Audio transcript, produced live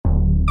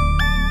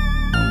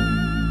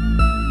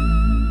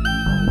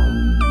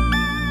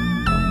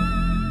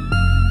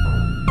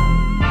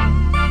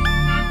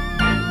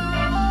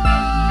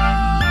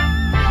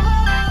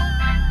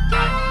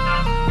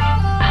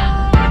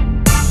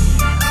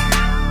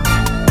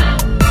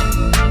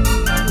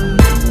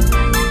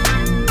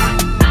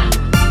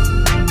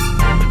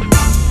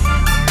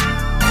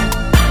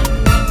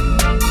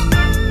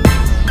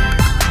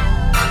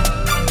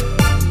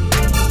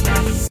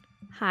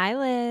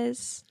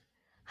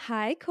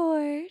Hi,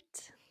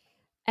 Court.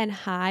 And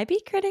hi,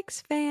 Bee Critics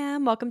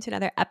fam. Welcome to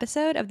another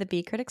episode of the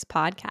Bee Critics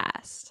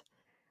podcast.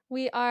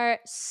 We are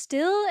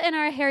still in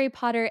our Harry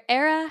Potter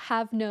era,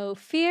 have no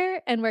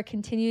fear, and we're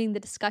continuing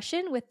the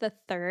discussion with the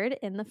third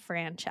in the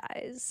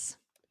franchise.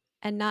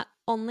 And not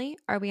only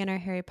are we in our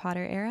Harry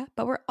Potter era,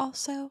 but we're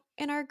also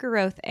in our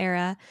growth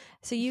era.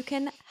 So you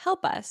can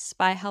help us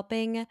by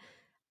helping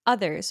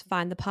others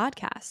find the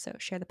podcast. So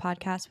share the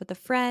podcast with a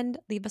friend,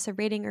 leave us a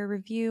rating or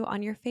review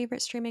on your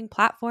favorite streaming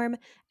platform,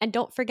 and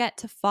don't forget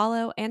to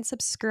follow and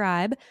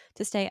subscribe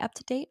to stay up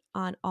to date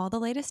on all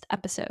the latest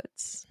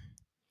episodes.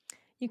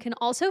 You can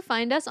also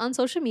find us on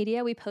social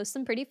media. We post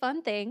some pretty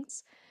fun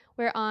things.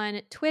 We're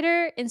on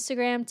Twitter,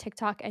 Instagram,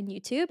 TikTok, and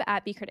YouTube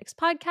at Bee Critics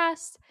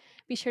Podcast.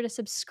 Be sure to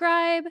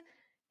subscribe,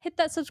 hit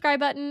that subscribe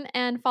button,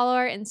 and follow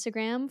our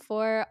Instagram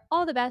for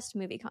all the best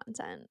movie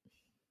content.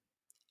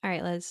 All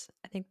right, Liz,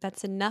 I think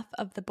that's enough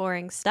of the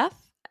boring stuff.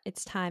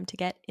 It's time to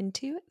get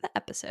into the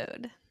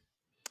episode.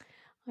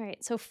 All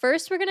right, so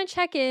first we're going to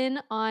check in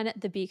on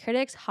the Bee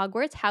Critics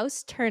Hogwarts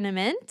House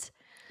Tournament.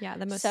 Yeah,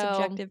 the most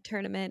subjective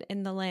tournament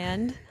in the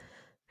land.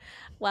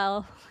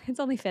 Well, it's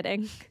only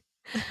fitting.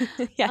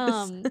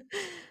 Yes.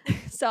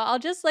 So I'll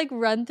just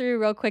run through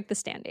real quick the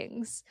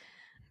standings.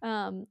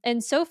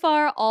 And so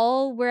far,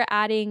 all we're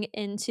adding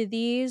into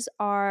these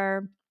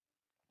are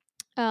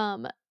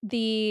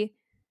the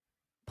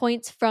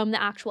points from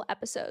the actual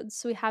episodes.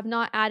 So we have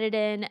not added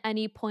in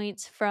any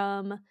points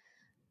from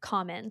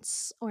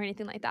comments or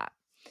anything like that.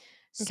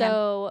 Okay.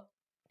 So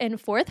in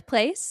fourth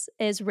place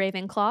is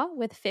Ravenclaw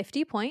with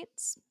 50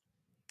 points.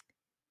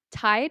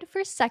 Tied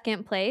for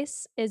second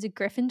place is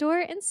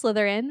Gryffindor and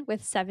Slytherin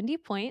with 70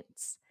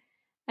 points.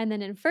 And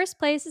then in first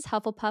place is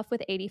Hufflepuff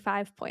with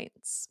 85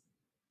 points.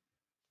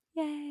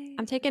 Yay.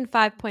 I'm taking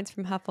 5 points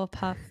from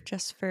Hufflepuff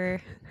just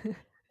for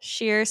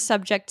sheer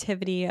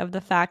subjectivity of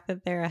the fact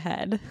that they're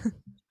ahead.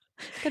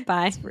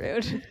 Goodbye. That's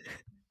rude.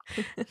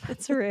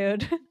 That's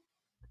rude.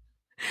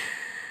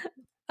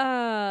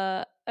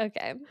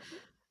 Okay.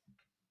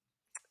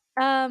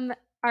 All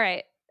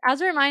right.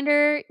 As a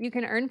reminder, you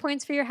can earn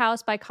points for your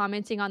house by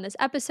commenting on this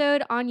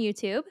episode on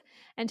YouTube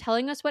and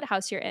telling us what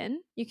house you're in.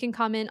 You can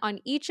comment on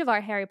each of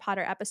our Harry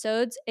Potter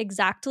episodes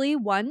exactly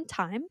one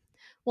time.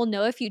 We'll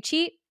know if you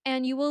cheat,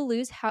 and you will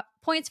lose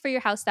points for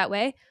your house that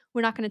way.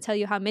 We're not going to tell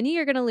you how many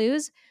you're going to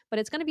lose, but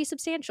it's going to be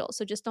substantial,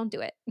 so just don't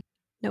do it.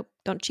 Nope,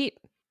 don't cheat.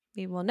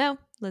 We will know.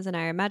 Liz and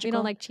I are magical. We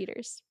don't like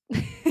cheaters.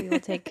 We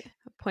will take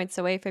points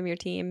away from your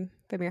team,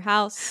 from your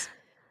house.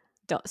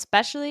 Don't,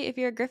 especially if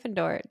you're a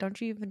Gryffindor. Don't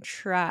you even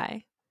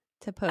try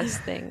to post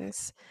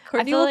things.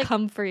 Courtney will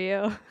come for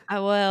you.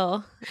 I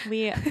will.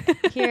 We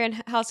here in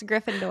House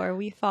Gryffindor,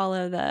 we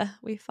follow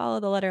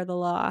the letter of the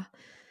law,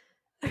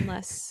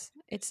 unless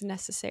it's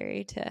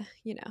necessary to,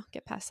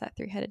 get past that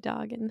 3-headed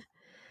dog and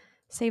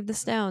save the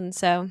stone.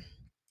 So,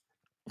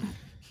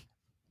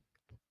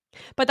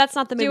 but that's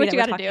not the movie that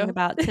we're talking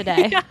about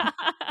today.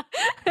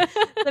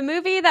 The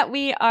movie that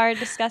we are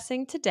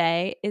discussing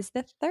today is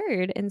the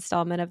third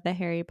installment of the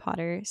Harry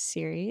Potter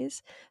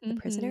series, The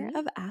Prisoner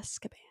of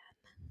Azkaban.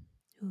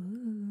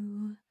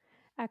 Ooh,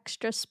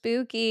 extra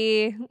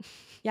spooky.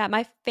 Yeah,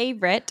 my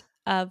favorite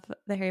of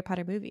the Harry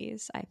Potter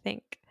movies, I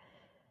think.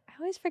 I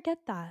always forget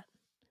that.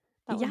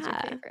 That one's your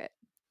favorite.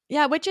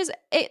 Yeah,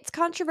 it's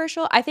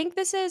controversial. I think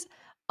this is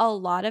a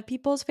lot of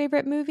people's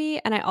favorite movie,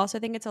 and I also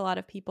think it's a lot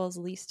of people's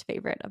least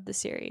favorite of the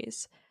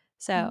series.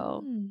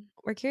 So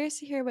we're curious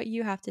to hear what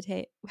you have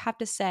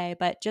to say,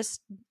 but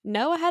just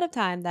know ahead of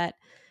time that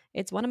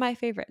it's one of my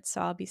favorites,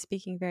 so I'll be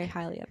speaking very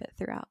highly of it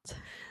throughout.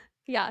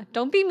 Yeah,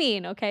 don't be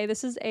mean, okay?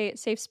 This is a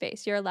safe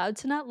space. You're allowed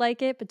to not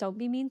like it, but don't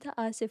be mean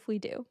to us if we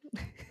do.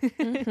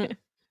 Mm-hmm.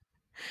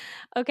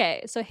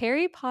 Okay, so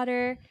Harry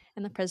Potter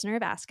and the Prisoner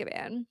of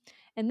Azkaban.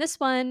 In this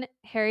one,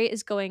 Harry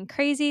is going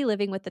crazy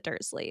living with the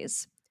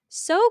Dursleys.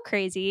 So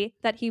crazy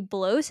that he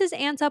blows his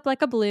aunt up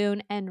like a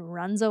balloon and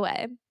runs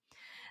away.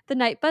 The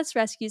night bus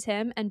rescues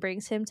him and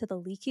brings him to the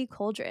Leaky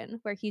Cauldron,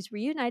 where he's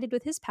reunited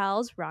with his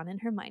pals Ron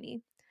and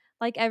Hermione.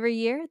 Like every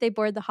year, they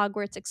board the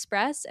Hogwarts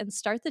Express and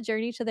start the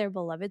journey to their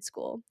beloved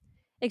school.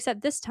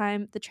 Except this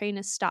time, the train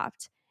is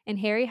stopped, and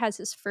Harry has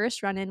his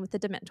first run-in with the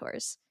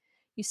Dementors.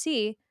 You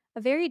see,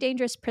 a very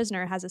dangerous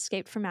prisoner has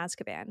escaped from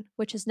Azkaban,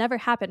 which has never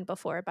happened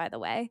before, by the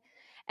way,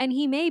 and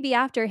he may be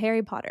after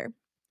Harry Potter.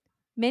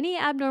 Many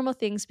abnormal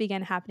things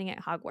begin happening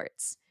at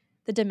Hogwarts.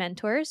 The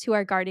Dementors, who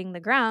are guarding the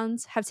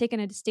grounds, have taken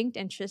a distinct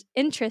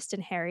interest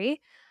in Harry.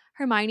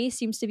 Hermione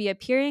seems to be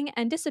appearing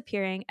and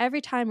disappearing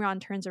every time Ron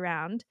turns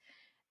around.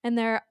 And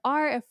there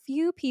are a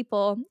few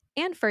people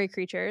and furry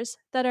creatures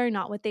that are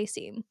not what they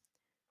seem.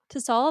 To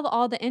solve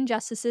all the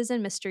injustices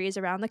and mysteries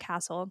around the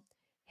castle,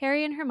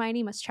 Harry and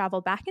Hermione must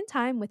travel back in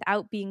time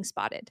without being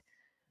spotted.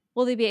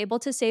 Will they be able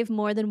to save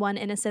more than one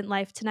innocent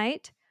life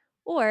tonight?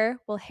 Or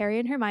will Harry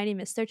and Hermione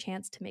miss their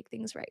chance to make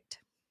things right?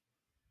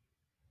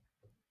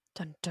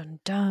 Dun, dun,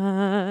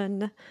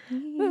 dun.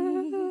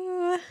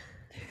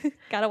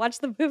 Gotta watch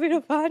the movie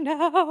to find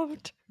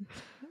out.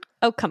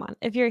 Oh, come on.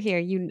 If you're here,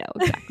 you know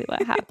exactly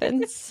what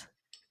happens.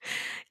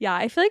 Yeah,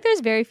 I feel like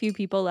there's very few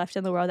people left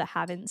in the world that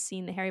haven't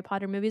seen the Harry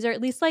Potter movies, or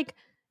at least like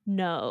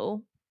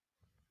know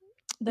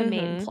the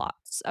main Mm-hmm.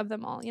 plots of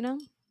them all, you know?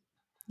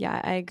 Yeah,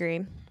 I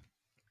agree.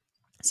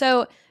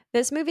 So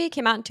this movie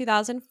came out in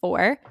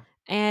 2004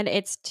 and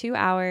it's 2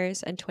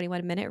 hours and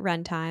 21-minute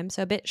runtime,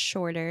 so a bit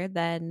shorter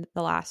than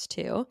the last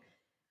two.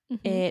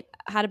 Mm-hmm. It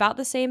had about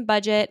the same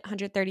budget,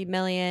 130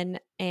 million,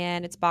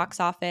 and its box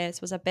office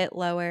was a bit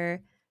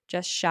lower,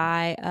 just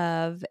shy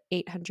of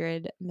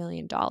 800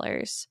 million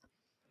dollars.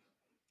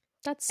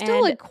 That's still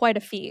And like quite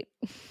a feat.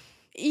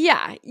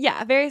 yeah,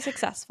 very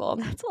successful.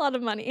 That's a lot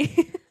of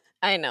money.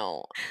 I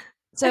know.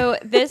 So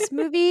this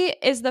movie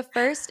is the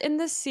first in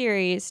the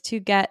series to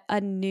get a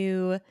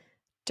new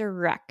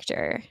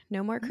director.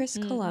 No more Chris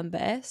Mhm.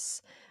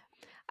 Columbus.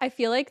 I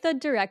feel like the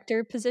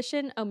director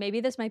position, oh,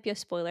 maybe this might be a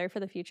spoiler for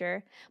the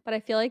future, but I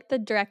feel like the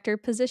director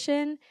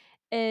position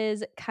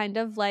is kind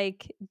of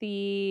like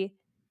the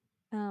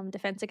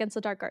Defense Against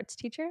the Dark Arts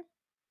teacher,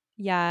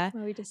 Yeah.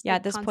 where we just Yeah, at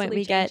like this point constantly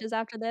we get changes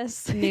after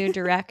this. new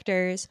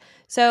directors.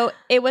 So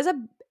it was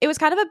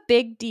kind of a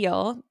big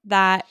deal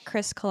that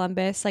Chris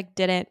Columbus like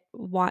didn't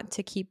want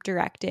to keep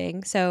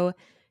directing. So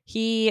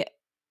he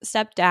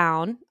stepped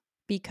down Mhm.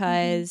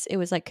 because it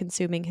was like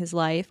consuming his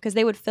life because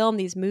they would film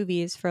these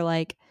movies for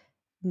like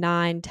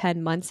 9,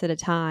 10 months at a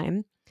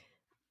time.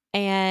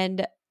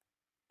 And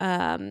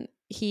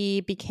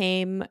he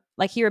became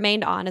like he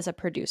remained on as a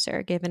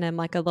producer, giving him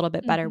like a little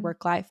bit better Mhm.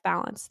 work-life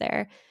balance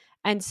there.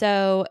 And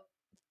so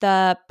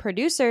the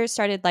producers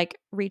started like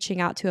reaching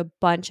out to a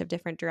bunch of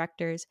different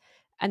directors,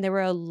 and there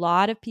were a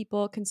lot of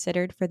people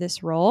considered for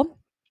this role.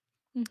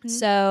 Mhm.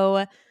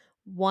 So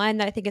one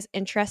that I think is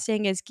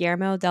interesting is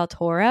Guillermo del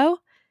Toro,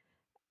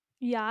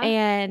 Yeah.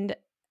 and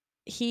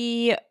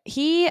he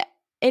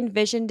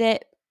envisioned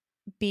it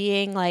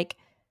being like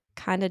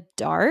kind of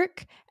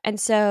dark. And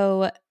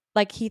so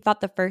like he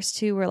thought the first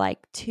two were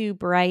like too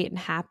bright and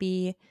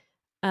happy.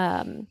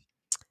 Um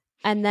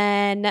and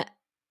then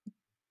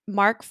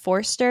Mark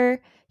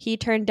Forster, he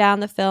turned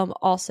down the film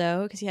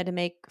also because he had to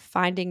make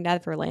Finding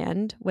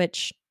Neverland,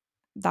 which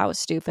that was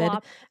stupid.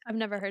 Flop. I've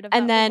never heard of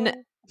And that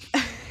then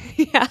before.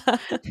 yeah.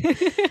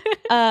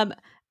 Um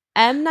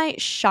M. Night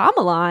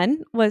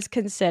Shyamalan was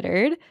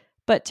considered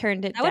but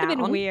turned it That would have been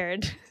down.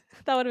 weird.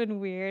 That would have been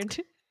weird.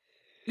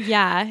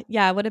 Yeah,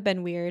 it would have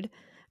been weird.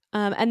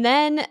 And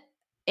then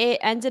it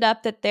ended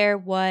up that there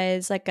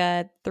was like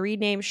a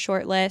 3-name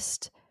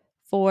shortlist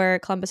for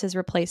Columbus's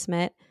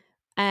replacement.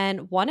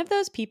 And one of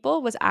those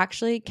people was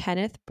actually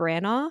Kenneth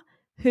Branagh,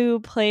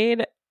 who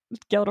played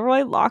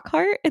Gilderoy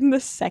Lockhart in the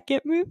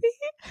second movie.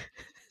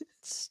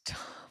 Stop.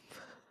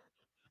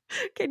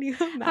 Can you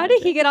How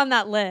did he imagine? get on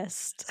that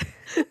list?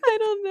 I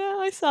don't know.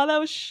 I saw that, I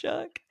was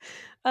shook.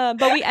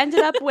 But we ended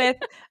up with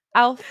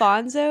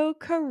Alfonso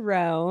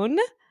Cuarón,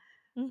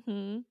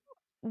 Mhm.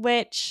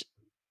 which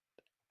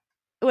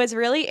was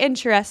really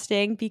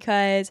interesting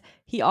because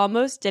he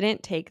almost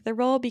didn't take the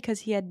role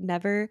because he had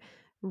never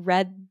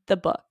read the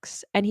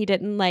books and he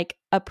didn't like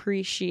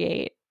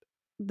appreciate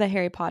the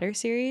Harry Potter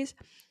series.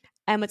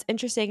 And what's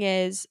interesting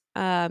is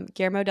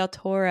Guillermo del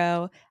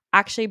Toro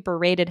actually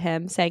berated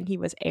him, saying he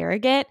was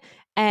arrogant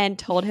and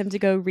told him to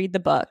go read the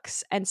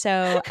books. And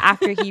so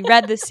after he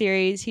read the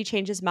series, he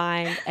changed his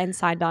mind and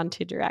signed on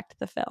to direct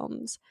the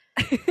films.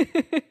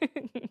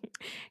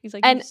 He's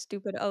like, you And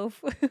stupid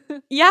oaf.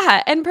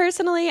 yeah, and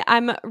personally,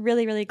 I'm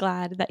really, really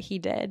glad that he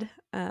did,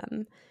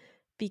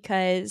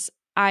 because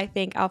I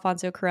think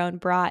Alfonso Cuarón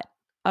brought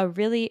a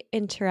really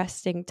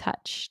interesting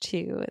touch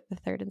to the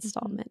third Mhm.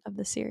 installment of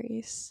the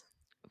series.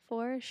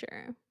 For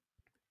sure.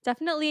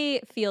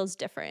 Definitely feels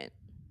different.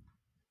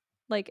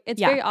 Like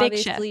it's Yeah, very big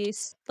obviously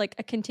shift. like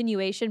a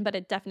continuation, but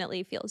it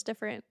definitely feels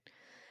different.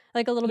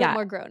 Like a little bit Yeah,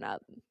 more grown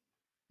up.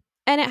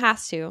 and it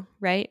has to,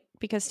 right?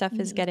 Because stuff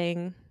is Mhm.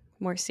 getting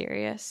more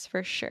serious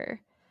for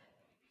sure.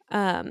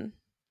 Um,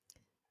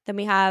 then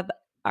we have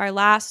our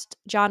last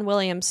John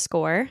Williams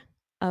score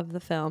of the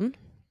film.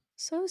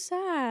 So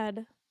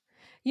sad.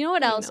 You know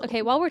what I else? know.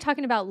 Okay, while we're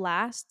talking about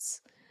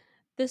lasts,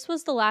 this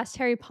was the last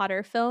Harry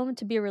Potter film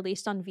to be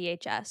released on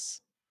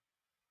VHS.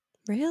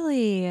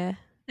 Really?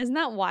 Isn't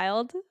that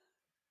wild?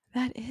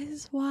 That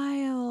is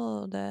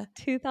wild.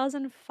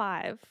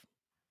 2005.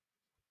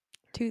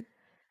 To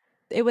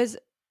it was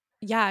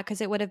Yeah,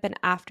 because it would have been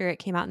after it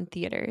came out in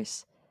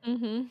theaters.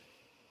 Mhm.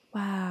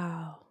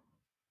 Wow.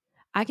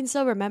 I can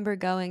still remember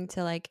going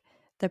to like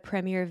the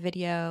premiere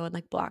video and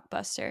like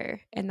Blockbuster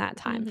in that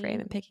time frame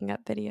Mhm. and picking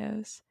up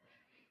videos.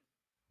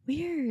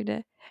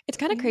 Weird. It's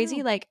kind of I crazy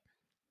know. like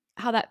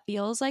how that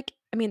feels like.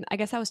 I mean, I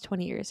guess that was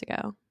 20 years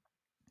ago,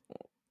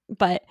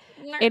 but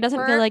it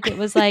doesn't feel like it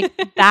was like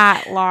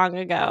that long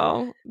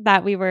ago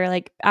that we were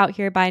like out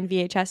here buying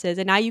VHSs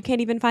and now you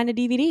can't even find a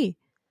DVD.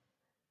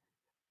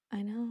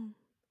 I know.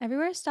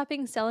 Everywhere's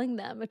stopping selling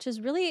them, which is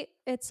really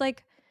it's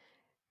like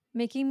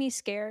making me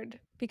scared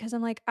because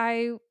I'm like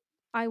I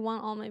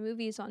want all my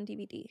movies on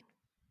DVD.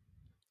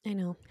 I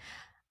know.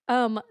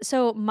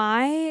 So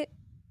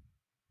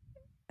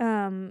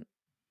um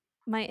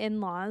my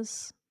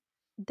in-laws,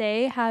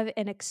 they have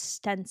an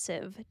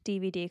extensive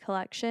DVD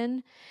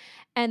collection,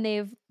 and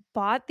they've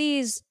bought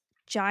these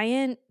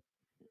giant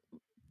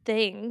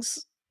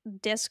things,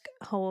 disc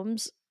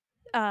homes.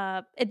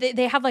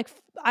 They have like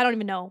I don't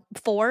even know,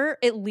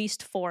 at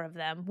least four of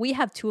them. We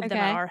have two of them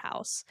at Okay. our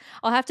house.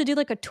 I'll have to do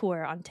like a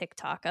tour on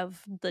TikTok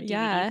of the DVD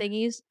Yeah.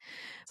 thingies.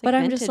 It's like But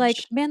I'm just like,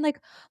 vintage. man, like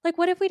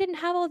what if we didn't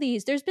have all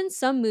these? There's been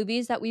some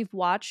movies that we've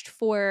watched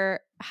for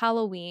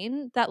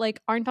Halloween that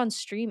like aren't on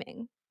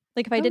streaming.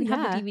 Like if I Oh, didn't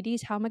have the yeah.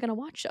 DVDs, how am I going to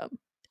watch them? It's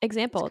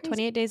Example, crazy.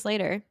 28 Days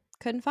Later.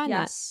 Couldn't find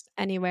that Yes.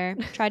 anywhere.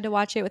 Tried to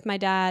watch it with my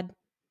dad.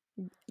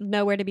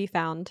 Nowhere to be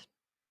found.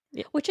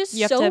 Y- Which is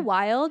You have so to,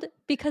 wild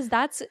because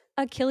that's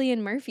a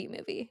Killian Murphy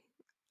movie.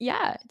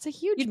 yeah, it's a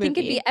huge You'd think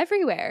it'd be movie.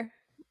 everywhere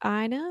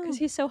I because know.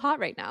 he's so hot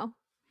right now.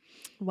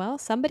 Well,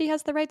 somebody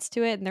has the rights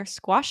to it and they're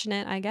squashing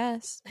it, I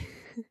guess.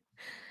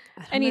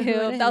 I don't know who it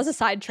Anywho, that was a is.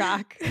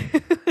 sidetrack.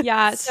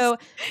 Yeah, so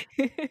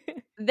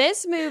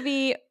this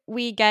movie,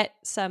 we get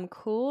some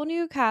cool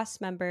new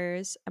cast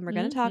members and we're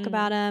going to talk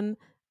about Mhm.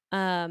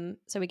 them.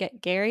 So we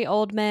get Gary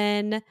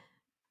Oldman,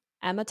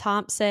 Emma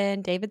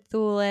Thompson, David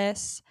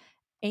Thewlis,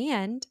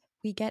 and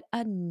we get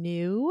a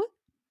new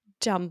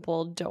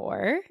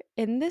Dumbledore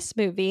in this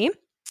movie.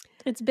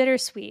 It's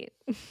bittersweet.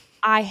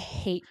 I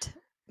hate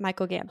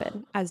Michael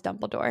Gambon as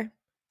Dumbledore.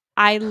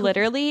 I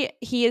literally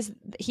he is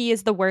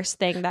the worst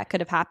thing that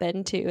could have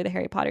happened to the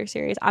Harry Potter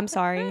series. I'm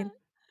sorry,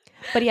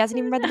 but he hasn't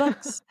even read the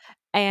books.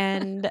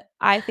 And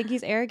I think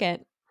he's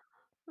arrogant.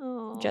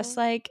 Just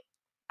Oh. like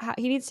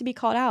he needs to be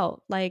called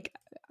out like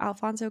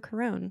Alfonso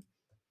Cuarón.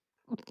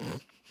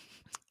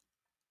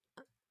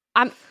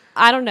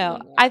 I don't Oh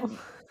know. I no.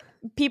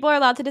 People are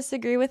allowed to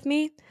disagree with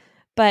me,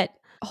 but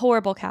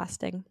horrible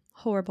casting.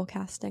 Horrible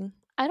casting.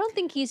 I don't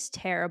think he's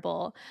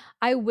terrible.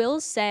 I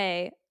will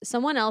say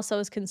someone else that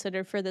was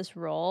considered for this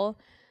role,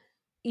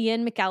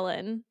 Ian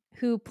McKellen,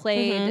 who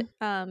played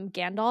Mhm.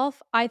 Gandalf,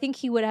 I think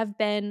he would have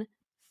been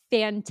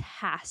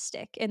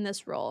fantastic in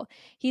this role.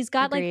 He's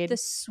got like the Agreed.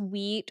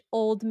 sweet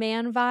old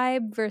man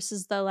vibe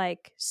versus the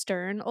like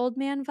stern old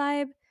man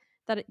vibe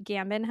that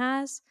Gambon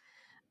has.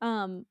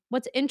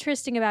 What's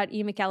interesting about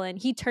Ian McKellen,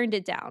 he turned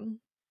it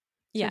down.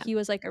 So Yeah. he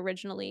was like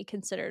originally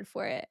considered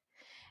for it.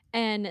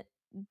 And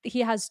he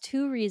has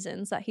two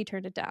reasons that he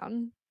turned it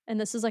down. And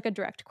this is like a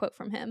direct quote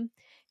from him.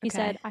 He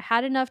said, Okay. I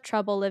had enough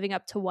trouble living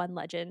up to one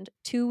legend.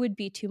 Two would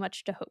be too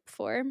much to hope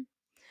for. And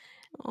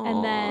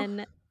Aw.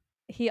 then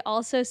he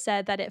also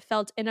said that it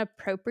felt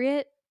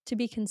inappropriate to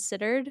be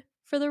considered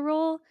for the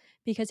role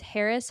because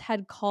Harris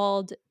had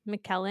called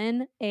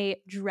McKellen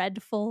a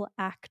dreadful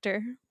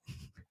actor.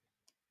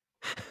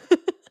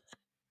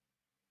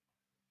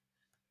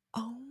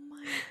 Oh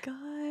my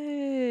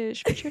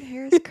gosh. Richard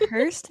Harris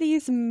cursed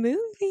these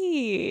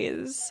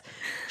movies.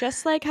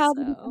 Just like how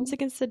the Defense So,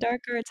 Against the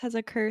Dark Arts has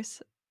a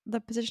curse, the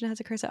position has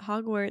a curse at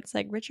Hogwarts.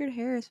 Like Richard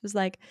Harris was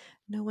like,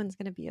 no one's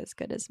going to be as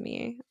good as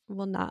me.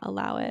 Will not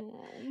allow it.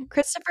 oh.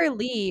 Christopher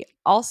Lee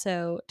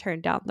also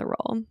turned down the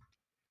role,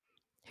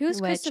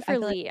 Who's which I Christopher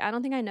feel like Lee? I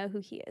don't think I know who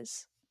he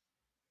is.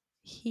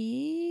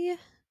 he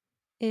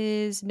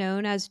is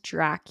known as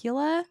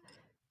Dracula.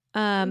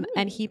 And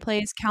he Mm.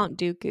 plays Count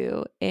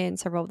Dooku in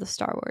several of the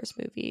Star Wars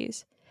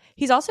movies.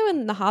 He's also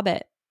in The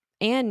Hobbit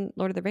and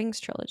Lord of the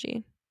Rings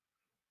trilogy.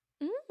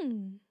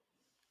 Mm.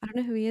 I don't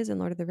know who he is in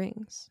Lord of the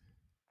Rings.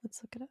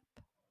 Let's look it up.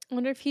 I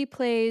wonder if he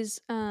plays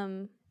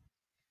Gandalf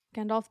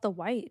the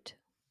White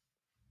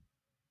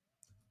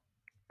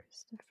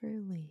Christopher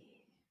Lee.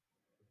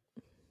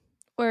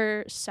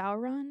 or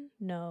Sauron.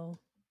 No,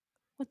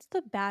 what's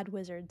the bad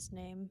wizard's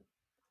name?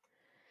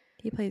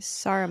 He plays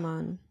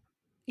Saruman.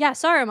 Yeah,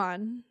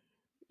 Saruman.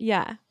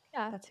 Yeah,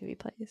 Yeah, that's who he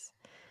plays.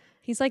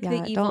 he's like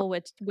Yeah, the evil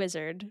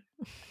wizard.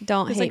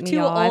 don't There's hate like me, two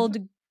y'all. old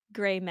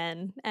gray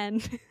men,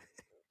 and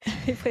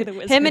they play the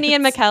Him and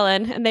Ian wizards.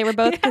 McKellen, and they were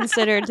both Yeah.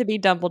 considered to be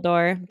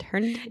Dumbledore.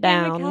 Turned Ian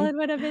down. McKellen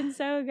would have been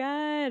so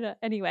good.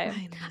 Anyway,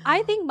 I I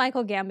know. think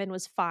Michael Gambon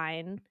was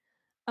fine.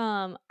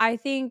 I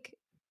think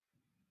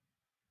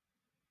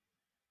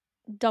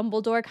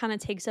Dumbledore kind of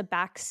takes a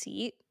back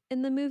seat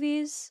in the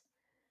movies,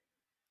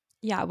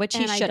 Yeah, which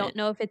he and shouldn't.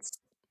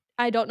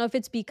 I don't know if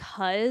it's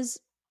because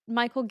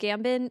Michael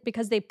Gambon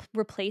because they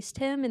replaced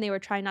him and they were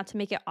trying not to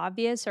make it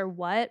obvious or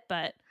what,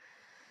 but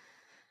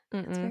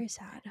it's Mm-mm. very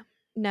sad.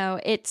 No,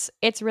 it's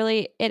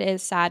really it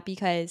is sad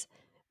because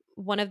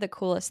one of the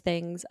coolest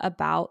things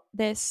about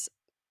this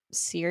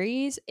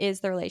series is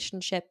the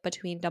relationship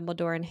between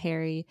Dumbledore and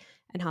Harry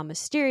and how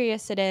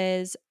mysterious it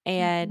is. Mhm.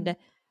 And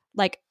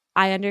like,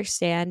 I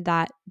understand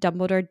that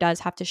Dumbledore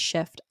does have to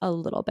shift a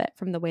little bit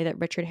from the way that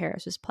Richard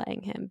Harris was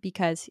playing him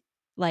because,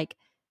 like,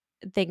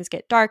 things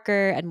get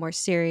darker and more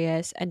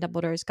serious, and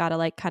Dumbledore's got to,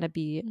 like, kind of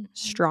be Mhm.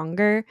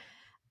 stronger.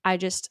 I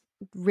just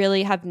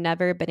really have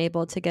never been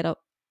able to get to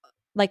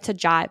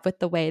jive with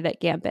the way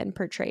that Gambon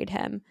portrayed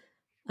him.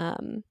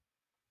 Um,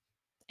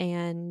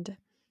 and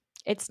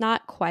it's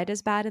not quite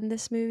as bad in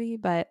this movie,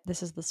 but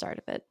this is the start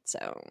of it.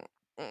 So,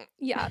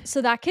 Yeah,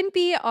 so that can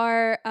be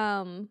our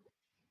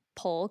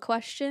poll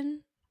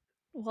question.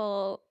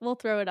 Well, we'll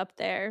throw it up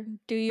there.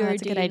 Do Oh, you or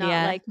that's a do good you not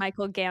idea. like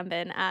Michael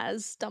Gambon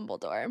as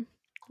Dumbledore?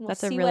 We'll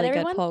That's a see what really good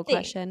everyone poll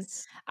question.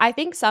 thinks. I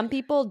think some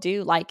people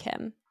do like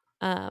him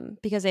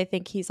because they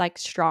think he's like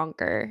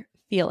stronger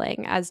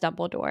feeling as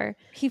Dumbledore.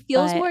 He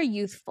feels But more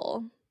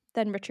youthful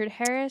than Richard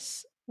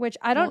Harris, which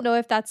I don't well, know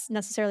if that's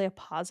necessarily a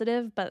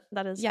positive, but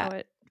that is yeah, how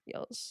it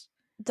feels.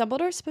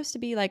 Dumbledore's supposed to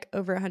be like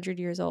over 100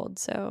 years old,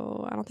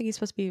 so I don't think he's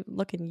supposed to be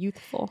looking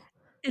youthful.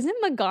 Isn't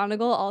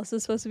McGonagall also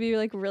supposed to be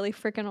like really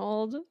freaking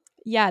old?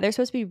 Yeah, they're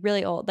supposed to be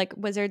really old. Like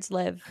wizards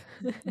live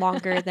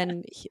longer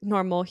than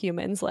normal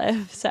humans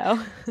live. So,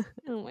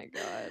 Oh my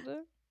god.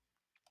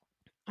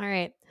 all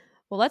right.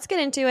 Well, let's get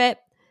into it.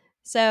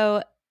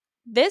 So,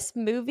 this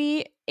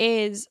movie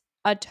is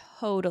a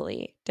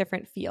totally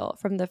different feel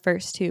from the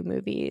first two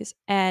movies.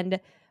 And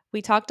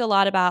we talked a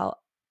lot about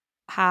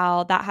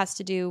how that has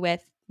to do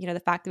with, the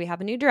fact that we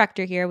have a new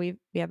director here. We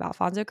have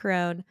Alfonso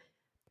Cuarón.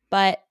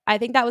 But I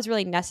think that was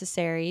really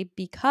necessary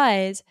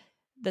because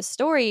the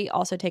story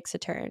also takes a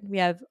turn. We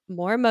have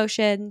more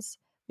emotions.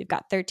 We've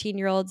got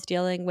 13-year-olds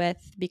dealing with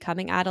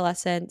becoming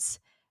adolescents.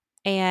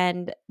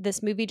 And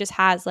this movie just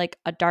has like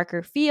a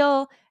darker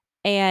feel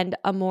and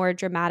a more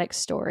dramatic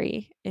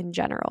story in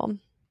general.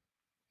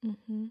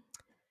 Mm-hmm.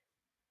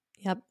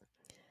 Yep.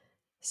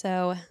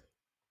 So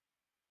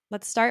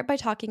let's start by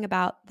talking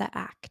about the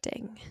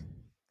acting.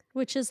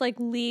 Which is like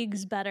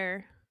leagues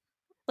better.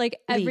 Like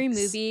every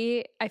Leagues.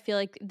 movie, I feel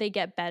like they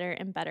get better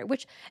and better,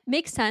 which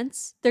makes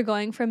sense. They're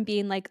going from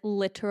being like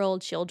literal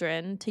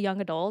children to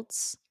young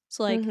adults.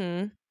 So like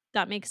Mm-hmm.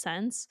 that makes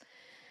sense.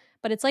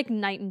 But it's like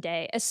night and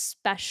day,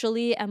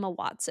 especially Emma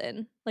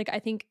Watson. Like I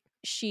think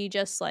she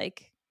just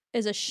like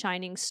is a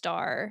shining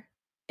star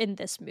in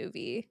this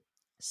movie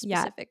Yeah.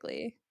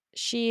 specifically.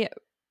 She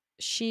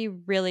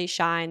really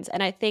shines.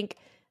 And I think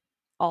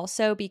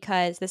also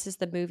because this is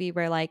the movie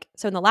where like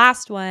so in the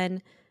last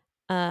one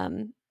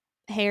um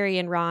Harry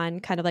and Ron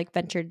kind of like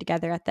ventured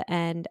together at the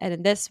end, and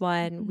in this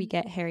one we Mhm.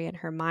 get Harry and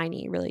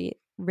Hermione really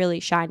really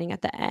shining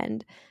at the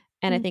end.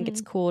 And I think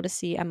it's Mhm. cool to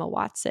see Emma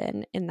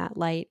Watson in that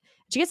light.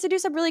 She gets to do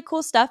some really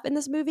cool stuff in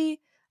this movie,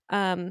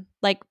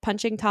 like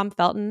punching Tom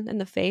Felton in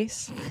the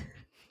face.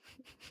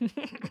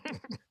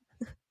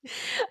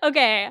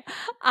 Okay,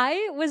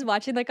 I was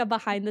watching like a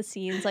behind the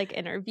scenes like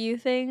interview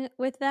thing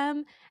with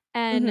them,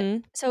 and Mm-hmm.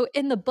 so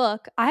in the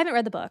book, I haven't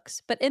read the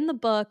books, but in the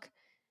book,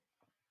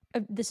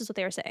 this is what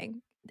they were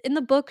saying. In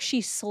the book, she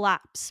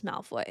slaps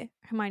Malfoy.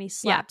 Hermione Yeah.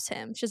 slaps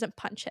him. She doesn't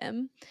punch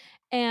him,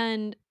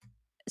 and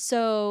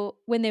so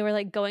when they were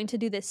like going to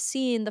do this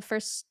scene, the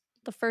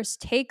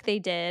first take they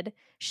did,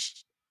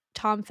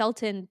 Tom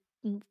Felton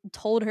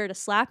told her to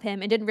slap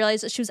him and didn't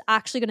realize that she was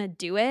actually going to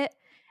do it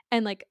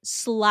and like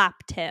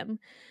slapped him.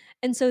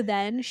 And so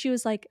then she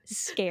was like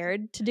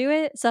scared to do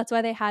it. So that's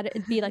why they had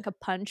it be like a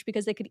punch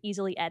because they could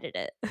easily edit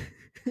it.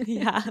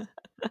 Yeah.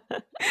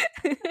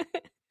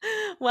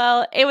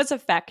 Well, it was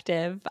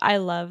effective. I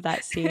love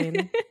that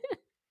scene.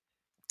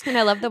 And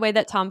I love the way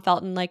that Tom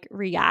Felton like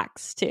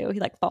reacts too. He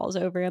like falls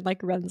over and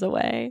like runs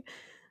away.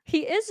 He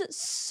is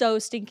so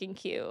stinking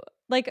cute.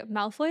 Like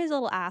Malfoy is a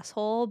little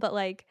asshole, but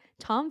like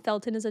Tom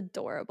Felton is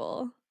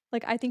adorable.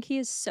 Like I think he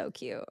is so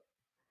cute.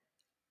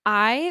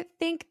 I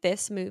think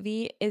this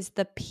movie is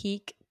the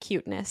peak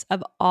cuteness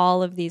of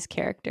all of these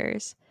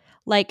characters.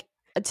 Like,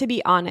 to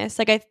be honest,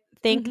 like I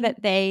think Mhm.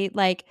 that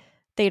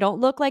they don't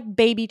look like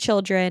baby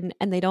children,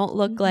 and they don't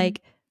look Mhm.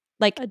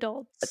 like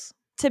Adults.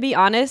 to be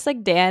honest,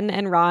 like Dan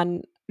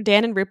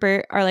and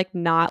Rupert are like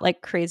not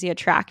like crazy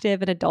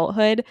attractive in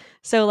adulthood.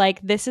 So like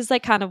this is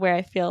like kind of where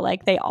I feel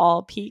like they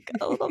all peak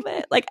a little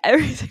bit. Like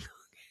every single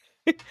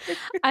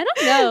I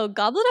don't know.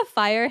 Goblet of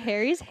Fire,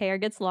 Harry's hair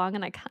gets long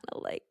and I kind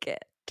of like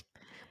it.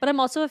 But I'm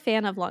also a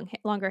fan of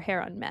longer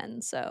hair on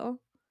men, so.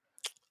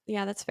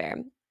 Yeah, that's fair.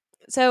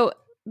 So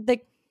the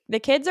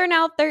kids are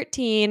now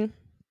 13.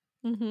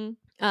 Mhm.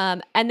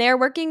 And they're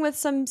working with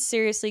some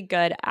seriously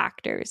good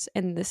actors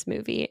in this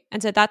movie.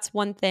 And so that's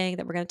one thing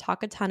that we're going to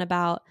talk a ton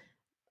about.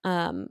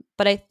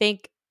 But I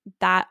think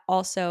that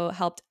also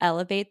helped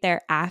elevate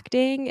their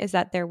acting is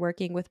that they're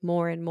working with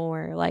more and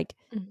more like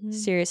Mhm.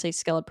 seriously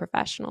skilled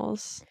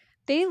professionals.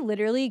 They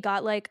literally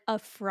got like a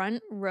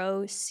front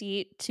row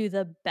seat to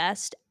the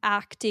best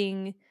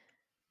acting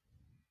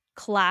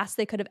class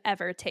they could have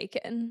ever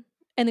taken.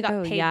 And they got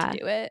Oh, paid to yeah.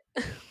 do it.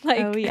 Oh,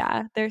 Like,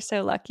 yeah. They're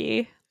so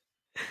lucky.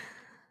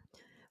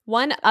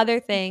 One other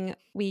thing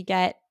we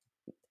get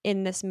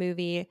in this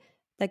movie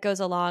that goes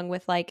along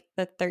with like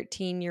the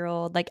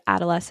 13-year-old like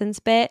adolescence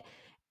bit mhm.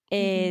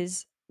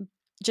 is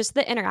just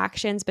the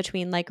interactions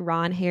between like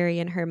Ron, Harry,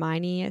 and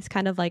Hermione is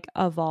kind of like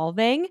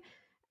evolving.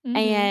 Mhm.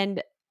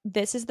 And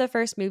this is the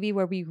first movie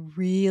where we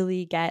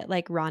really get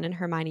like Ron and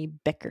Hermione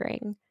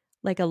bickering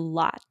like a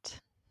lot.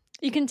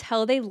 You can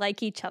tell they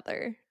like each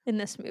other in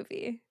this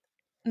movie.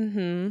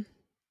 Mm-hmm.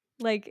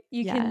 Like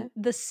you Yeah. can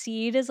the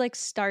seed is like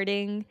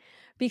starting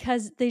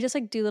because they just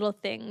like do little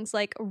things.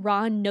 Like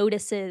Ron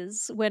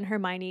notices when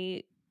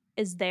Hermione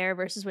is there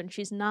versus when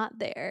she's not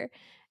there.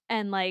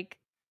 And like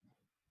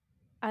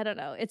I don't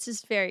know, it's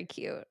just very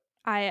cute.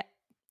 I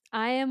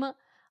I am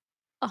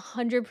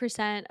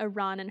 100% a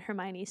Ron and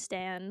Hermione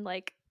stan,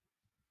 like,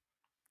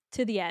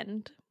 to the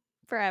end,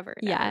 forever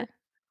and Yeah, ever.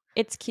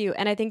 it's cute.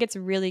 And I think it's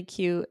really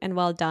cute and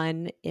well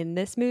done in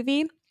this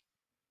movie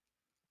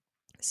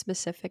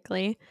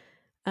specifically.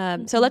 So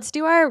Mhm. let's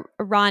do our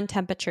Ron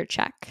temperature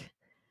check.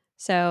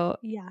 So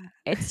Yeah.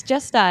 it's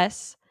just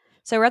us.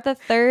 So we're at the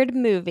third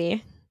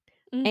movie.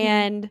 Mhm.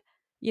 And,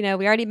 we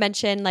already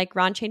mentioned like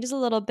Ron changes a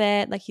little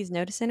bit, like he's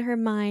noticing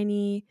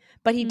Hermione,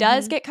 but he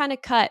does Mhm. get kind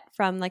of cut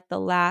from like the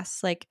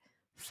last like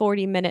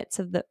 40 minutes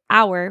of the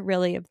hour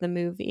really of the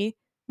movie.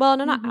 Well,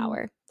 no, not Mhm.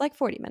 hour, like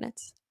 40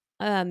 minutes.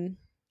 Um,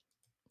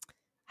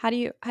 how do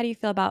you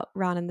feel about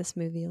Ron in this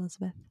movie,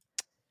 Elizabeth?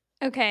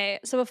 Okay,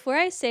 so before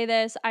I say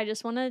this, I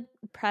just want to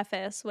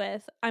preface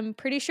with I'm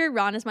pretty sure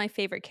Ron is my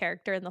favorite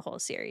character in the whole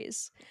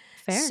series.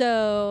 Fair.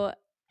 So,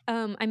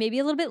 I may be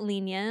a little bit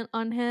lenient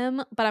on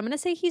him, but I'm going to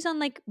say he's on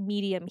like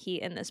medium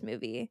heat in this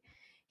movie.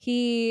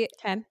 He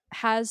Okay.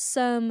 has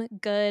some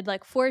good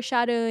like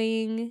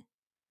foreshadowing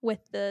with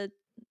the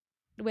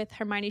with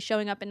Hermione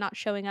showing up and not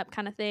showing up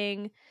kind of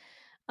thing.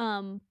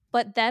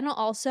 But then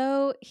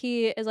also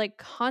he is like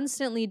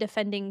constantly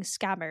defending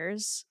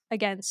Scabbers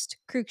against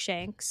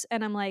Cruikshanks.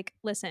 And I'm like,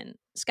 listen,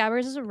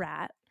 Scabbers is a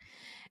rat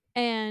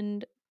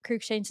and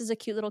Cruikshanks is a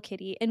cute little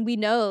kitty. And we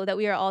know that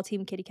we are all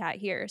team kitty cat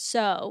here.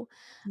 So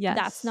that's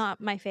Yes.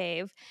 not my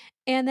fave.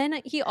 And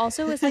then he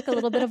also is like a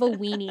little bit of a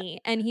weenie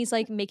and he's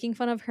like making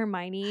fun of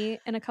Hermione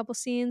in a couple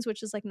scenes,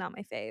 which is like not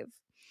my fave.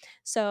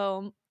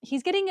 So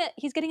he's getting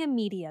a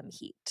medium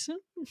heat.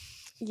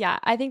 Yeah,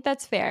 I think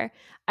that's fair.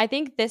 I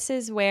think this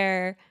is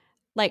where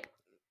like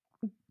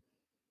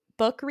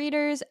book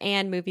readers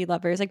and movie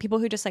lovers, like people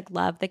who just like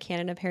love the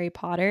canon of Harry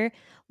Potter,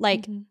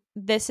 like Mhm.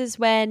 this is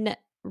when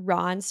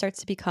Ron starts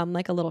to become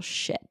like a little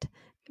shit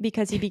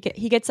because he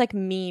gets like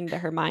mean to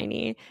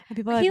Hermione and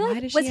people are like, He why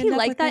like does was she he end up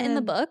like with that in the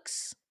him?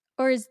 books?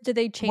 Or did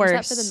they change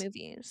that for the Worse.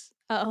 movies?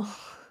 Oh.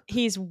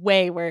 He's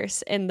way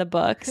worse in the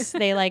books.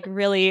 They like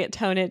really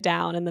tone it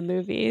down in the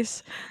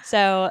movies.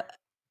 So,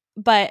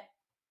 but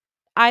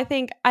I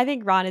think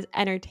Ron is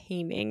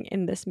entertaining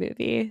in this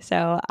movie.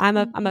 So I'm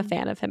a Mhm.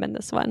 fan of him in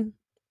this one.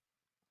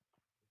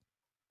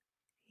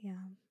 Yeah.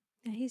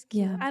 Yeah, he's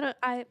cute. Yeah.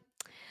 I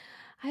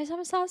just have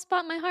a soft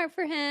spot in my heart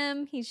for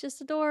him. He's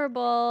just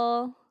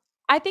adorable.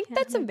 I think Can't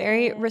that's a help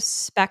very it.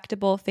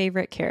 respectable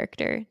favorite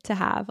character to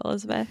have,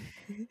 Elizabeth.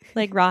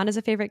 Like Ron is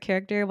a favorite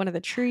character, one of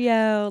the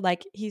trio.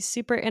 Like he's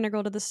super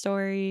integral to the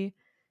story.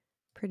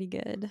 Pretty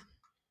good.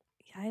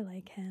 Yeah, I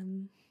like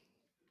him.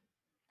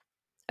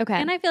 Okay.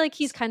 And I feel like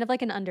he's kind of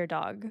like an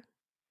underdog, which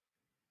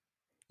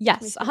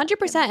Yes, makes me like him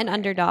 100% an more.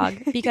 underdog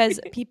because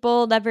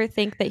people never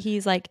think that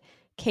he's like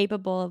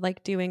capable of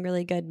like doing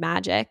really good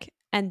magic.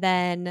 And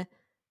then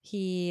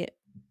he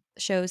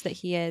shows that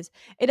he is.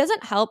 It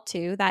doesn't help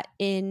too that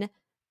in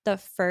the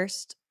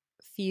first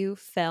few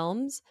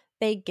films,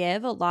 they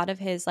give a lot of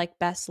his like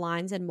best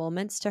lines and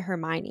moments to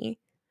Hermione.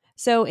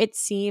 So it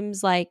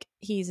seems like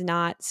he's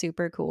not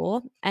super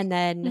cool. And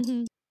then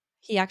Mhm.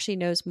 he actually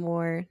knows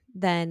more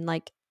than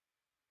like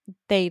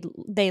they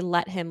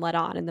let him let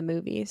on in the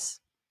movies.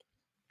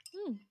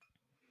 Mm.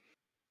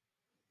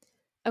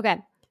 Okay.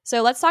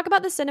 So let's talk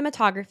about the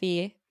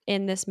cinematography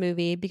in this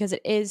movie because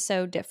it is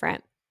so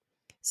different.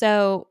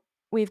 So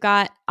we've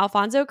got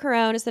Alfonso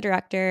Cuarón as the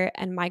director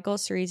and Michael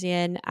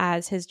Sarisian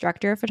as his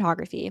director of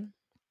photography.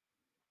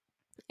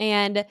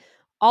 And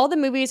all the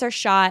movies are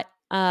shot,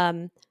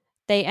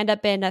 they end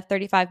up in a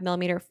 35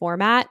 millimeter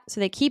format. So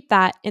they keep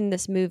that in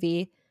this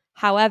movie.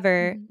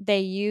 However, Mhm. they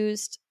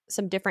used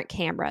some different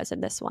cameras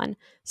in this one.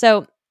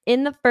 So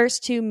in the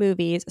first two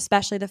movies,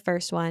 especially the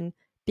first one,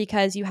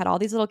 because you had all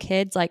these little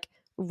kids like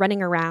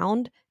running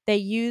around, they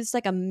used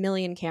like a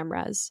million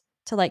cameras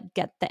to like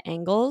get the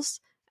angles.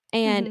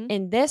 And Mhm.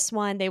 in this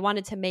one, they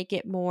wanted to make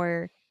it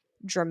more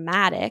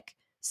dramatic.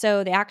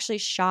 So they actually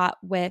shot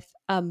with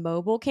a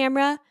mobile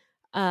camera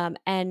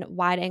and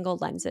wide angle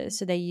lenses.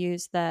 So they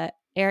use the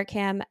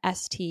Aircam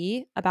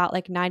ST about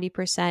like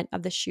 90%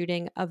 of the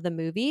shooting of the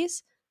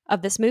movies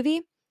of this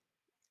movie.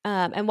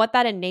 And what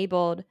that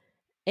enabled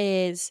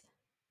is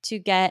to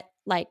get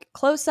like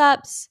close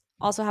ups,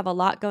 also have a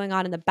lot going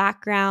on in the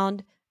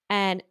background,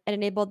 and it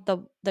enabled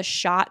the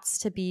shots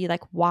to be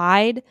like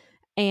wide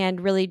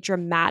and really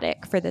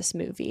dramatic for this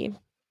movie.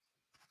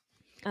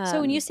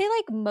 So when you Um, say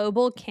like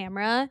mobile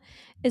camera,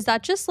 is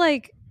that just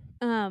like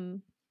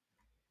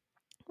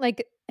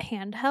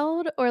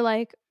handheld or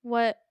like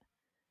what's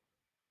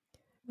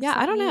yeah,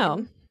 I that don't know.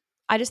 mean?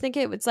 I just think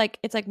it's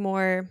like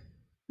more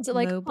Is it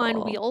like on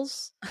mobile,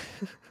 wheels?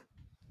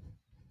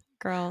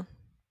 girl.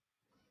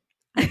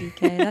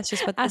 IDK. That's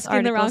just what this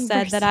Asking the article wrong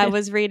said that I person.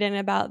 was reading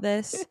about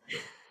this.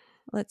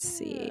 Let's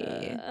see.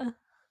 Uh,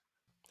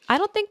 I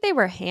don't think they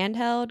were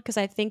handheld because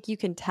I think you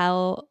can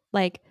tell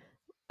like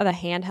the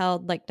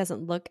handheld like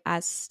doesn't look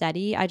as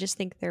steady. I just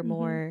think they're mhm.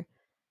 more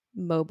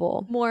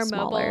mobile, More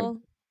smaller.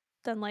 mobile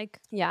than like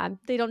Yeah.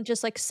 they don't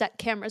just like set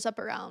cameras up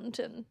around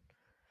and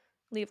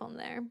leave them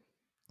there.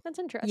 That's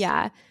Yeah.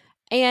 interesting.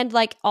 And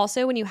like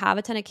also when you have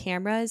a ton of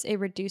cameras, it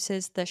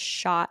reduces the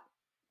shot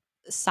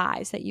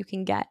size that you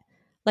can get.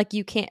 Like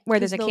you can't, where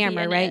there's 'Cause a they'll be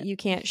camera, in right? it. You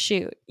can't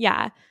shoot.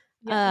 Yeah.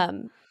 Yeah.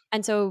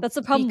 And so That's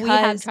the problem we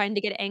have because trying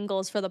to get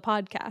angles for the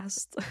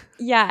podcast.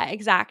 yeah,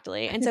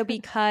 exactly. And so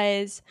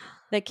because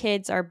the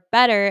kids are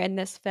better in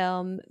this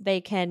film,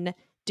 they can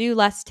do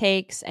less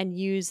takes and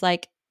use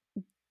like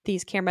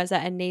these cameras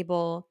that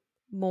enable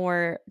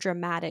more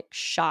dramatic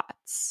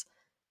shots,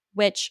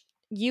 which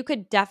you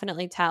could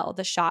definitely tell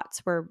the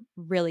shots were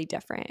really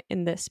different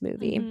in this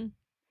movie. Mhm.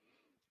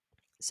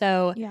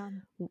 So, Yeah.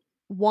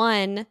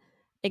 one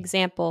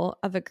example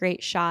of a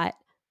great shot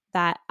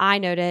that I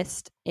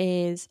noticed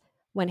is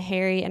when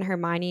Harry and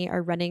Hermione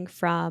are running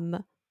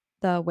from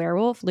the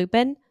werewolf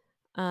Lupin,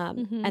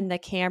 Mhm. and the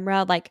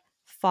camera like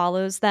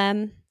follows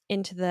them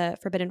into the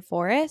Forbidden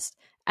Forest,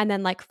 and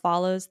then like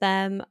follows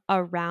them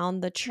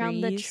around the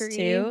Around the trees tree.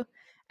 too,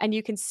 and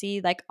you can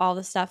see like all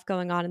the stuff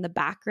going on in the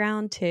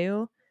background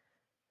too.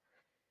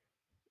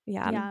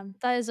 Yeah, Yeah,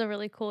 that is a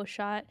really cool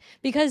shot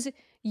because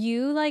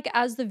you like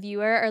as the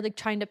viewer are like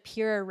trying to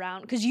peer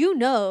around because you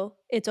know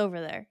it's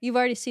over there. You've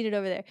already seen it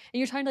over there. And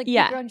you're trying to like peek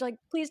yeah. around, you're like,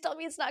 please tell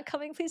me it's not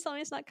coming. Please tell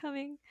me it's not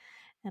coming.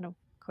 And of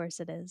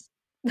course it is.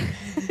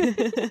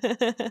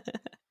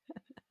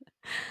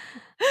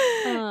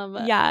 um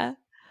Yeah,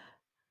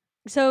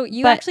 so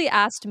you but actually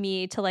asked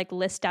me to like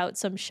list out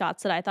some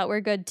shots that I thought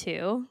were good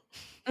too.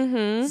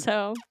 mhm.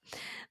 So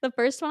the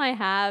first one I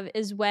have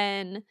is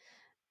when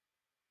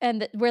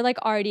we're like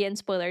already in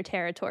spoiler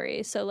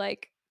territory. So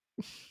like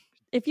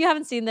if you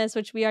haven't seen this,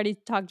 which we already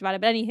talked about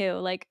it, but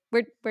anywho, like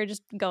we're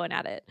just going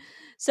at it.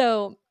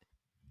 So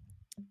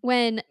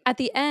when at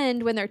the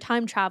end when they're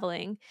time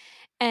traveling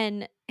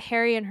and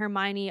Harry and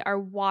Hermione are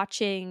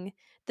watching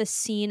the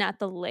scene at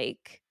the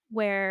lake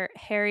where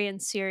Harry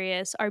and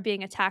Sirius are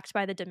being attacked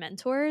by the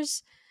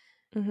Dementors,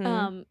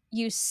 Mhm.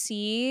 you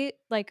see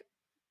like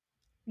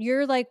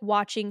you're like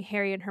watching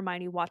Harry and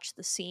Hermione watch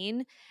the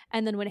scene,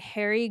 and then when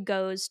Harry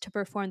goes to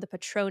perform the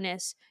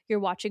Patronus, you're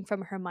watching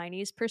from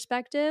Hermione's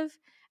perspective,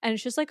 and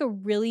it's just like a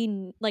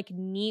really like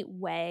neat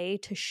way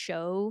to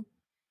show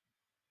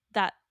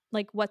that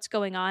like what's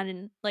going on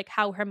and like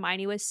how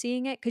Hermione was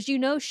seeing it because you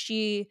know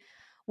she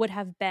would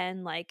have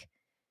been like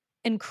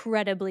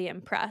incredibly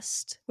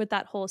impressed with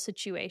that whole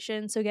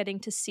situation. So getting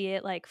to see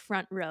it like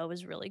front row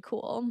is really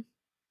cool.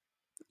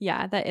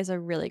 Yeah, that is a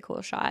really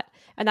cool shot.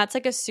 And that's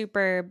like a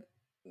super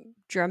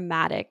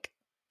dramatic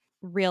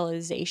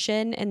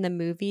realization in the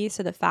movie.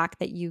 So the fact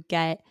that you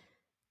get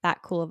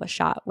that cool of a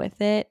shot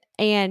with it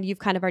and you've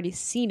kind of already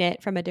seen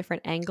it from a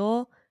different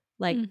angle,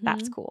 like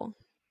that's Mm-hmm. cool.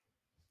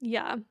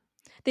 Yeah,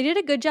 they did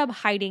a good job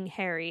hiding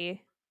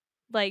Harry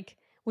like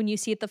when you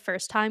see it the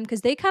first time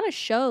because they kind of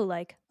show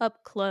like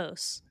up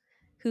close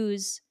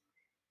who's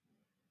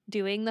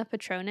doing the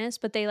Patronus,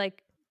 but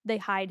they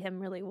hide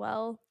him really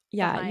well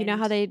Yeah, you know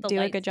how behind they the do a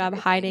good lights and job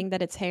everything. hiding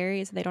that it's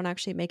Harry, so they don't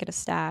actually make it a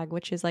stag,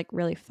 which is like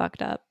really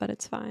fucked up, but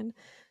it's fine.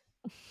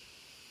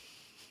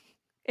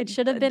 It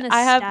should have been a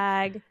I have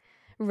stag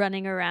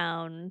running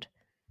around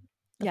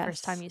the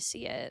first time yes. you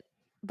see it,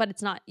 but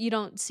it's not. You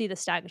don't see the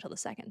stag until the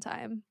second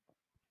time.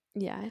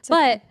 Yeah, it's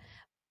okay.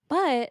 But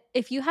but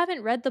if you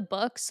haven't read the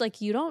books,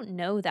 like you don't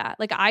know that.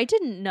 Like I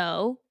didn't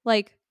know.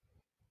 Like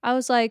I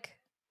was like,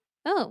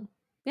 "Oh,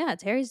 yeah,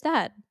 it's Harry's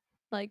dad."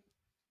 Like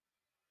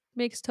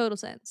makes total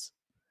sense.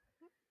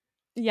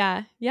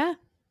 Yeah, yeah.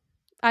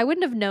 I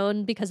wouldn't have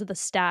known because of the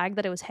stag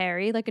that it was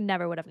Harry. Like I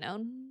never would have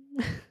known.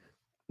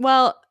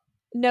 Well,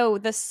 no,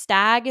 the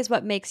stag is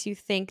what makes you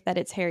think that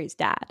it's Harry's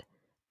dad.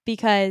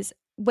 Because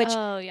which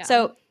Oh, yeah.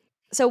 so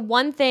so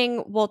one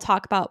thing we'll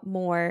talk about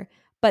more,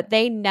 but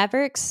they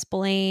never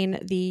explain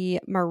the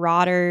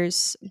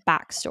Marauders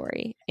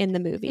backstory in the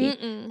movie.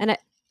 Mm-mm. And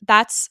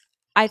that's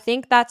I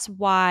think that's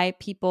why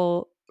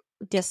people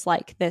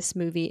dislike this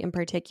movie in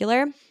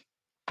particular.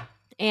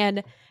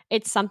 And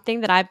it's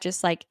something that I've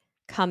just like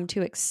come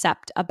to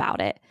accept about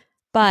it.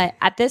 But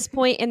at this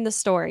point in the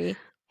story,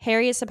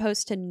 Harry is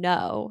supposed to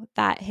know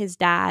that his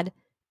dad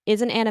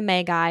is an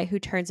anime guy who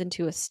turns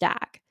into a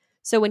stag.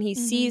 So when he Mhm.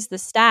 sees the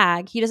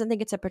stag, he doesn't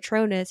think it's a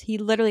Patronus. He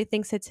literally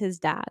thinks it's his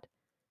dad.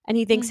 And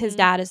he thinks his Mhm.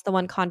 dad is the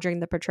one conjuring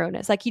the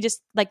Patronus. Like he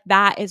just like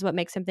that is what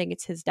makes him think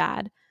it's his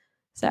dad.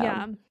 So,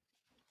 Yeah.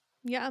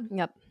 Yeah.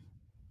 yep.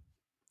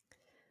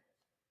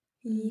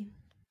 Mm. Ye-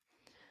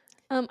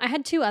 I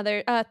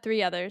had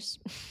three others.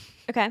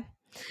 Okay.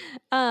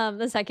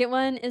 The second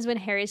one is when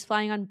Harry's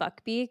flying on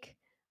Buckbeak.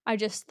 I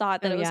just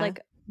thought that Oh it was yeah. like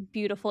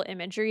beautiful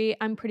imagery.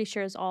 I'm pretty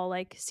sure it's all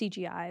like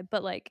CGI,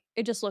 but like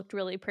it just looked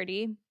really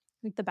pretty,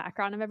 like the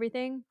background of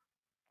everything.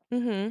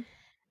 Mhm.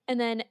 And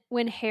then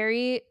when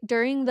Harry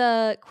during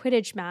the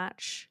Quidditch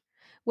match,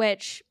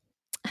 which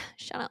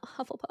shout out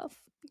Hufflepuff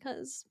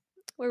because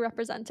we're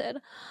represented.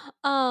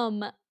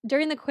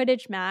 During the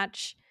Quidditch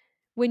match,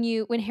 when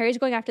Harry's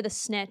going after the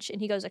snitch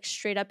and he goes like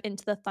straight up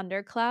into the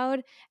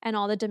thundercloud and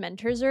all the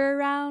Dementors are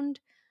around,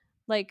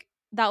 like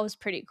that was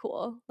pretty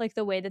cool. Like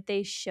the way that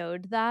they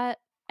showed that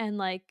and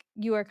like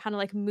you are kind of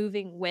like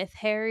moving with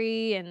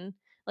Harry and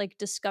like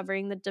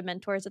discovering the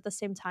Dementors at the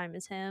same time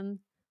as him,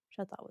 which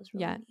I thought was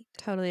really Yeah, neat.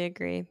 totally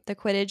agree. The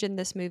Quidditch in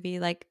this movie,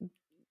 like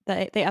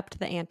they upped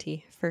the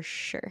ante for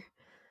sure.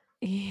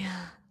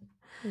 Yeah.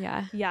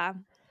 Yeah. Yeah.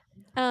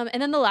 And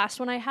then the last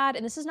one I had,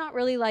 and this is not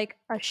really like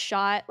a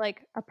shot,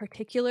 like a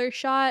particular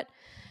shot,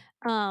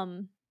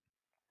 um,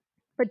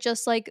 but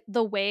just like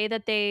the way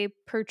that they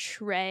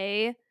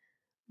portray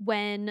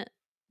when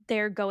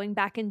they're going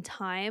back in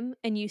time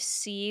and you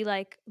see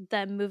like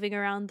them moving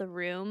around the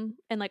room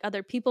and like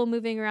other people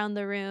moving around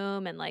the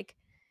room and like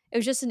it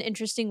was just an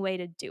interesting way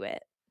to do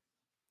it.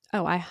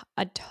 Oh, I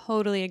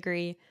totally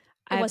agree.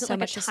 I It have wasn't so like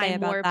a much to say time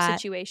about warp that.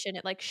 situation.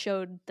 It like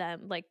showed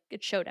them like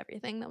it showed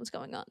everything that was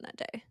going on that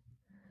day.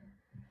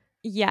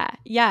 Yeah,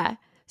 yeah.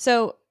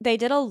 So they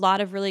did a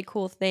lot of really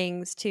cool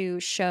things to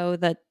show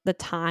the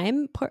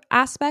time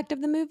aspect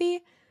of the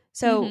movie.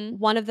 So Mhm.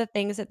 one of the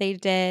things that they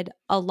did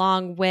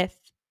along with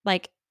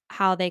like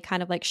how they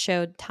kind of like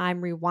showed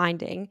time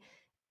rewinding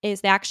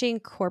is they actually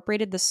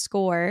incorporated the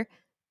score.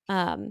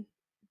 Um,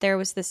 there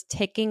was this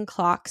ticking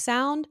clock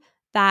sound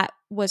that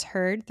was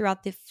heard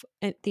throughout the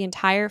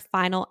entire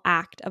final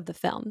act of the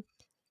film.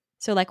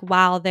 So like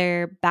while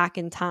they're back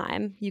in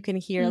time, you can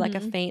hear like a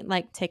Mhm. faint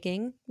like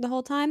ticking the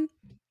whole time.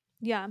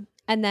 Yeah.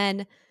 And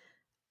then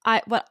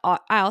I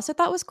also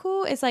thought was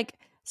cool is like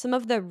some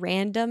of the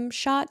random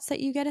shots that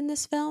you get in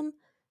this film.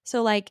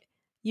 So like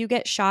you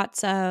get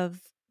shots of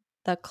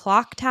the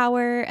clock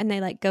tower and they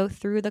like go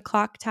through the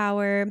clock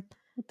tower.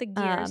 With the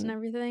gears and Um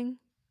everything.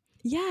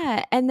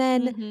 yeah, and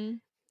then Mhm.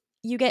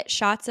 you get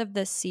shots of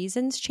the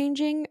seasons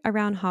changing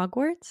around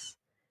Hogwarts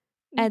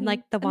and Mhm.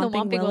 like the And the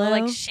Whomping Whomping Willow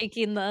like Willow.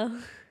 shaking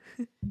the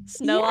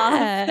snow off.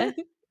 Yeah.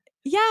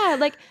 Yeah,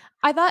 like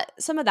I thought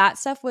some of that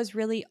stuff was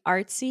really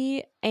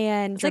artsy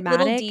and It's like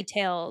little dramatic.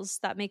 details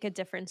that make a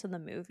difference in the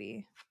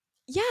movie.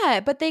 Yeah,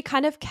 but they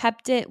kind of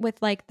kept it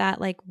with like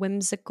that like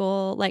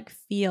whimsical like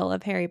feel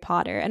of Harry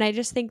Potter. And I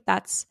just think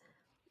that's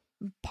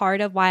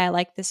part of why I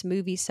like this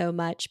movie so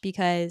much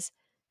because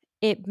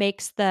it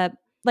makes the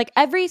like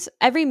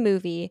every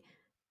movie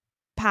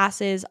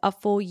passes a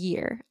full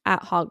year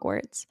at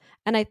Hogwarts.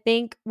 And I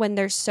think when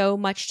there's so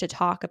much to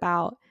talk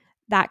about,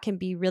 that can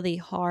be really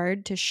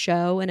hard to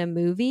show in a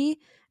movie.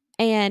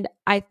 And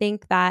I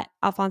think that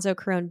Alfonso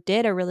Cuarón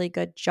did a really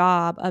good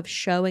job of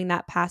showing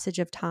that passage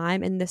of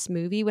time in this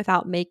movie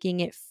without making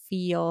it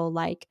feel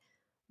like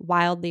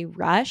wildly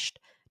rushed,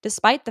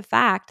 despite the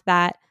fact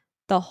that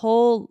the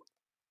whole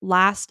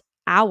last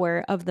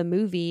hour of the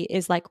movie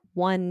is like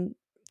one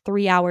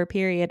 3 hour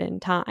period in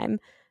time.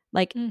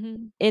 Like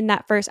Mhm. in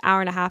that first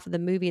hour and a half of the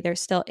movie, they're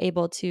still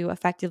able to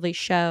effectively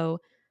show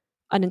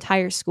an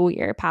entire school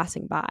year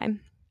passing by.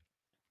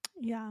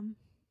 Yeah.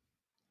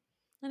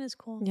 That is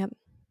cool. Yep.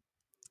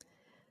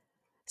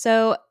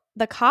 So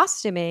the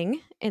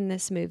costuming in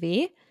this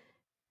movie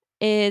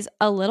is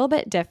a little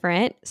bit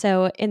different.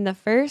 So in the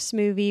first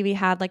movie, we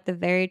had like the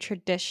very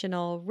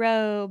traditional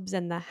robes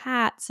and the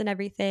hats and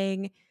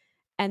everything.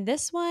 And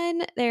this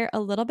one, they're a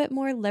little bit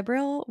more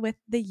liberal with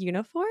the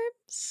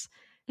uniforms.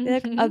 They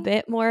look a Mhm.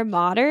 bit more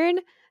modern.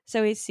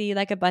 So we see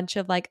like a bunch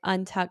of like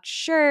untucked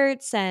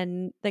shirts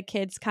and the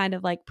kids kind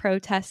of like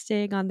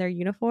protesting on their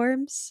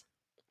uniforms.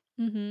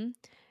 Mhm.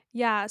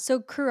 Yeah, so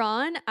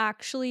Quran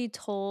actually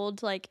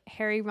told like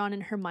Harry, Ron,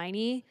 and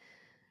Hermione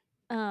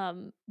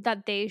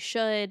that they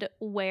should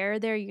wear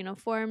their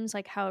uniforms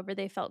like however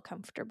they felt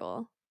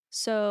comfortable.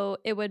 So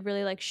it would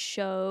really like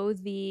show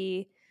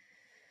the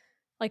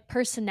like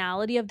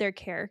personality of their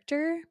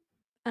character.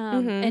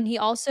 Mm-hmm. And he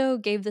also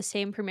gave the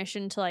same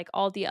permission to like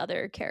all the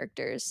other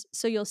characters.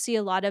 So you'll see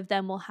a lot of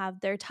them will have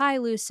their tie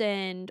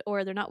loosened,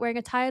 or they're not wearing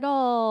a tie at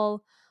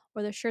all,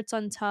 or their shirts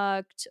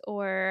untucked,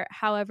 or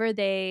however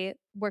they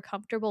were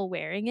comfortable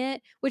wearing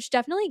it, which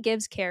definitely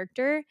gives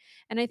character.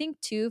 And I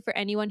think too, for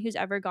anyone who's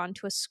ever gone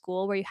to a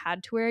school where you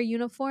had to wear a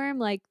uniform,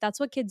 like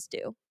that's what kids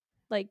do.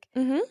 Like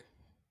Mm-hmm.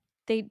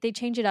 they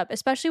change it up,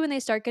 especially when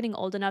they start getting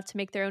old enough to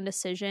make their own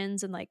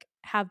decisions and like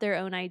have their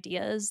own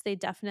ideas. They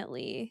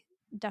definitely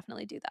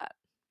do that.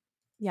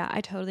 Yeah,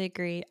 I totally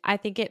agree. I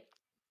think it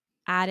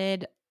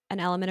added an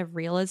element of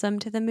realism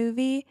to the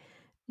movie.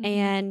 Mhm.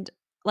 And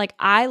like,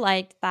 I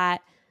liked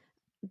that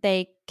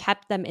they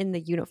kept them in the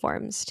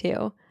uniforms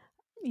too,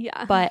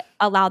 Yeah. but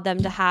allowed them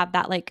to have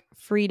that like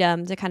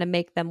freedom to kind of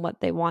make them what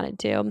they wanted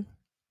to.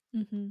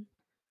 Mhm.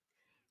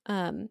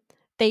 Um,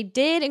 they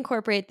did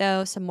incorporate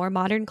though some more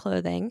modern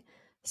clothing.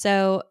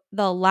 So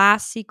the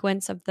last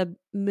sequence of the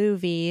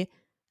movie,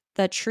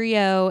 the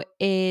trio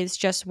is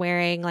just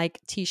wearing like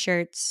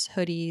t-shirts,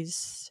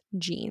 hoodies,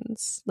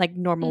 jeans, like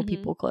normal Mhm.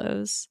 people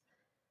clothes.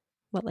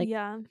 What like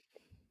Yeah.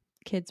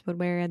 kids would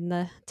wear in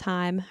the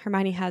time.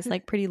 Hermione has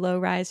like pretty low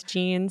rise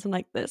jeans and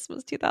like this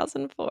was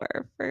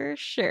 2004 for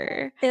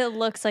sure. It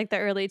looks like the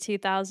early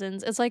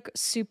 2000s. It's like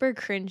super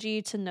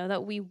cringy to know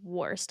that we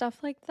wore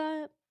stuff like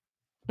that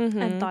and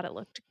Mhm. thought it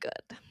looked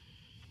good.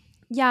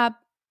 Yeah,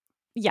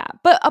 yeah,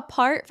 but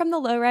apart from the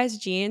low-rise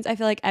jeans, I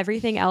feel like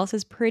everything else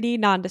is pretty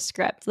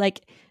nondescript.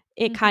 Like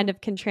it kind Mhm.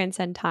 of can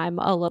transcend time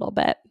a little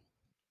bit.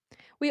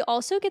 We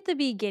also get the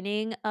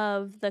beginning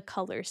of the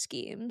color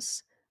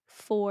schemes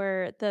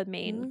for the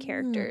main Mm,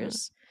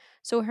 characters.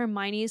 So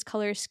Hermione's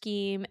color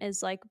scheme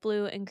is like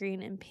blue and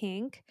green and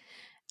pink.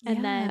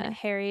 And then yeah.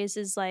 Harry's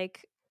is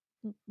like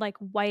like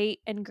white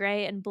and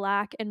gray and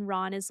black, and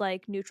Ron is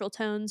like neutral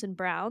tones and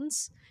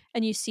browns.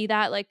 And you see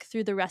that like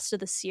through the rest of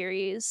the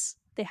series.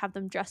 They have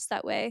them dressed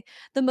that way.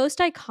 The most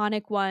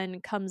iconic one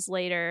comes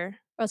later.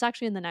 Well, it's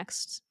actually in the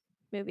next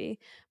movie.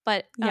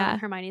 But Yeah.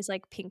 Hermione's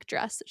like pink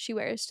dress that she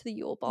wears to the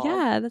Yule Ball.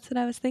 Yeah, that's what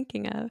I was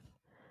thinking of.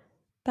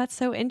 That's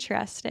so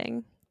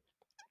interesting.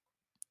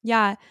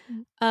 Yeah.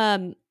 Mm.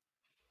 Um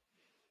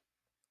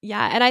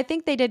yeah, and I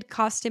think they did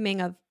costuming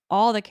of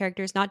all the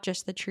characters, not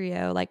just the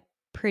trio, like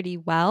pretty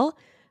well.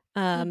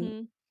 Um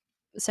Mm-hmm.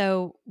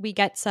 so we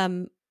get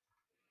some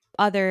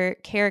other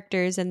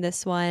characters in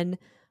this one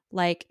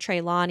like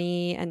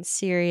Trelawney and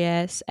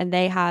Sirius, and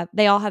they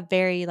all have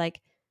very like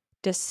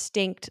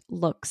distinct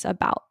looks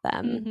about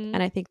them, Mm-hmm.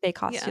 and I think they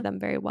costume Yeah. them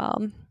very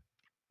well.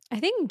 I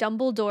think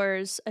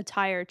Dumbledore's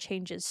attire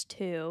changes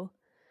too.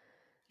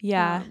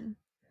 Yeah. Um,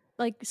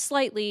 like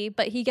slightly,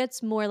 but he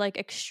gets more like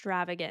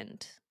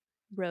extravagant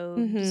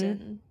robes Mhm.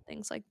 and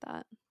things like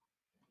that.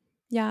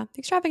 Yeah,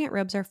 extravagant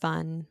robes are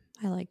fun.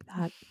 I like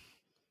that.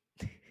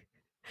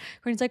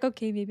 When it's like,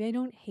 okay, maybe I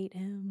don't hate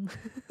him.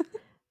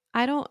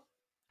 I don't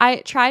I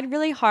tried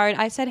really hard.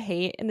 I said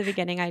hate in the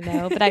beginning, I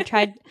know, but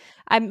I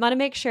want to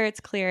make sure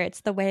it's clear.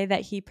 It's the way that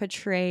he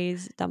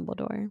portrays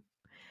Dumbledore.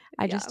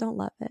 I just Yeah. don't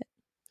love it.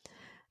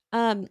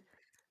 Um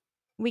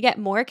we get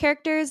more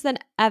characters than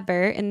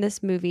ever in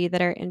this movie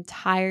that are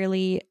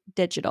entirely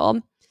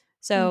digital.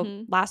 So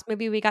Mm-hmm. last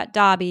movie we got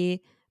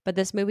Dobby, but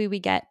this movie we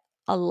get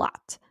a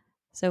lot.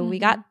 So we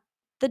got Mm-hmm.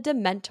 the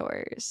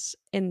Dementors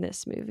in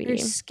this They're movie.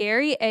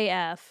 scary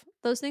AF.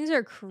 Those things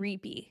are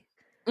creepy.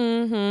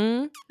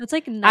 Mhm. That's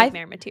like I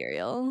nightmare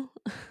material.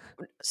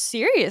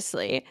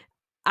 seriously,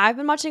 I've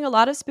been watching a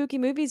lot of spooky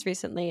movies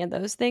recently, and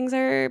those things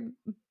are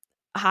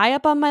high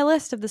up on my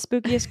list of the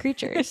spookiest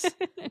creatures.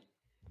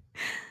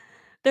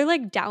 They're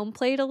like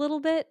downplayed a little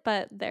bit,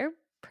 but they're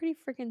pretty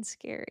freaking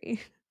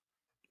scary.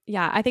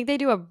 Yeah, I think they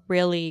do a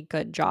really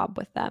good job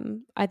with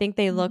them. I think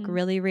they look Mm-hmm.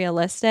 really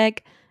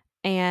realistic,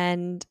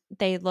 and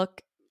they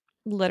look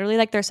literally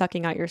like they're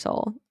sucking out your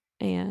soul.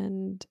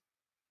 And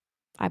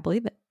I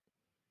believe it.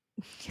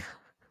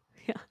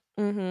 Yeah.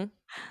 Hmm.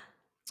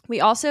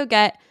 We also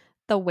get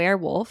the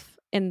werewolf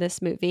in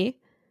this movie,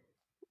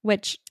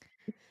 which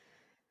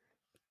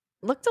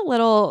looked a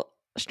little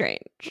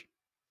strange.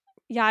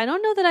 Yeah, I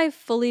don't know that I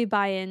fully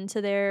buy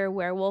into their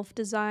werewolf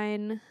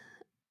design.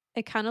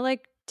 It kind of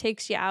like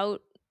takes you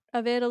out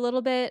of it a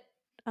little bit.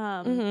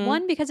 Hmm.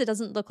 One, because it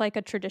doesn't look like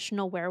a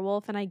traditional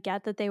werewolf, and I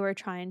get that they were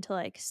trying to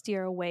like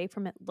steer away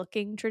from it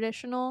looking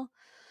traditional,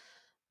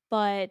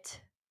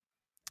 but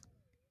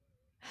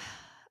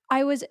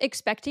I was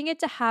expecting it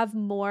to have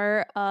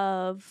more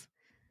of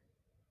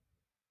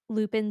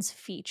Lupin's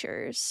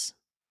features,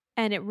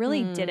 and it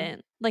really Mm.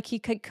 didn't. Like he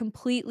could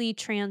completely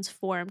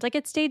transformed. Like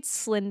it stayed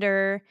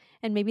slender,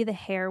 and maybe the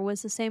hair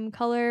was the same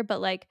color,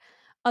 but like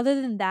other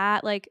than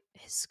that, like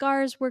his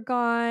scars were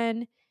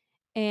gone,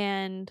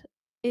 and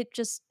it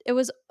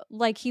was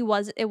like it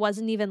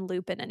wasn't even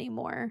Lupin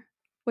anymore,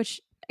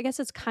 which I guess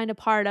it's kind of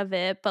part of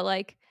it, but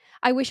like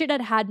I wish it had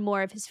had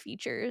more of his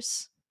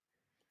features.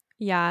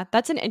 Yeah,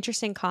 that's an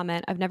interesting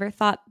comment. I've never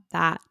thought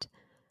that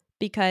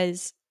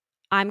because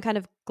I'm kind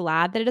of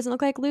glad that it doesn't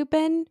look like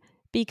Lupin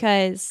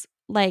because,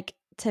 like,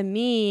 to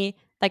me,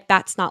 like,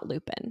 that's not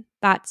Lupin.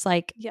 That's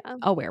like Yeah.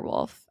 a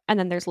werewolf. And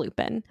then there's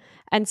Lupin.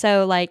 And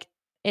so, like,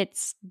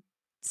 it's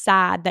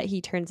sad that he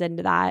turns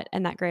into that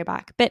and that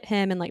grayback bit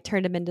him and, like,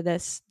 turned him into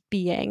this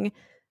being.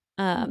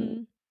 Um,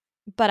 Hmm.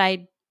 but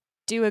I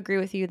do agree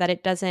with you that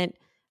it doesn't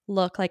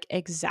look like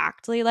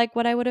exactly like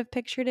what I would have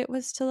pictured it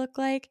was to look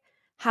like.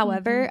 Hmm.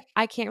 However,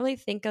 I can't really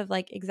think of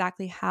like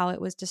exactly how it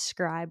was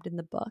described in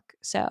the book.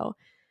 So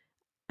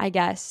I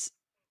guess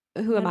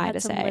You who might am have I had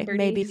to some say?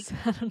 Maybe liberties.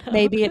 I don't know.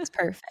 maybe it's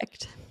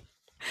perfect.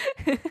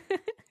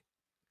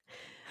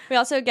 We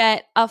also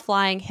get a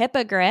flying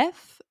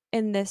hippogriff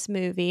in this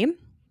movie.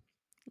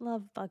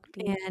 Love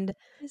Buckbeak. And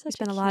He's we such a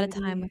spent a lot of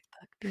time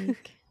cutie. with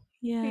Buckbeak.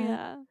 Yeah.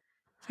 Yeah.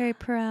 Very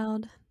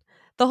proud.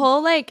 The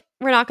whole like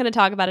we're not going to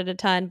talk about it a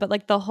ton, but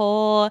like the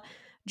whole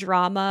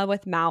drama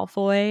with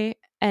Malfoy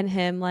and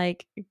him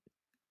like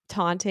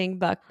taunting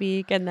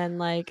Buckbeak and then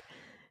like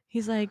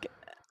he's like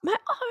my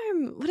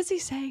arm. What does he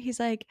say? He's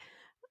like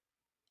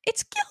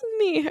it's killed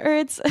me or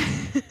it's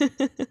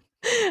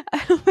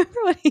I don't remember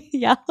what he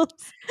yells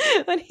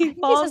when I he think he said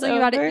falls something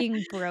about it over.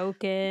 being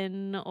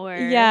broken, or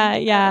Yeah, I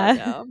don't yeah.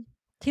 know.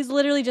 He's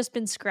literally just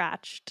been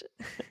scratched.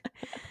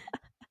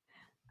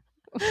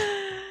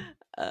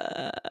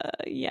 uh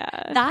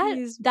yeah, that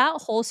he's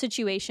that whole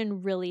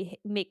situation really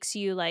makes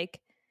you like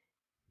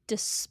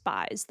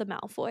despise the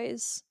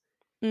Malfoys,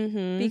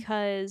 mhm.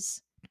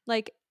 because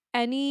like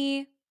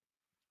any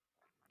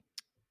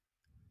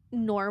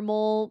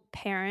normal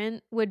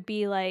parent would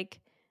be like,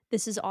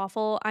 this is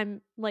awful,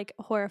 I'm like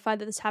horrified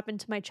that this happened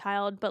to my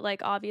child, but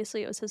like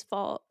obviously it was his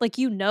fault, like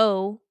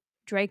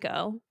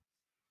Draco,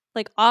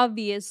 like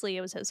obviously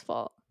it was his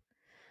fault.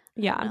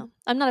 I don't Yeah. know,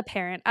 I'm not a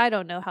parent, I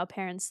don't know how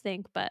parents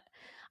think, but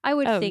I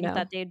would Oh think no.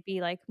 that they'd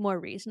be like more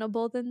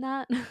reasonable than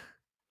that.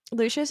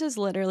 Lucius is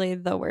literally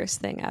the worst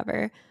thing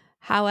ever.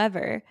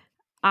 However,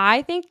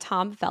 I think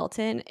Tom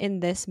Felton in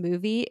this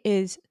movie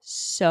is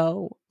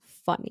so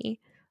funny.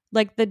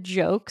 Like the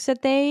jokes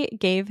that they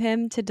gave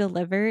him to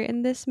deliver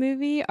in this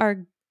movie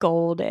are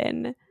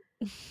golden.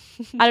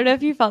 I don't know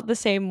if you felt the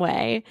same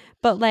way,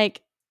 but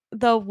like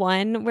the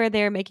one where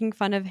they're making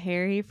fun of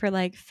Harry for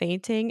like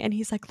fainting and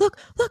he's like, look,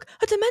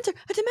 a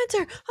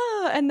dementor.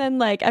 Oh, and then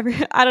like every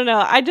I don't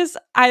know.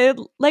 I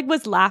like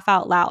was laugh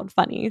out loud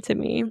funny to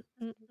me.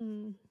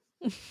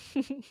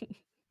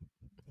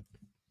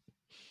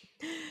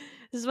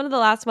 This is one of the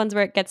last ones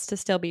where it gets to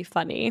still be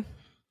funny.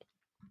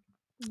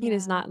 It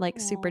is not like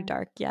super Aw.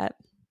 dark yet.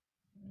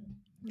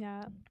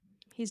 Yeah.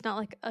 He's not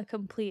like a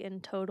complete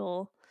and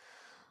total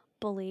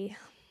bully.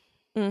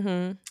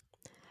 Mm-hmm.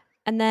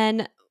 And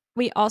then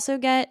we also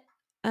get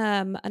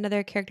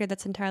another character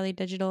that's entirely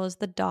digital is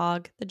the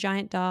dog, the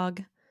giant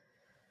dog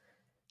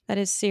that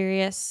is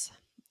Sirius.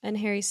 And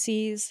Harry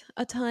sees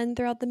a ton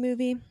throughout the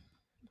movie.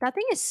 That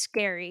thing is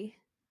scary.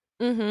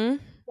 Mm-hmm.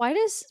 Why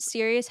does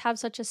Sirius have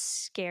such a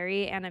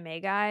scary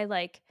anime guy?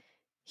 Like,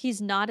 he's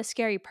not a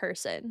scary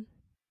person.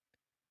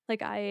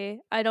 Like, I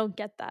don't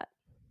get that.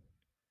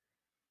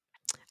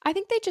 I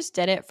think they just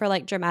did it for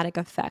like dramatic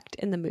effect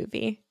in the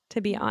movie,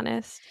 to be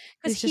honest.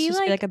 Because He's just he supposed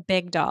to be like like a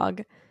big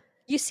dog.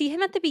 you see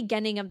him at the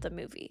beginning of the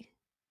movie,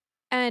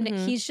 and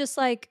Mm-hmm. he's just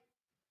like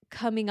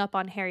coming up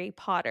on Harry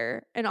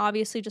Potter, and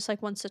obviously just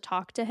like wants to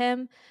talk to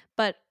him.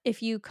 But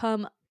if you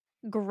come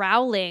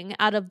growling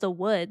out of the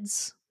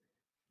woods,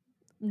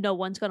 no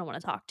one's gonna want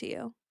to talk to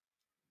you.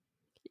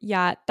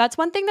 Yeah, that's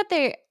one thing that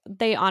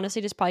they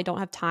honestly just probably don't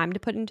have time to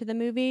put into the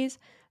movies.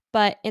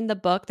 But in the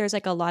book, there's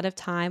like a lot of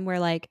time where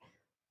like,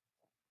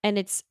 and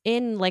it's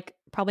in like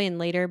probably in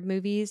later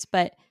movies,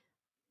 but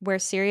where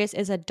Sirius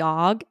is a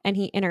dog and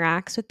he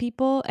interacts with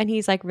people and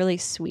he's like really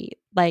sweet.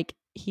 Like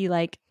he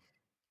like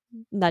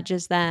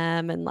nudges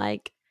them and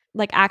like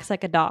acts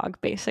like a dog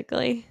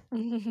basically.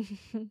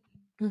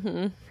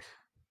 Hmm.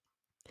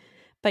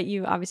 But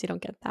you obviously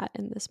don't get that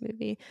in this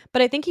movie.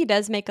 But I think he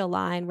does make a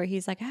line where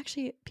he's like,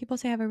 actually, people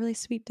say I have a really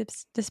sweet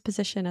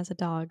disposition as a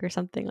dog or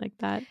something like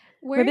that.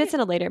 Maybe it's Weren't in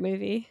a later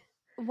movie.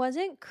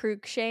 wasn't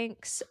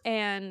Cruikshanks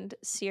and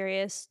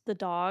Sirius the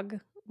dog?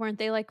 Weren't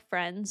they like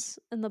friends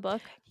in the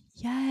book?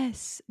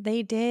 Yes,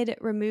 they did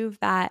remove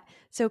that.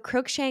 So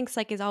Crookshanks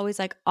like is always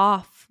like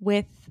off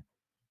with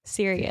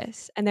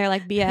Sirius and they're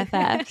like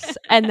BFFs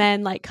and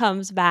then like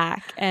comes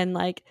back and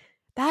like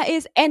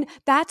and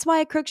that's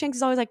why Crookshanks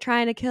is always like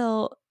trying to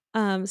kill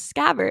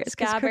Scabbers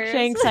because Scabbers.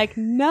 Crookshanks like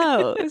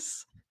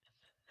knows.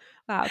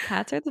 Wow,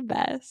 cats are the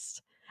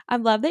best. I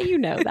love that you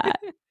know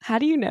that. How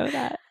do you know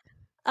that?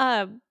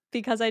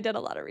 Because I did a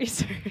lot of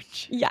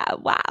research. Yeah,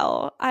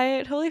 wow.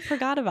 I totally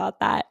forgot about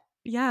that.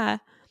 Yeah.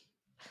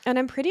 And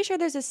I'm pretty sure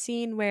there's a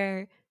scene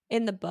where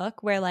in the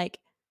book where like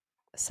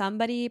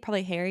somebody,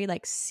 probably Harry,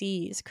 like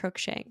sees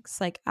Crookshanks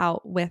like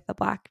out with a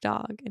black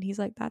dog and he's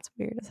like, that's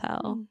weird as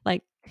hell.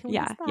 Like, What is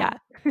yeah, that?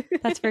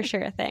 that's for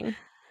sure a thing.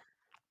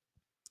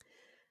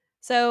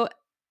 So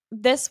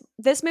this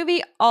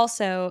movie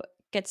also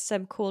gets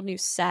some cool new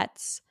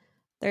sets.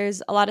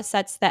 There's a lot of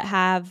sets that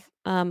have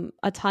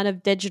a ton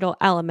of digital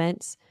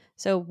elements.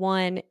 So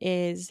one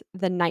is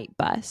the night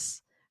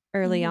bus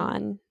early Mhm.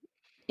 on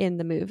in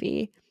the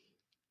movie.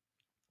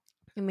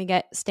 And we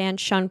get Stan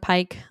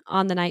Shunpike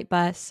on the night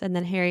bus, and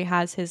then Harry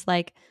has his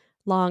like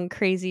long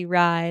crazy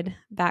ride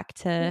back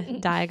to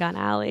Diagon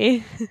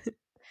Alley.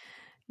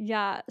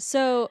 Yeah.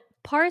 So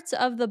parts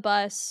of the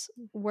bus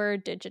were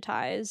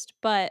digitized,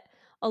 but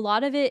a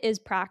lot of it is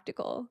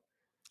practical.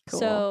 Cool.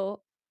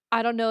 So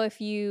I don't know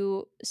if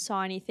you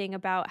saw anything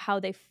about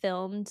how they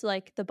filmed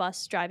like the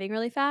bus driving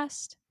really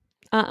fast,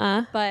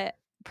 Uh-uh. but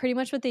pretty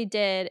much what they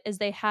did is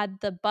they had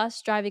the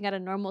bus driving at a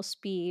normal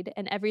speed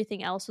and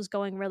everything else was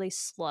going really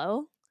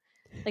slow.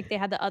 Like they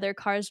had the other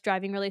cars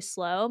driving really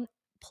slow.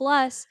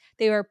 Plus,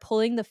 they were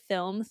pulling the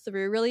film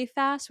through really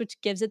fast,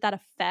 which gives it that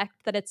effect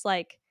that it's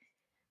like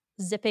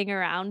zipping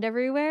around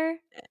everywhere,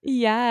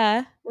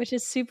 Yeah. which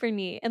is super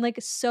neat and like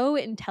so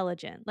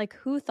intelligent. Like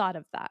who thought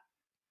of that?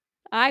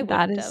 I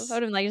That wouldn't have. I is would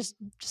have been like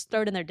just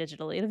throw it in there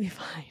digitally. It'll be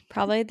fine.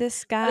 probably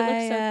this But it looks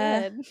guy,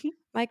 so good.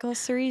 Michael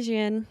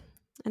Sarisian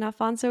and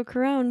Alfonso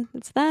Cuarón.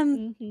 It's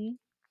them. Mhm.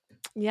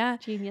 Yeah.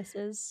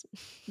 Geniuses.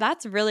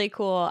 That's really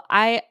cool.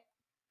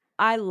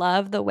 I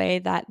love the way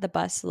that the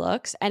bus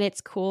looks and it's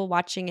cool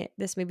watching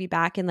this movie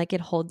back and like it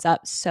holds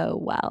up so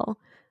well.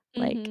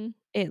 Like Mhm.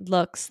 it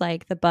looks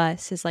like the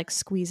bus is like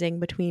squeezing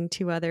between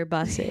two other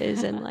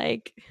buses and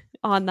like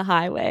on the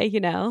highway, you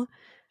know?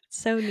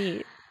 So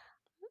neat.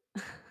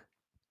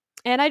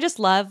 And I just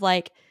love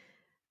like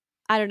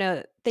I don't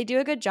know, they do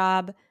a good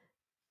job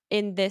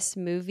in this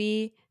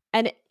movie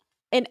and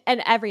in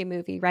every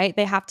movie, right?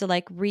 They have to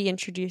like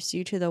reintroduce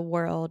you to the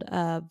world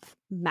of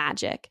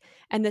magic.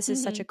 And this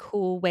is such a Mhm.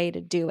 cool way to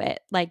do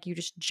it. Like you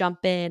just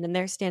jump in and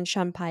there's Stan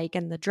Shunpike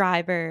and the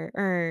driver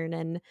Ern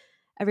and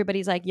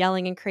everybody's like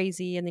yelling and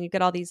crazy and then you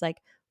get all these like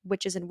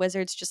witches and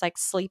wizards just like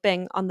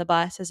sleeping on the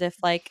bus as if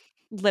like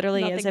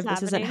literally as Nothing's if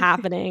this isn't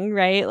happening. happening,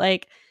 right?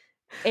 Like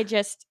it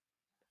just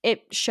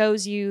it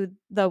shows you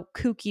the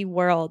kooky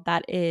world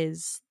that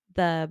is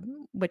the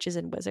witches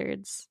and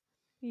wizards.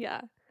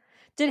 Yeah.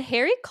 Did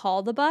Harry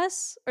call the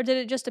bus or did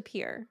it just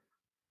appear?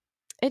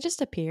 It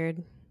just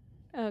appeared.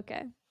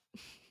 Okay.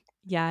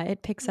 Yeah,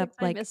 it picks up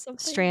I like missed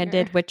something here.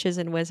 stranded witches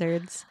and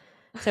wizards.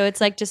 So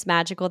it's like just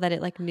magical that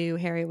it like knew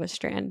Harry was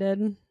stranded.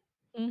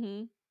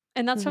 Mm-hmm.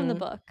 And that's from the Mhm.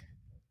 book.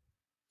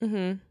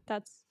 Mhm.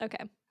 That's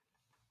okay.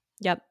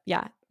 Yep.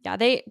 Yeah. Yeah,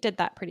 they did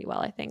that pretty well,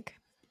 I think.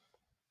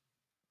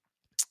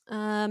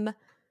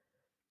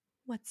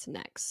 What's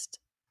next?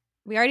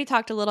 We already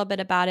talked a little bit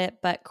about it,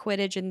 but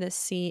Quidditch in this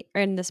scene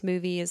or in this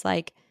movie is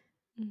like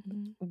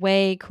Mm-hmm.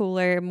 way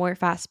cooler, more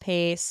fast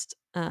paced.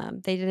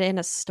 They did it in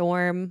a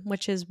storm,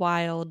 which is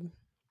wild.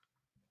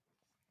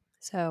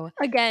 So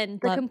Again,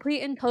 the love.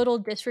 complete and total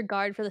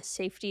disregard for the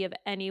safety of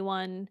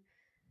anyone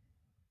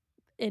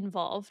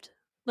involved.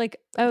 Like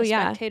Oh the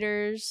yeah,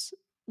 spectators,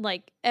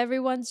 like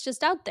everyone's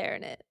just out there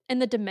in it.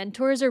 And the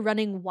Dementors are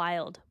running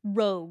wild,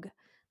 rogue.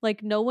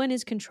 Like no one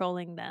is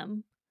controlling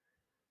them.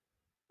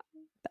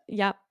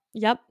 yep,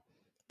 yep.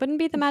 Wouldn't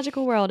be the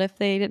magical world if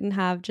they didn't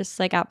have just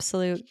like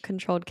absolute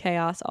controlled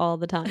chaos all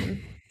the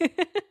time.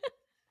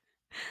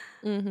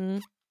 Mm-hmm.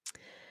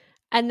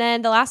 And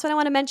then the last one I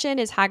want to mention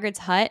is Hagrid's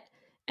hut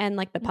and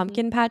like the Mm-hmm.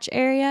 pumpkin patch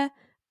area,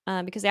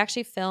 because they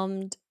actually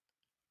filmed.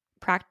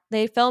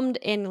 They filmed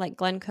in like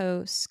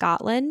Glencoe,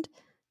 Scotland,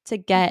 to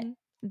get Mm-hmm.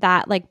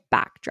 that like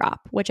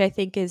backdrop, which I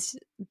think is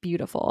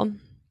beautiful.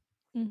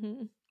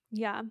 Mm-hmm.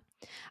 Yeah.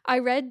 I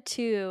read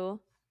too.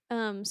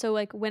 So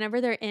like whenever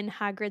they're in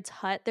Hagrid's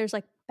hut, there's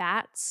like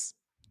bats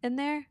in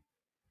there.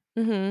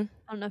 Mm-hmm.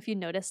 I don't know if you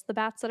noticed the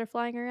bats that are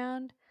flying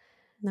around,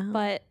 No,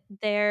 but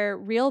they're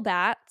real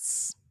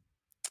bats.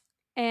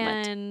 what?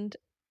 And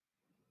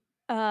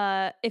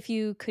if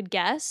you could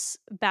guess,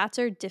 bats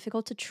are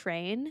difficult to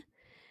train.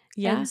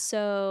 Yeah, And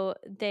so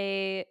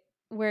they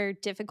were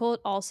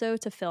difficult also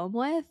to film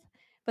with,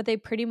 but they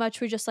pretty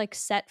much would just like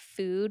set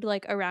food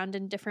like around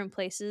in different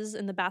places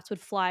and the bats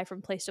would fly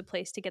from place to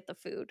place to get the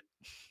food.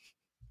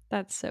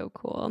 that's so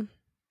cool.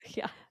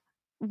 Yeah.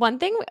 One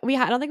thing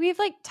I don't think we've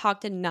like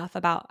talked enough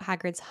about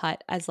Hagrid's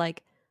hut as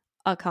like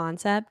a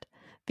concept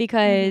Mhm.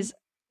 because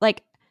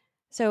like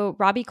so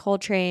Robbie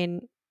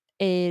Coltrane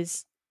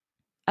is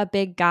a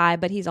big guy,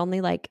 but he's only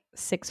like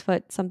 6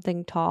 foot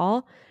something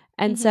tall.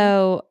 And Mhm.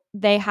 so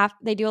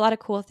they do a lot of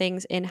cool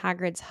things in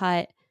Hagrid's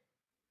hut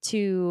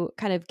to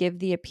kind of give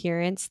the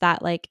appearance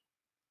that like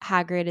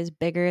Hagrid is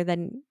bigger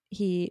than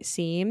he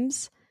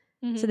seems.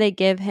 So Mhm. they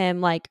give him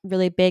like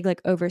really big,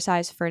 like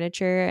oversized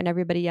furniture and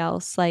everybody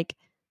else like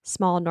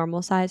small,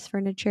 normal size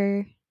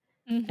furniture.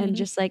 And Mhm.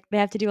 just like they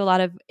have to do a lot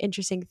of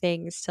interesting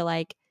things to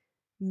like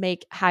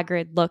make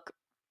Hagrid look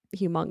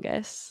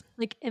humongous.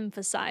 Like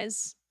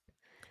emphasize.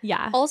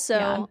 Yeah. Yeah.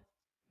 Also,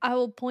 I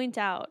will point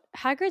out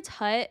Hagrid's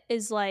hut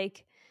is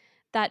like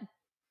that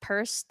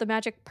purse, the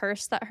magic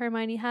purse that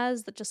Hermione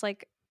has that just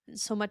like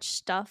so much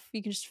stuff.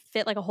 You can just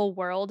fit like a whole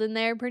world in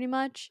there pretty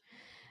much.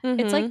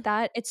 It's like Mm-hmm.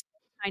 that. It's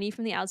tiny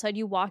from the outside.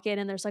 You walk in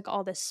and there's like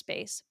all this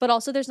space. But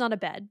also there's not a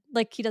bed.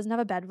 Like he doesn't have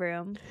a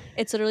bedroom.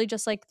 It's literally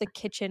just like the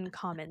kitchen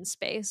common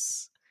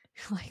space.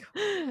 Like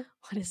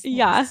what is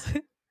Yeah. this?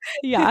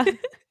 Yeah.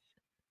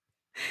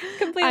 I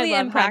Completely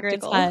love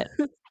Hagrid's impractical. hut.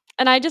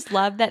 And I just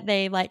love that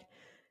they like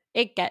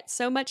it gets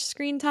so much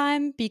screen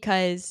time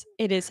because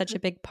it is such a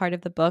big part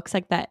of the books,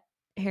 like that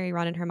Harry,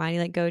 Ron, and Hermione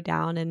like go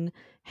down and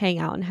hang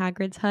out in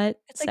Hagrid's hut.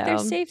 It's like their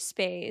So safe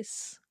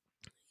space.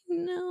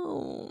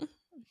 no.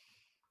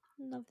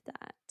 Love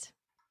that.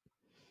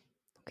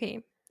 Okay.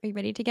 Are you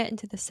ready to get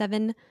into the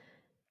 7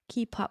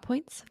 key plot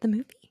points of the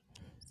movie?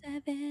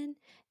 7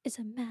 is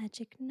a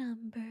magic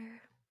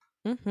number.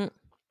 Mm-hmm.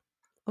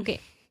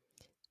 Okay.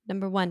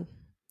 Number 1.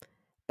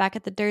 Back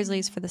at the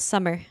Dursleys for the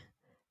summer,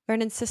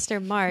 Vernon's sister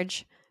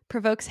Marge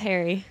provokes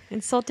Harry,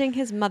 insulting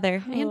his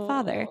mother and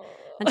father Oh.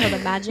 until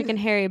the magic in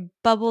Harry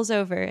bubbles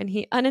over and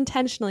he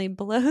unintentionally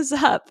blows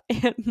up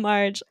Aunt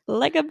Marge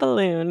like a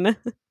balloon.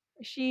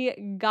 She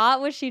got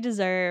what she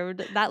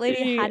deserved. That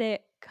lady had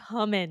it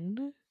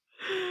coming.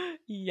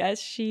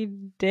 Yes, she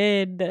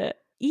did. She had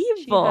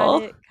Evil.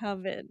 it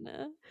coming.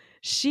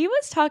 She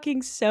was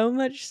talking so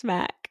much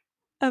smack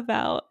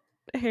about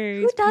Who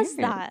Harry's does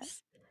that?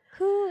 parents.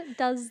 Who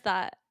does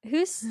that?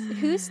 Who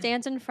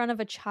stands in front of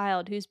a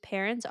child whose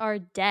parents are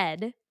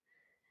dead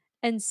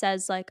and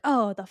says like,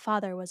 "Oh, the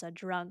father was a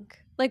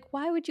drunk." Like,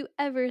 why would you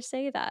ever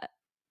say that?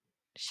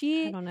 I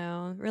She don't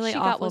know. Really she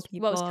got awful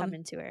what was people.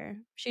 coming to her.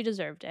 She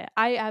deserved it.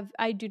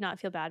 I do not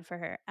feel bad for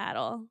her at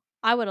all.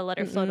 I would have let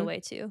her float Mm-mm. away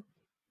too.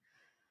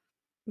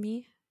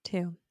 Me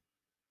too.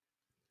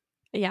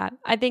 Yeah,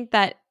 I think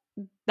that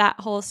that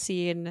whole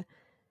scene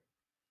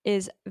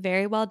is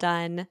very well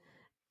done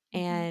Mhm.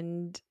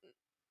 and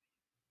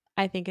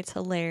I think it's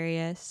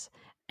hilarious.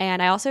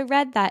 And I also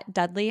read that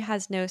Dudley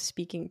has no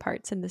speaking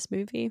parts in this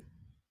movie.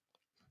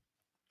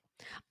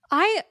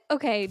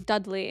 Okay,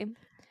 Dudley.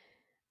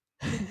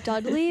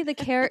 Dudley,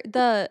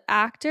 the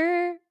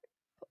actor,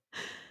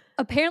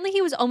 apparently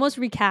he was almost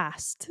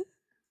recast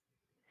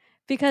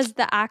because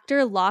the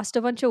actor lost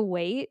a bunch of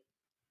weight,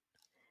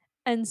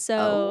 and so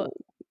Oh,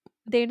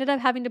 they ended up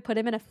having to put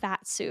him in a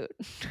fat suit.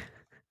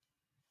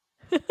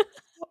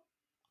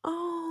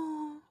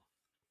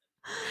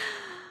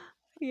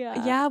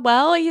 Yeah. Yeah,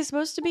 well, he's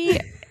supposed to be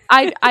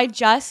I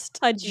just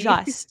Pudgy.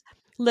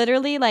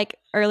 literally like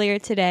earlier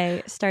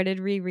today started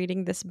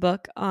rereading this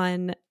book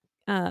on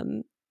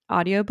um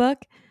audiobook,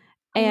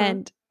 Uh-huh.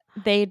 and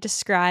they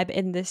describe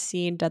in this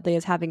scene Dudley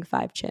as having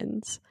 5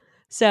 chins.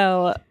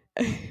 So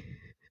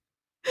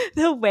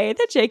the way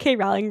that J.K.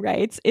 Rowling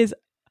writes is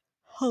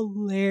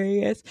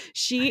hilarious.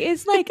 She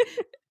is like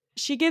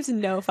she gives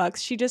no fucks.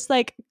 She just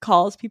like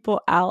calls people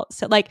out.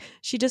 So like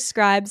she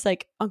describes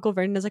like Uncle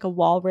Vernon as like a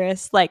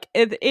walrus. Like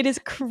it is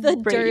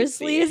The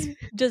crazy. Dursleys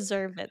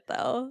deserve it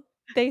though.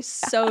 They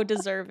so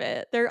deserve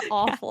it. They're Yeah, they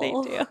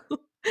awful. do.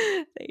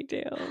 They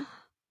do.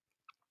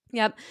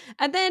 Yep.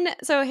 And then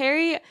so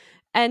Harry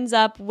ends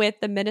up with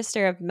the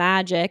Minister of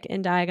Magic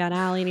in Diagon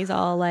Alley, and he's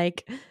all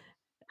like,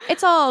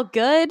 "It's all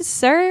good,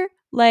 sir.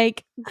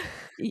 Like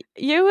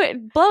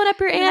you blowing up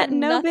your You have aunt,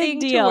 no big nothing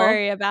to deal.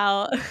 worry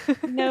about.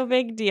 No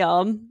big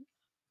deal."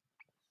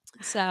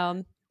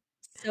 So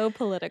So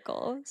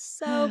political.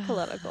 So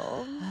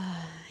political.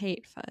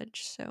 hate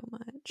fudge so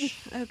much.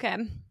 Okay.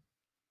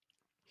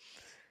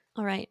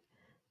 All right.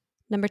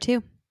 Number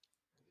 2.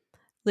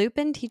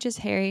 Lupin teaches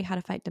Harry how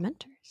to fight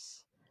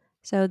Dementors.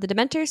 So the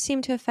Dementors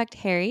seem to affect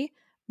Harry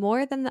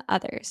more than the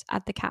others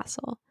at the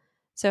castle.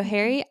 So Mhm.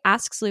 Harry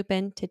asks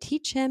Lupin to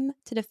teach him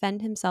to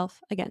defend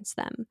himself against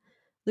them.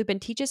 Lupin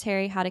teaches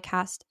Harry how to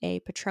cast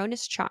a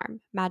Patronus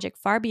charm, magic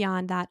far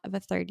beyond that of a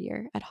third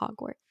year at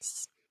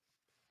Hogwarts.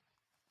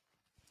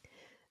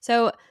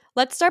 So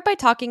let's start by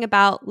talking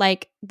about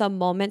like the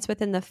moments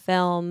within the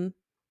film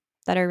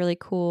that are really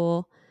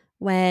cool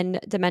when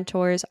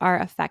Dementors are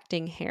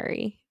affecting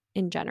Harry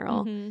in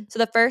general. Mhm. So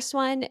the first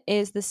one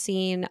is the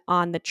scene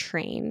on the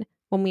train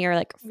when we are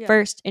like Yeah.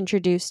 first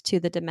introduced to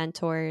the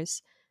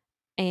Dementors,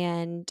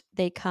 and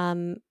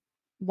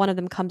one of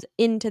them comes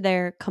into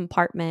their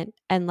compartment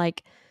and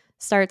like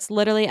starts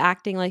literally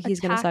acting like he's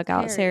going to suck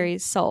Attacks out Harry.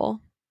 Harry's soul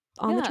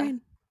on the Yeah,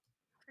 train.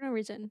 for no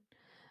reason.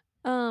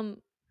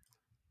 Um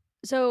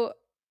so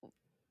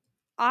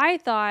I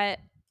thought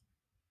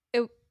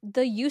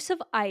the use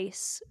of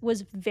ice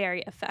was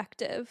very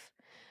effective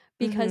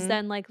because Mhm.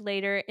 then like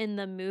later in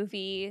the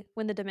movie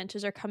when the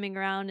dementors are coming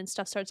around and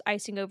stuff starts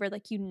icing over,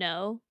 like you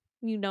know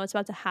it's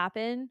about to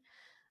happen.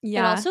 It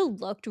Yeah. also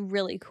looked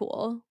really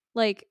cool.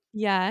 Like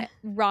Yeah.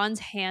 Ron's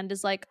hand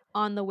is like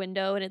on the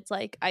window and it's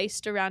like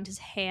iced around his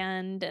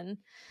hand, and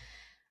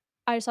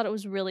I just thought it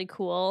was really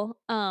cool.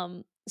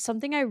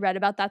 Something I read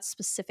about that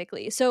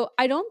specifically. So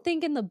I don't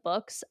think in the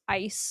books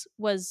ice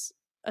was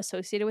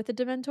associated with the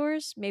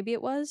dementors. Maybe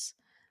it was.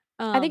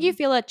 I think you Um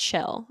feel a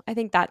chill. I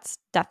think that's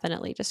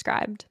definitely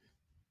described.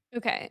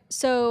 okay.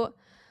 So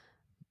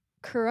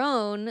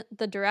Cuarón,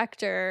 the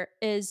director,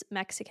 is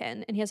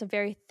Mexican and he has a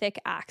very thick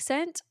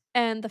accent.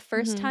 And the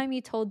first Mhm. time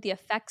he told the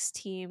effects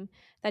team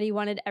that he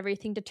wanted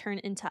everything to turn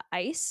into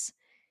ice,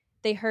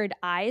 they heard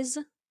eyes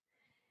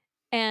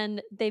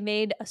and they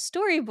made a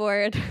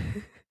storyboard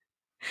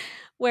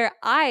where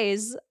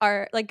eyes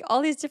are like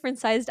all these different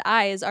sized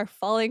eyes are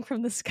falling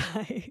from the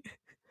sky.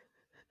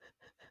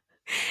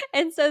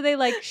 And so they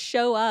like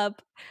show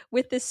up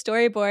with this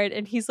storyboard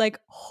and he's like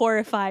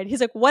horrified. He's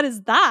like, "What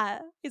is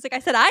that?" He's like, "I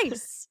said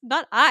ice,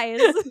 not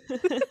eyes."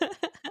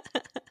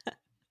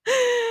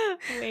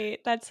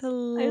 Wait, that's I just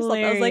thought that was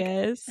like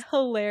hilarious.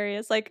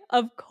 hilarious. Like,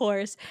 of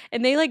course.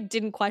 And they like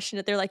didn't question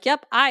it. They're like,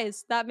 "Yep,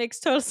 eyes. That makes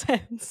total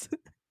sense."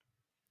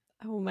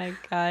 Oh my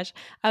gosh.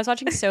 I was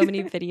watching so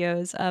many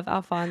videos of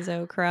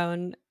Alfonso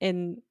Cuarón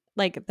in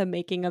like the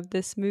making of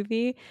this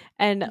movie,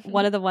 and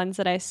one Mhm. of the ones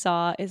that I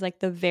saw is like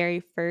the very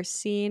first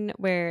scene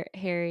where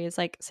Harry is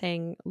like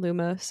saying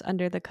Lumos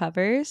under the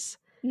covers,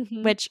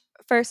 Mhm. which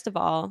first of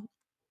all,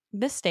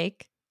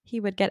 mistake. He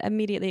would get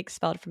immediately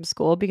expelled from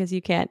school because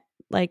you can't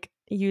like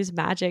use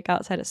magic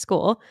outside of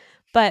school.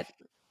 But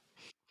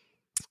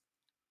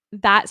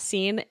that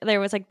scene,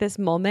 there was like this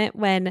moment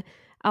when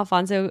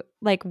Alfonso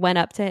like went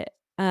up to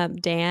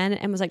Dan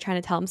and was like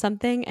trying to tell him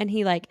something, and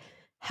he like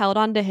held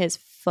onto his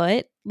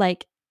foot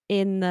like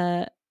in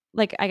the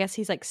like I guess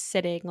he's like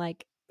sitting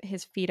like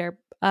his feet are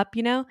up,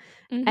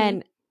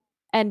 Mhm.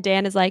 and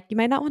Dan is like, you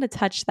might not want to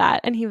touch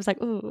that, and he was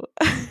like, ooh,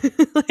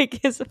 like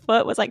his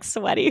foot was like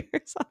sweaty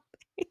or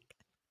something.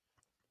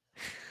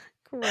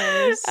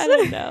 Gross. I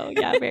don't know.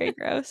 Yeah, very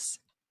gross.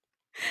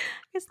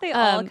 Guess they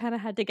all Um, kind of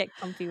had to get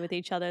comfy with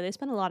each other. They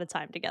spent a lot of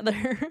time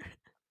together.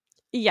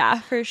 yeah,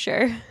 for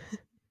sure.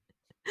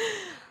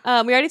 We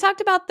already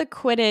talked about the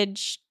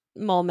Quidditch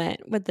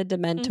moment with the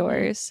Mhm.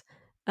 Dementors,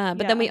 but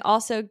then we Yeah.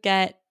 also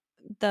get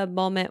the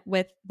moment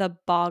with the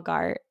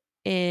Boggart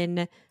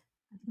in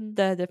Mhm.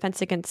 the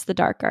Defense Against the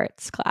Dark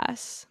Arts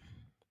class.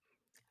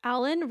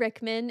 Alan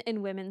Rickman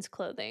in women's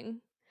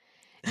clothing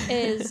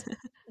is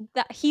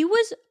that he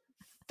was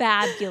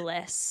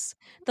fabulous.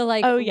 The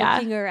like Oh yeah,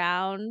 looking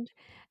around.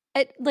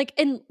 It like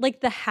and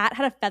like the hat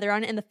had a feather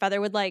on it and the feather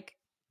would like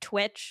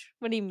twitch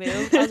when he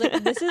moved. I was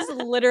like, this is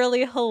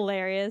literally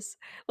hilarious.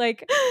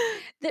 Like,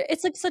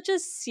 it's like such a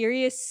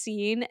serious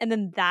scene, and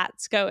then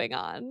that's going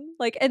on.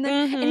 Like, and he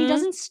Mhm.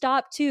 doesn't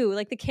stop too.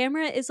 Like, the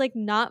camera is like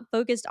not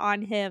focused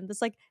on him.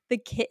 It's like the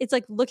kid. It's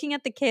like looking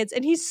at the kids,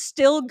 and he's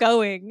still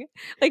going.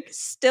 Like,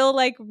 still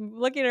like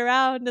looking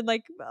around, and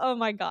like, oh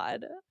my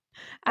god,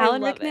 I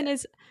Alan love Rickman it.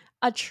 is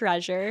a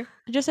treasure,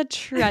 just a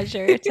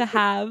treasure to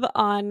have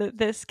on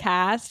this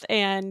cast,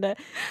 and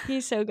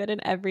he's so good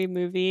in every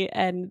movie,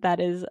 and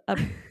that is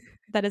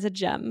a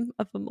gem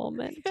of a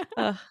moment.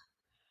 Ugh.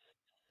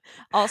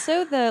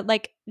 Also, the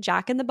like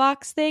Jack in the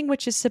Box thing,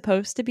 which is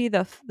supposed to be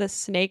the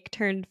snake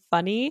turned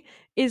funny,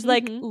 is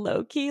like Mm-hmm.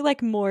 low key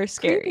like more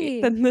scary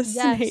Creepy. than the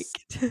Yes. snake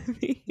to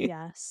me.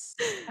 Yes.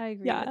 I agree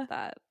with Yeah.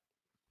 that.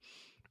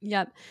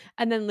 Yep.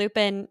 And then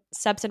Lupin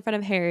steps in front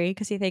of Harry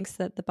because he thinks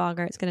that the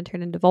Bogart is going to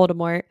turn into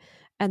Voldemort.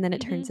 And then it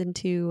Mm-hmm. turns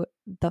into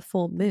the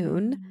full The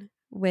moon, moon.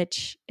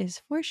 which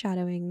is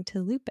foreshadowing to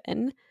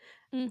Lupin.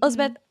 Mm-hmm.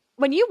 Elizabeth,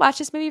 when you watched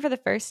this movie for the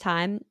first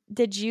time,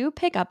 did you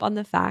pick up on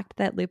the fact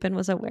that Lupin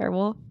was a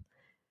werewolf?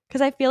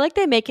 Because I feel like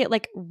they make it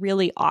like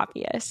really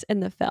obvious in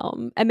the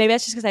film. And maybe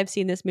that's just because I've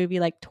seen this movie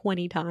like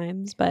 20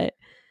 times, but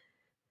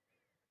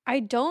I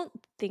don't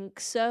think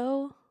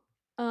so.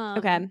 Um,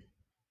 okay.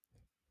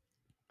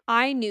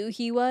 I knew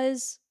he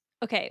was.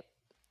 Okay,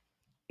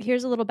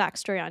 here's a little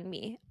backstory on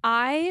me.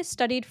 I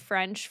studied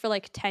French for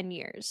like 10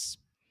 years.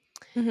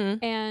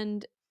 Mm-hmm.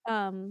 And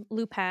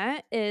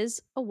Lupin is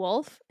a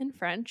wolf in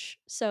French.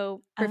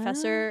 So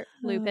Professor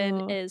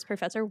Lupin Oh, is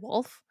Professor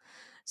Wolf.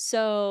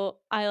 So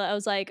I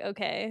was like,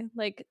 okay,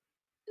 like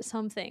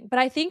something. But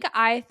I think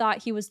I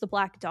thought he was the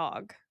black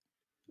dog.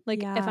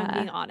 Like, if I'm yeah.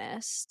 being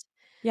honest.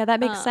 Yeah, that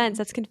makes sense. Um,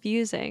 That's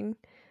confusing.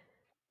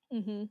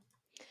 mhm.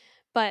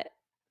 But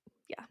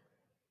yeah,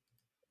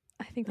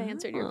 I think that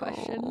answered your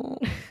question. Oh.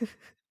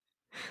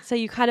 So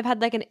you kind of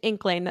had like an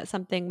inkling that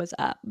something was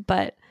up,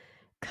 but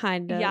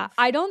kind Yeah, of,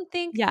 I don't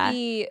think yeah,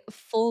 the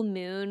full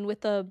moon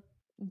with the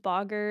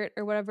boggart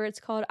or whatever it's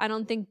called, I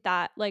don't think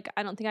that, like,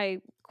 I don't think I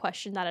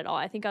questioned that at all.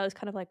 I think I was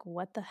kind of like,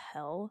 what the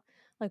hell?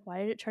 Like, why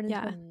did it turn into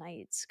a yeah,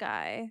 night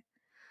sky?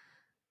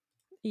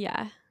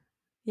 yeah,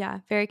 yeah.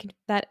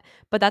 That,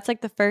 but that's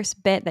like the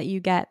first bit that you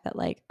get that,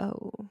 like,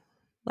 oh,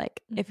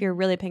 like if you're Mhm.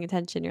 really paying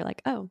attention, you're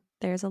like, oh,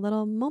 there's a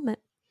little moment.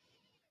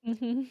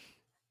 Mhm.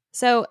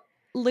 So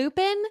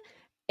Lupin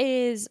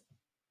is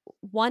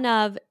one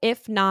of,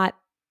 if not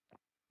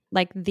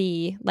like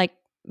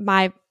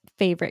my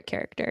favorite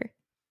character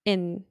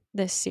in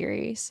this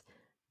series.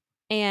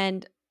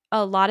 And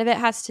a lot of it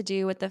has to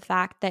do with the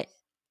fact that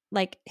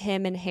like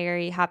him and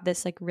Harry have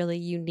this like really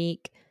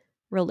unique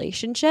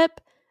relationship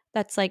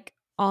that's like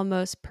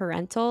almost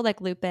parental.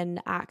 Like Lupin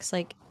acts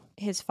like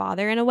his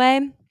father in a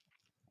way.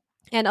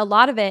 And a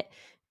lot of it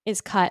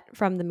is cut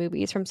from the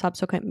movies, from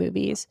subsequent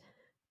movies.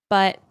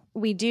 But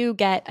we do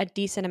get a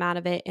decent amount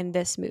of it in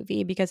this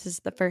movie because this is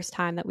the first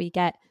time that we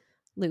get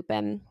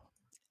Lupin.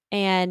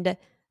 And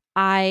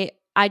I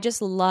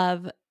just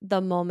love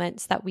the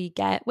moments that we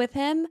get with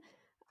him.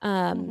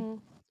 Um,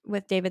 Mhm.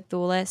 with David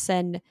Thewlis,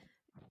 and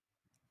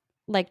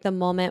like the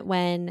moment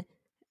when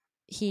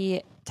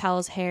he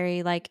tells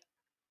Harry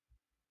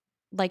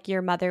like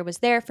your mother was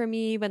there for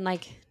me when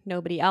like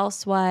nobody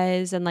else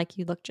was, and like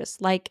you look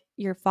just like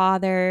your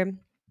father.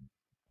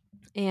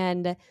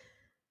 And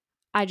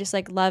I just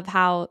like love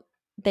how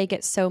they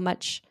get so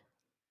much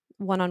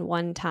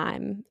one-on-one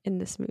time in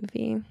this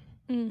movie.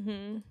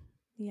 Mhm.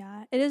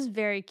 Yeah, it is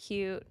very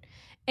cute.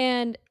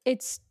 And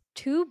it's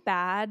too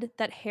bad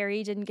that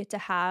Harry didn't get to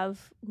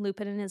have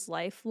Lupin in his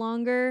life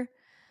longer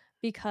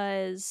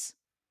because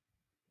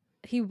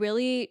he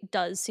really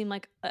does seem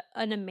like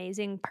an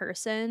amazing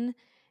person.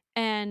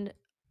 And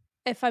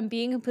if I'm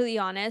being completely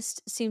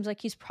honest, seems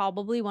like he's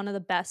probably one of the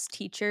best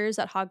teachers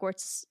that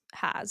Hogwarts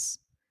has.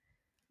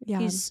 Yeah.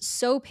 He's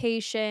so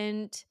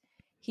patient,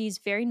 he's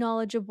very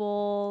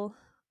knowledgeable,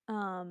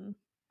 um,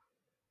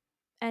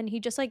 and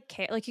he just like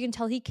like you can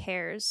tell he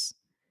cares.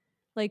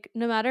 Like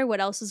no matter what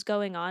else is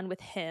going on with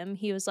him,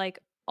 he was like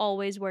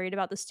always worried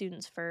about the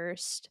students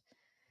first.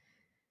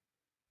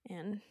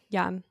 And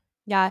Yeah.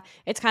 Yeah.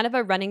 It's kind of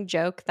a running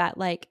joke that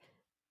like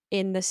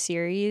in the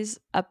series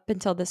up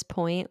until this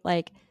point,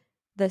 like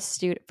the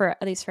student for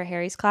at least for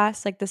Harry's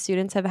class, like the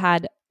students have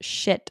had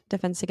shit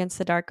defense against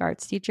the dark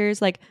arts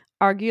teachers, like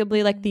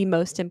arguably like mhm. the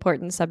most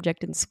important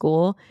subject in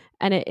school.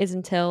 And it is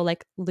until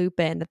like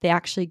Lupin that they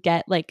actually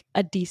get like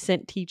a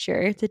decent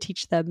teacher to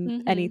teach them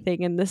Mhm.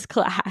 anything in this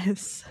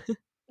class.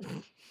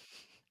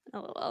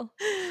 LOL.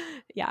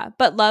 Yeah.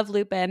 But love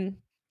Lupin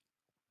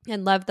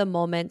and love the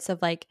moments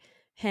of like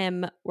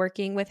him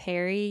working with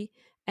Harry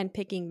and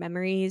picking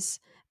memories.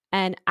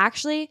 And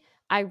actually,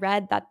 I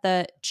read that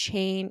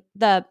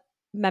the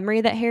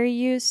memory that Harry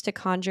used to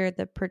conjure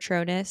the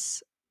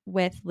Patronus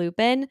with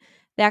Lupin,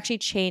 they actually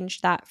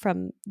changed that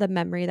from the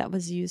memory that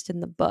was used in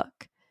the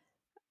book,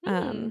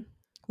 Hmm.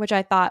 which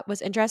I thought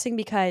was interesting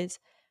because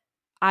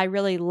I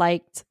really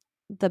liked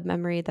the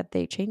memory that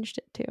they changed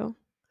it to.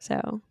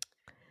 So,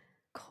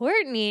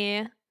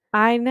 Courtney.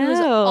 I who is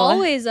know.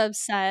 always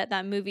upset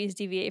that movies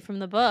deviate from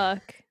the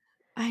book,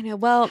 I know.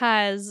 Well,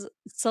 has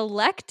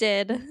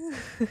selected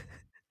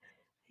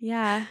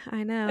yeah,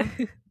 I know.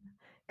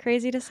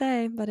 Crazy to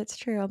say, but it's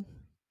true.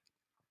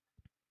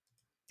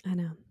 I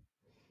know.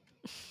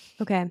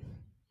 Okay.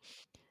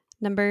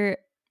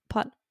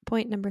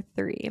 Point number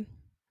 3.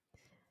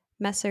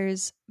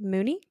 Messrs.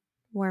 Mooney,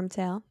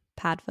 Wormtail,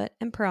 Padfoot,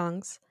 and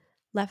Prongs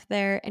left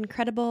their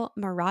incredible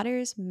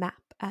Marauders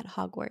map at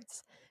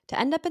Hogwarts to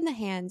end up in the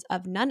hands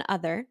of none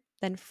other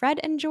than Fred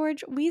and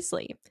George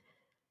Weasley.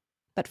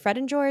 But Fred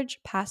and George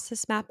pass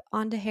this map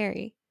on to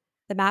Harry,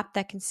 the map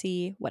that can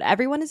see what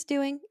everyone is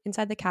doing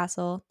inside the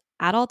castle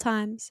at all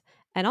times,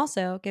 and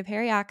also give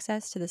Harry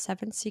access to the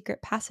 7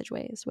 secret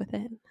passageways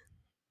within.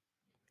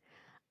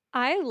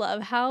 I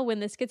love how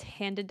when this gets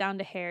handed down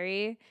to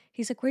Harry,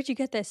 he's like, "Where'd you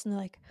get this?" And they're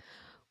like,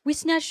 "We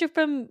snatched it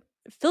from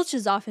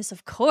Filch's office,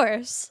 of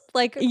course."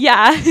 Like,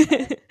 Yeah.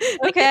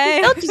 Like in okay.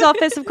 Filch's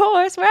office, of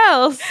course. Where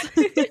else?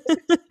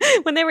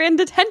 When they were in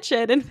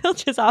detention in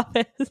Filch's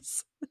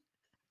office.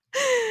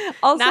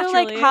 Also,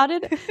 like, Naturally.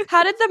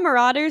 how did the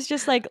Marauders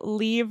just like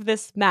leave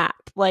this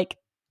map like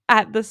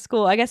at the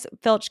school? I guess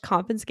Filch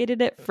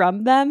confiscated it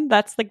from them.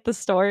 That's like the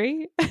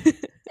story.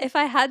 If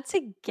I had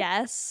to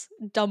guess,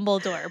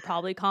 Dumbledore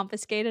probably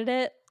confiscated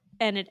it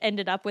and it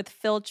ended up with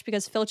Filch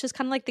because Filch is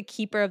kind of like the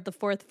keeper of the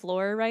 4th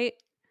floor, right?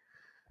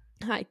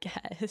 I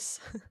guess.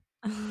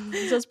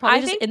 So it's probably I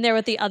just think in there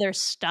with the other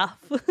stuff.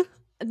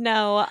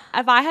 no,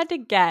 if I had to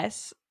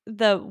guess,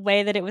 the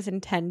way that it was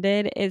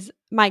intended is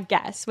my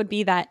guess would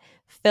be that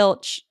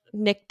Filch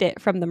nicked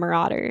it from the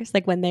Marauders,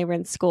 like when they were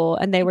in school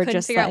and they And were couldn't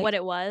just figure out like, what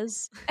it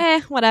was.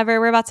 whatever,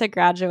 we're about to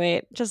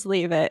graduate. Just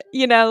leave it.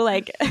 You know,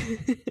 like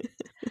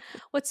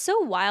What's so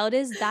wild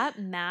is that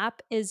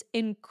map is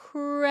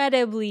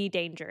incredibly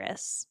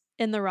dangerous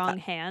in the wrong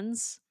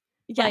hands.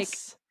 Like,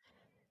 yes.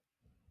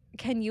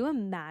 can you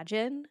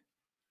imagine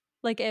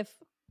like if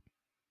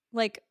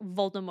like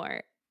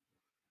Voldemort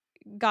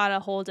got a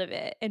hold of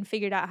it and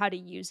figured out how to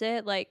use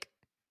it? Like,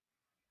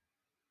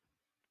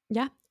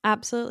 Yeah,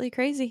 absolutely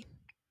crazy.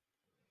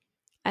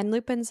 And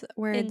Lupin's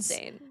words,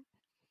 insane.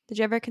 did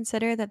you ever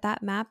consider that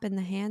that map in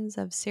the hands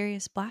of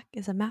Sirius Black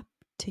is a map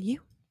to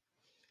you?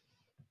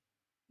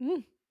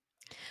 Mm.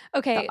 The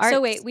Okay, so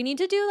wait, arts. we need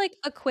to do like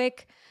a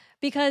quick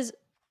because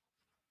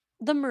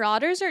the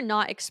Marauders are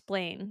not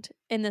explained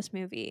in this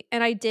movie.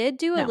 And I did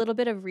do a No. little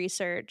bit of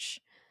research.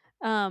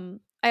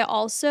 I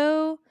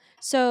also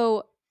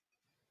so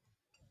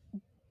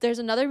there's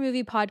another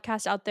movie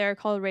podcast out there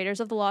called Raiders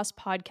of the Lost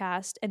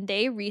Podcast, and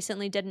they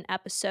recently did an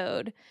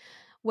episode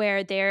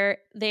where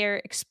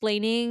they're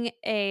explaining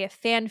a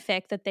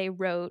fanfic that they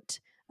wrote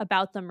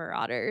about the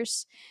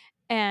Marauders.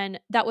 And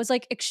that was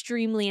like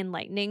extremely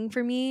enlightening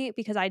for me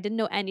because I didn't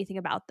know anything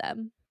about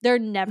them. They're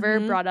never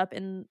Mm-hmm. brought up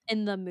in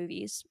the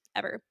movies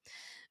ever.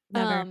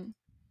 Never. Um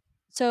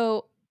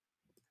so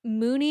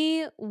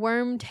Mooney,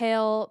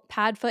 Wormtail,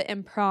 Padfoot,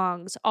 and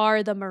Prongs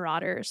are the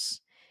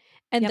Marauders.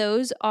 And Yep.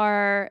 those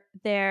are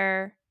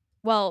their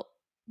well,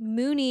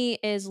 Mooney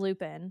is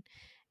Lupin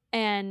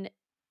and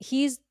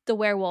he's the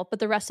werewolf, but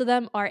the rest of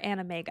them are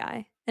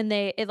animagi. And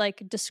it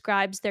like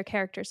describes their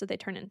characters that they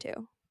turn into.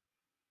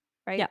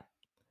 Right? Yep.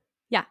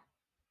 Yeah.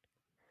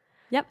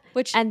 Yep.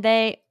 Which And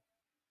they,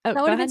 oh, that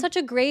would go have been ahead. such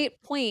a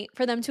great point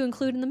for them to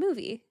include in the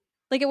movie.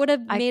 Like it would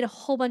have I made a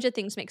whole bunch of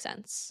things make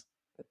sense.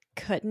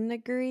 couldn't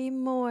agree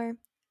more.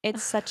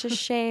 It's such a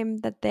shame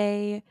that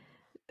they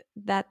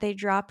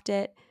dropped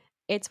it.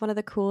 It's one of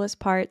the coolest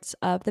parts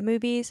of the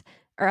movies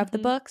or of the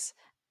Mhm. books,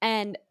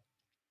 and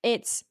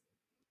it's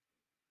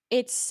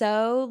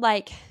so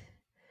like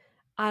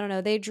I don't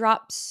know. They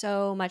drop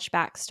so much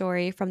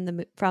backstory from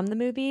the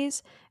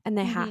movies, and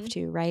they have Mhm.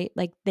 to, right?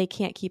 Like they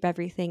can't keep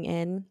everything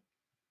in.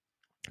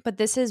 But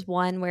this is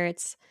one where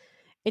it's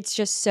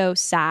just so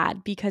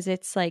sad because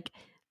it's like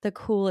the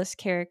coolest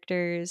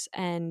characters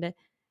and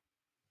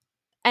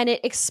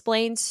it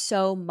explains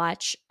so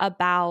much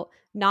about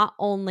not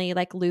only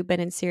like Lupin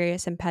and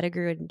Sirius and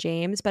Pettigrew and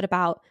James, but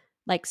about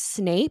like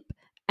Snape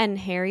and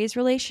Harry's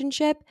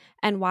relationship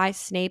and why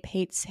Snape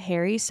hates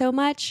Harry so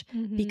much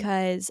Mhm.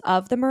 because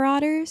of the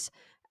Marauders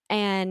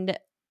and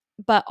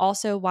but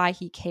also why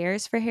he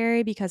cares for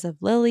Harry because of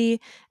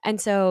Lily.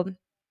 And so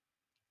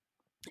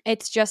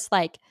it's just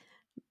like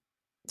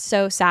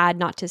so sad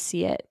not to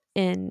see it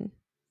in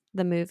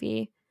the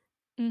movie.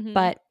 Mhm.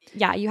 But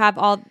yeah, you have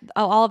all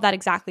of that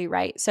exactly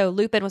right. So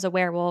Lupin was a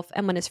werewolf,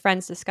 and when his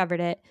friends discovered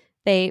it,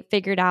 they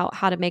figured out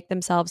how to make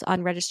themselves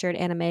unregistered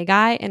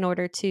animagi in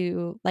order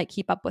to like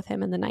keep up with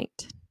him in the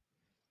night.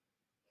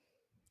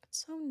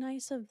 That's so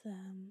nice of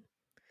them.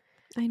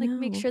 I Like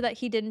make know. sure that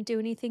he didn't do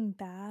anything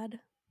bad.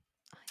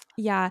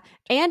 Yeah,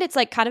 and it's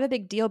like kind of a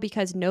big deal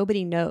because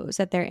nobody knows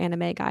that they're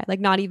animagi, like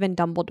not even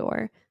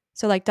Dumbledore.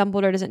 So like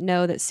Dumbledore doesn't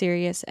know that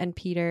Sirius and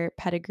Peter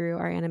Pettigrew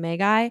are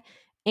animagi,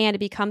 and it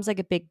becomes like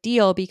a big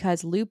deal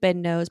because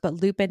Lupin knows, but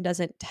Lupin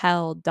doesn't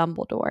tell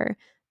Dumbledore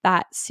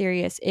that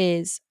Sirius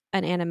is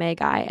an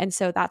animagi, and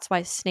so that's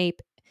why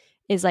Snape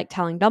is like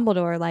telling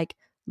Dumbledore like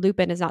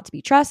Lupin is not to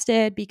be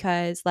trusted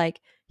because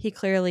like he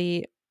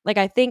clearly Like,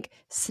 I think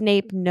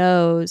Snape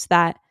knows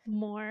that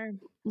More.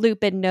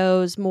 Lupin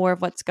knows more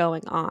of what's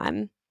going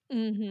on.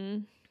 Mm-hmm.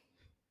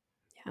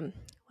 Yeah.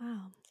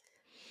 Wow.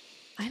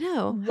 I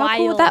know. How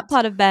cool would that Wild.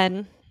 plot have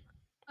been?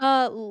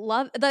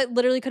 Love that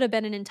literally could have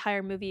been an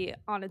entire movie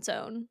on its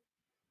own.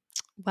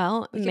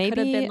 Well, Like it could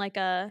have been maybe like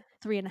a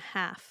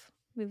 3.5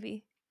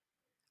 movie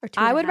or two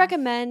I and a would half.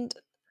 recommend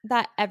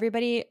that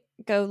everybody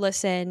go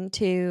listen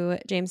to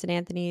James and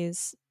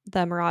Anthony's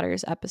The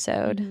Marauders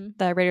episode, Mm-hmm.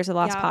 the Raiders of the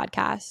Lost Yeah,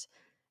 podcast.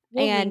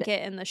 we'll And link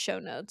it in the show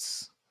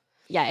notes.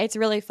 yeah, it's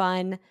really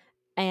fun.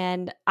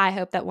 And I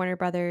hope that Warner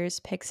Brothers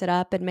picks it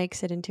up and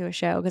makes it into a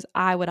show because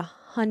I would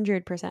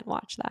 100%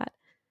 watch that.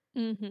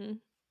 Mm-hmm.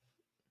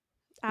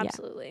 Yeah.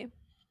 Absolutely.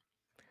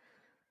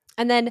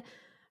 And then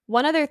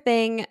one other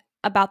thing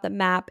about the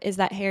map is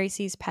that Harry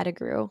sees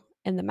Pettigrew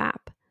in the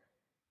map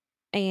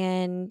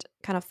and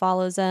kind of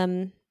follows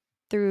him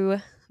through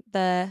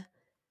the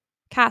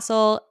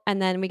castle.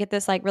 And then we get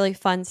this like really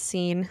fun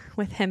scene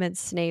with him and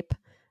Snape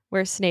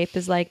where Snape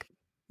is like,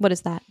 "What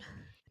is that?"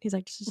 He's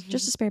like,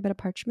 just a spare bit of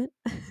parchment.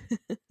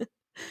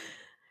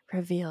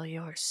 Reveal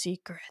your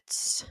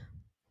secrets.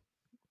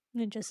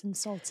 It just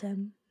insults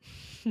him.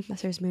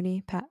 Messrs.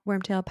 Mooney,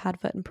 Wormtail,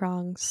 Padfoot, and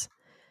Prongs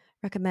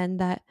recommend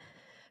that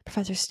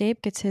Professor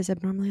Snape gets his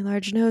abnormally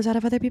large nose out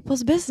of other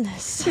people's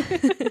business.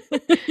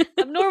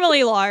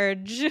 Abnormally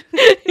large.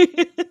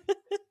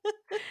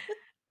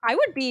 I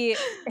would be,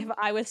 if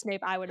I was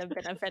Snape, I would have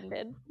been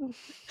offended.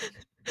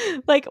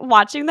 Like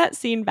watching that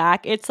scene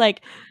back, it's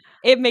like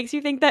it makes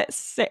you think that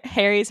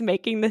Harry's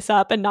making this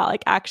up and not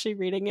like actually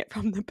reading it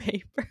from the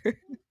paper.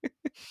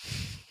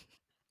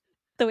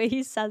 The way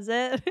he says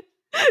it.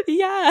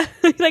 Yeah.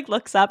 He like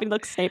looks up and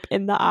looks Snape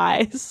in the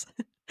eyes.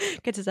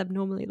 Gets his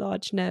abnormally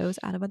large nose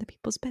out of other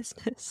people's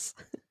business.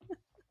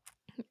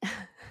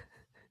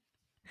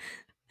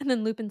 And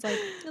then Lupin's like,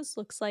 this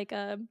looks like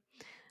a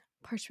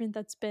parchment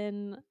that's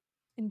been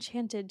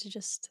enchanted to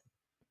just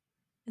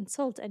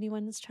insult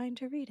anyone that's trying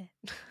to read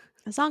it.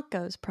 A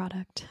Zonko's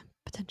product,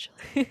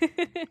 potentially.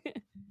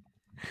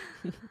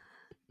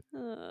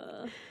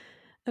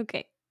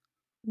 Okay.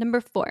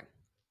 Number 4.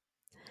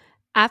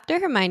 After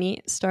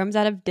Hermione storms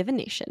out of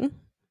divination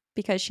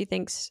because she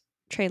thinks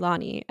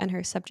Trelawney and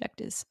her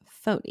subject is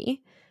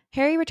phony,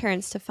 Harry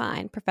returns to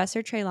find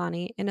Professor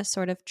Trelawney in a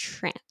sort of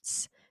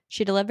trance.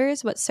 She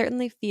delivers what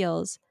certainly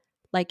feels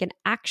like an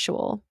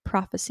actual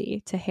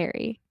prophecy to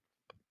Harry.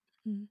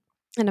 Mm.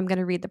 And I'm going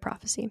to read the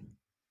prophecy.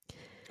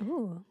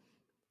 Ooh.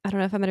 I don't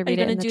know if I'm going to read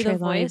it in the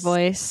Trelawney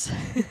voice.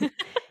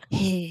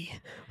 He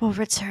will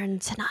return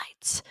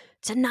tonight.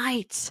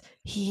 Tonight,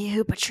 he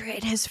who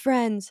betrayed his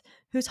friends,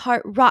 whose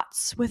heart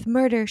rots with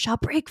murder, shall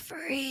break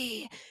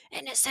free.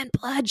 Innocent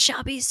blood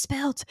shall be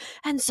spilt,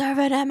 and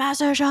servant and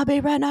master shall be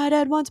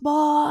reunited once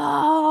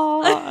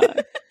more.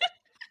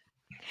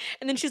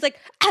 And then she's like,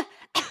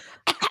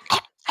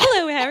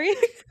 hello, Harry.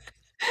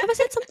 Have I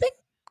said something?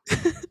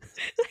 And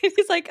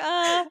he's like,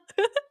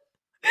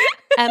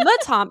 Emma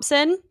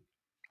Thompson.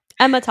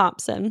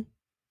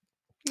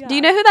 Yeah. Do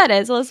you know who that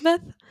is,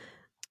 Elizabeth?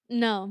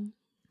 No.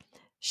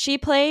 She's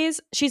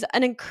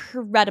an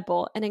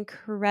incredible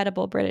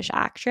British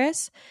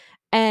actress.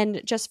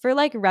 And just for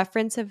like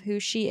reference of who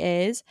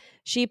she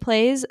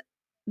plays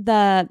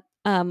the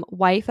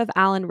wife of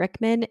Alan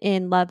Rickman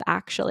in Love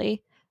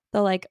Actually,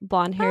 the like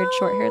blonde-haired,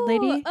 short-haired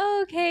lady.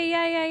 Okay,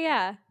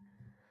 yeah.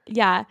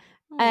 Yeah.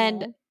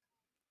 And Aw.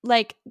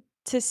 like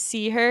to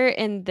see her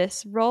in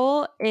this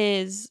role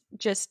is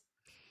just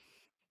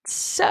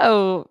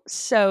so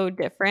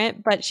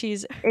different, but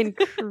she's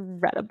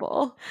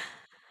incredible.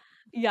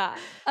 Yeah.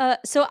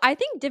 So I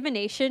think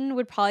divination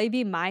would probably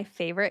be my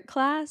favorite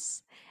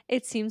class.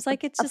 It seems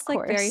like it's Of just like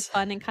very course.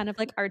 fun and kind of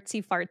like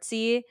artsy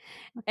fartsy.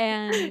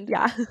 And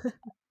Yeah.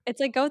 it's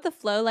like go with the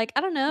flow. Like,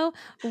 I don't know,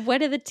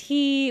 what are the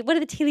tea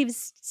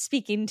leaves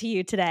speaking to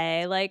you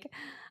today? Like,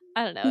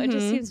 I don't know. It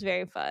just Mm-hmm. seems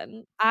very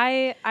fun.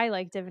 I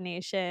like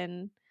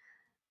divination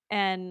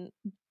and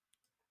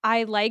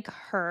I like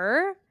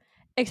her,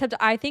 except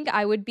I think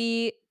I would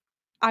be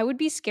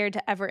scared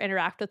to ever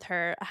interact with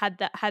her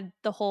had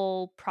the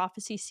whole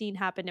prophecy scene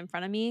happened in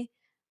front of me.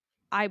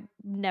 I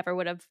never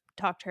would have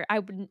talked to her. I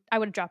would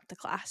have dropped the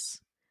class.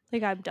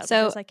 Like, I'm done with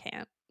So this. I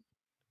can't.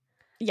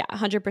 yeah,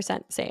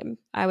 100% same.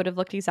 I would have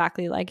looked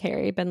exactly like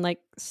Harry, been like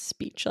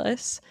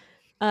speechless.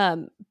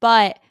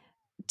 But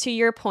to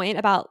your point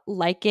about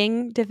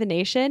liking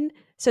divination,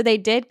 so they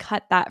did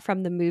cut that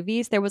from the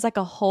movies. There was like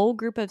a whole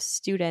group of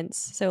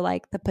students, so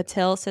like the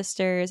Patil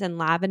sisters and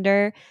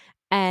Lavender,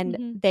 and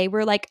Mm-hmm. they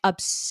were like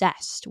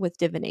obsessed with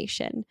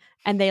divination.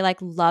 And they like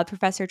loved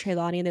Professor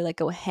Trelawney and they like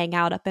go hang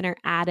out up in her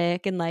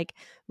attic and like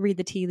read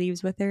the tea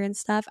leaves with her and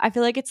stuff. I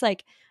feel like it's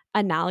like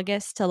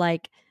analogous to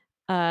like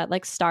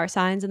star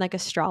signs and like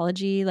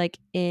astrology, like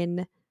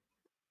in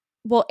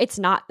well, it's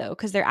not though,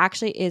 because there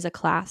actually is a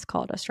class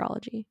called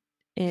astrology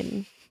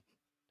in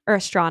or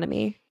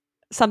astronomy,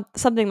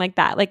 something like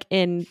that. Like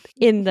in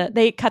the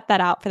they cut that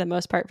out for the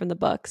most part from the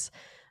books.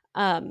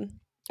 I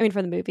mean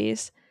from the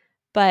movies.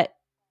 But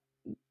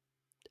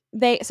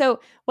so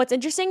what's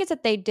interesting is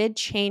that they did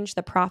change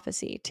the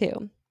prophecy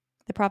too.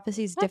 The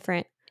prophecy is What?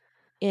 different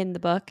in the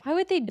book. Why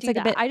would they It's do like a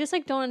that? bit. I just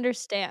like don't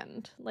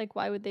understand. Like,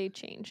 why would they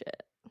change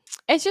it?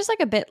 It's just like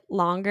a bit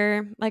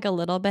longer, like a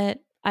little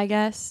bit, I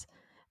guess.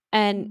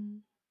 And Mm.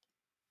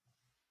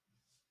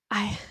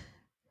 I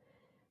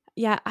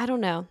yeah, I don't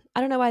know.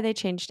 I don't know why they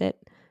changed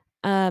it.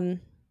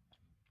 Um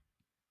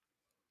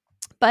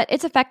but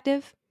it's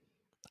effective.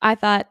 I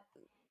thought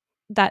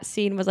that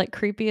scene was like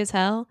creepy as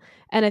hell,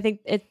 and I think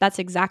that's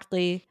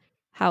exactly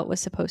how it was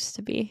supposed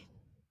to be.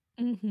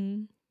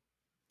 Mm-hmm.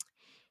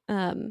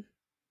 Um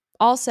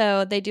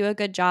Also, they do a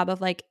good job of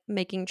like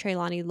making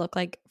Treylani look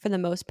like for the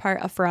most part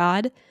a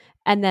fraud,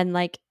 and then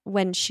like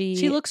when She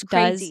she looks does,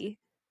 crazy.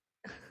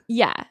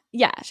 yeah,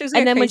 yeah, She looks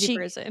like and a then when crazy she,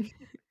 person.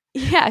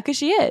 yeah, because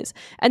she is,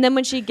 and then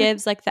when she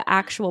gives like the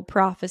actual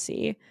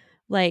prophecy,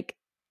 like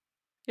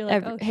You're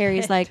like, oh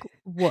Harry's shit. like,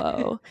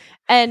 whoa.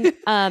 And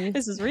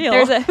This is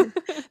there's real. a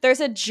there's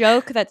a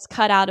joke that's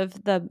cut out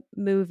of the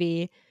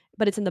movie,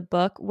 but it's in the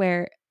book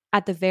where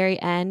at the very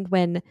end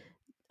when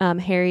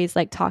Harry's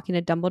like talking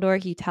to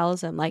Dumbledore, he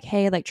tells him like,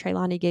 hey, like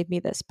Trelawney gave me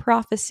this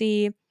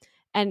prophecy.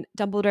 And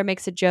Dumbledore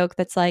makes a joke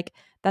that's like,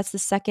 that's the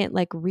second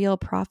like real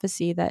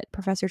prophecy that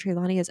Professor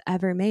Trelawney has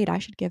ever made. I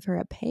should give her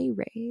a pay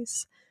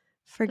raise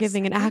for The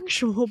giving an second?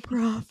 actual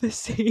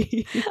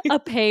prophecy. A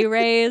pay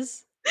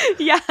raise.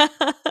 Yeah.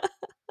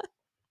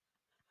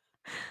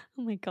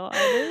 Oh my god.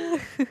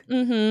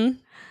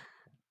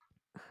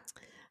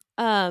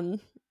 Mm-hmm.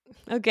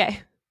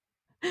 Okay.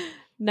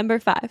 Number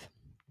 5.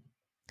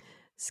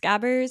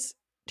 Scabbers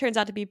turns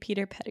out to be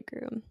Peter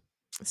Pettigrew.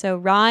 So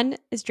Ron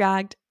is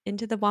dragged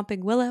into the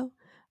Whomping Willow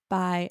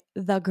by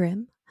the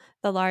Grim,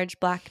 the large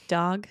black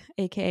dog,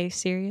 aka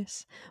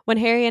Sirius. When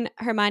Harry and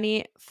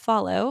Hermione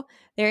follow,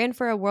 they're in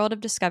for a world of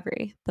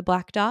discovery. The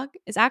black dog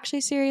is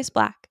actually Sirius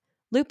Black.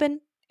 Lupin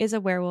is a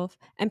werewolf,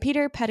 and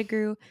Peter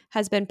Pettigrew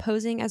has been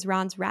posing as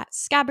Ron's rat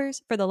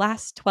Scabbers for the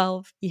last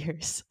 12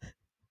 years.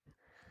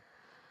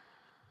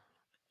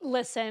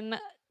 Listen,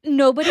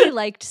 nobody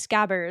liked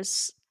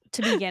Scabbers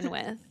to begin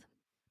with.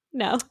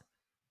 No.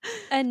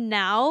 And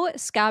now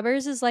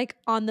Scabbers is like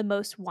on the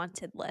most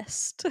wanted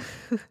list.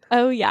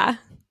 Oh, yeah.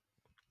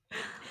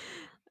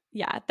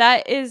 Yeah,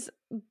 that is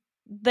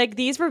like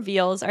these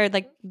reveals are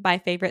like my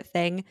favorite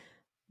thing.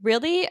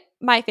 Really,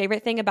 my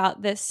favorite thing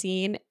about this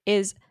scene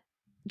is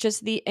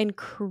just the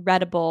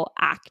incredible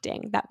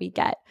acting that we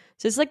get.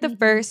 So it's like the Mm-hmm.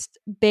 first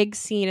big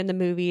scene in the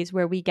movies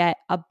where we get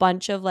a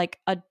bunch of like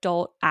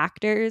adult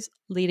actors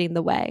leading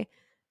the way.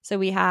 So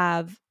we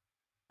have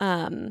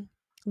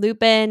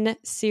Lupin,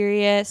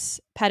 Sirius,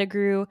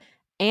 Pettigrew,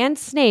 and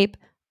Snape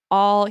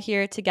all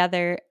here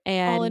together,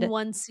 All in and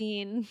one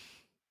scene.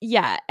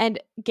 yeah, and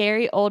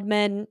Gary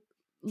Oldman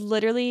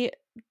literally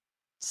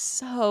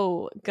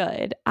so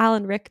good.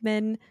 Alan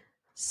Rickman,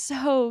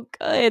 so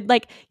good.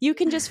 Like you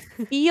can just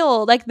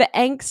feel like the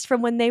angst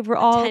from when they were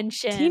The all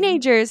tension.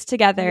 teenagers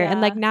together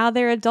and like Yeah. now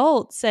they're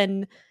adults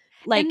and And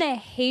like the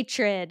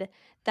hatred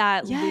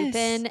that yes.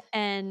 Lupin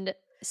and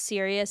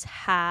Sirius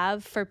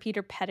have for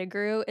Peter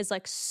Pettigrew is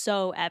like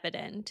so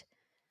evident.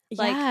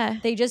 Like Yeah.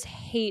 they just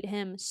hate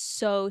him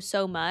so,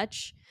 so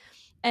much.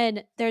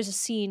 And there's a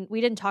scene, we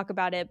didn't talk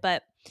about it,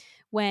 but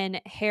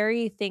when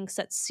Harry thinks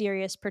that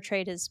Sirius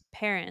portrayed his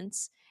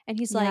parents, and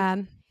he's like,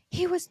 Yeah.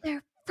 he was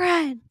their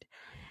friend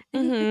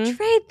and he Mhm.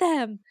 betrayed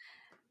them.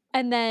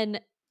 And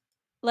then,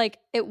 like,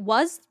 it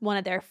was one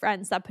of their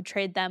friends that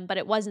betrayed them, but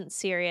it wasn't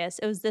Sirius.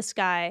 It was this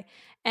guy.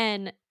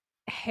 And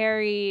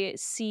Harry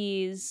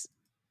sees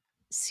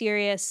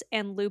Sirius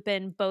and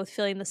Lupin both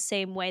feeling the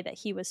same way that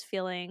he was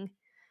feeling,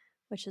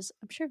 which is,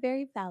 I'm sure,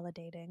 very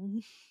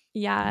validating.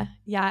 Yeah.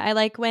 Yeah. I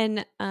like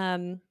when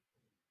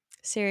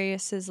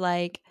Sirius is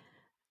like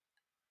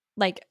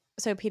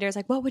so Peter's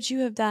like, what would you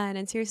have done?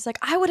 And Sirius is like,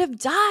 I would have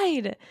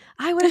died.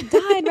 I would have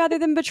died rather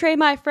than betray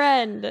my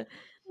friend.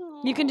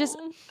 You can just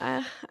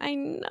Aw. I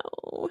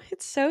know.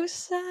 It's so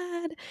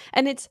sad.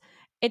 And it's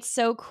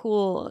so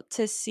cool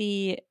to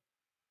see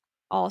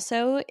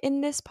also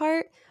in this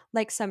part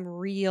like some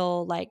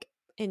real like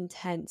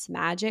intense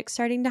magic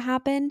starting to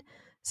happen.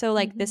 So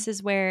like Mhm. this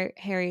is where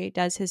Harry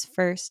does his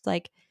first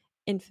like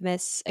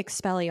infamous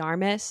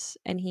Expelliarmus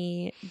and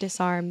he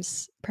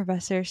disarms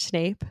Professor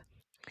Snape.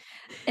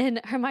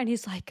 And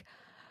Hermione's like,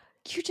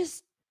 you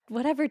just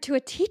whatever to a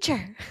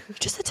teacher. You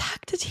just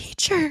attacked a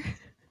teacher.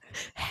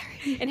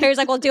 Harry. And Harry's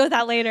like, we'll deal with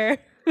that later.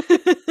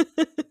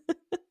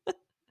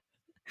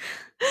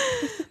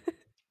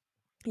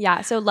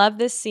 Yeah, so love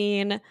this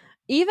scene.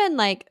 Even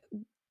like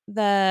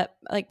the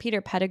like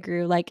Peter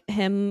Pettigrew, like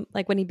him,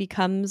 like when he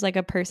becomes like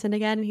a person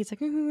again, and he's like,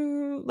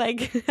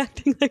 like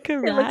acting like a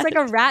It looks rat. like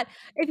a rat.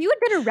 If you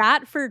had been a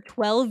rat for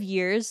 12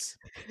 years,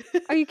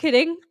 are you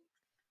kidding?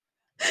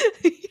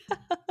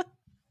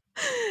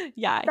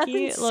 Yeah, That's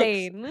he looks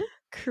insane.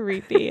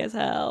 creepy as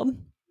hell.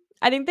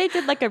 I think they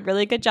did like a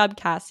really good job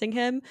casting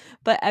him,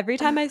 but every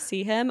time I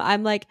see him,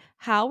 I'm like,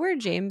 how were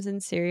James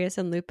and Sirius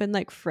and Lupin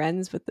like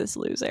friends with this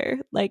loser?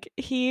 Like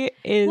he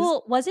is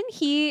Well, wasn't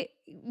he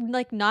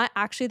like not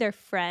actually their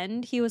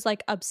friend? He was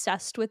like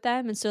obsessed with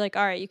them. And so, like,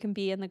 all right, you can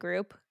be in the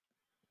group.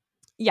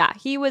 yeah,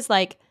 he was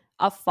like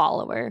a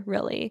follower,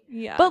 really.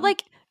 Yeah. But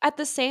like at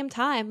the same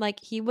time, like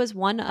he was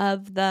one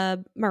of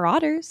the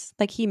Marauders.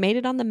 Like he made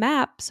it on the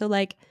map, so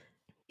like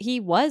he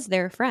was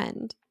their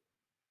friend.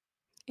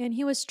 And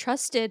he was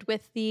trusted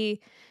with the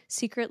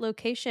secret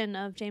location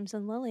of James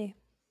and Lily.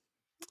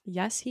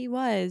 Yes, he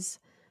was.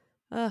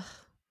 Ugh,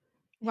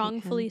 hate him.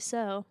 Wrongfully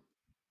so.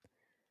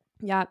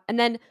 Yeah. And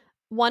then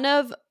one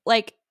of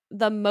like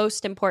the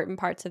most important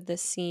parts of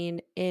this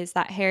scene is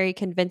that Harry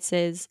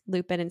convinces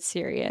Lupin and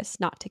Sirius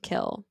not to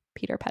kill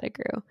Peter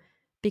Pettigrew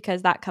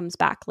because that comes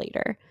back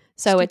later.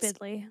 So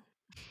Stupidly.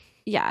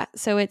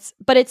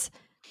 but it's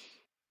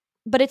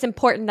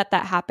important that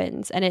that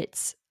happens, and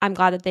I'm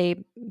glad that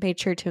they made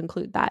sure to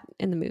include that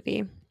in the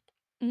movie.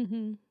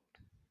 Mm-hmm.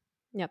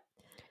 Yep.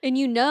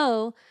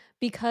 And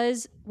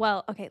because,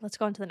 well, okay, let's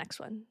go on to the next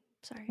one.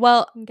 Sorry.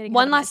 Well, I'm getting ahead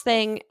one of last myself.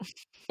 thing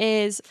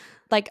is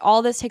like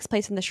all this takes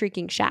place in the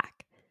Shrieking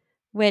Shack,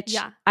 which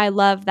Yeah. I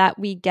love that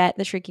we get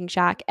the Shrieking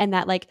Shack and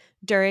that like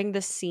during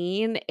the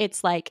scene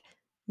it's like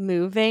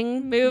moving,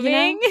 you know?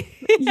 Moving.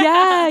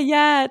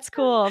 Yeah, it's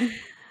cool.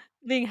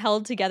 Being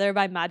held together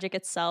by magic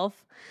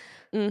itself.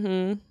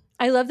 Mhm.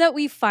 I love that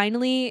we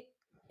finally,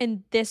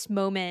 in this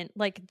moment,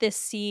 like this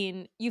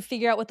scene, you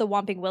figure out what the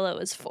Whomping Willow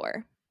is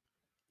for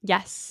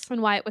Yes.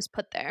 and why it was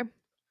put there.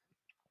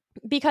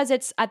 Because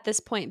it's at this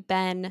point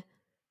been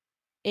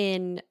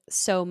in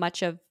so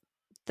much of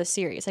the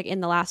series. Like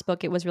in the last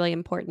book it was really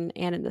important,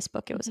 and in this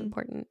book it was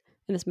important,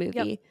 in this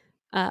movie.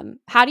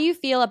 How do you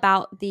feel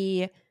about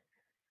the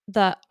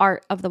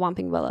art of the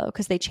Whomping Willow,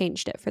 because they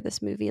changed it for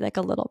this movie like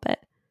a little bit?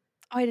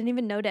 Oh, I didn't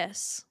even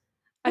notice.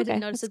 I didn't Okay,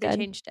 notice that's that they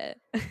good. changed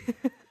it.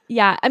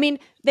 Yeah, I mean,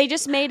 they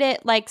just made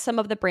it like some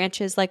of the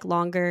branches like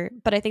longer,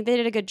 but I think they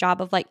did a good job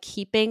of like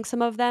keeping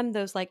some of them,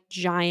 those like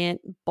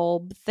giant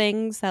bulb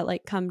things that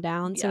like come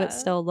down, so it Yeah.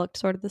 still looked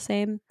sort of the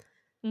same.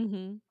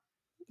 Mm-hmm.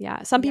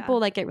 Yeah, some Yeah. people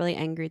like get really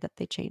angry that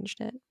they changed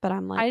it, but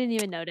I'm like, I didn't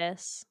even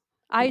notice.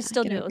 I yeah,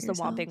 still get knew it over was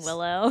the Whomping yourselves.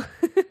 Willow.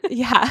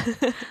 Yeah.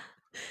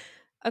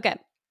 Okay,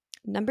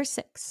 number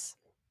 6,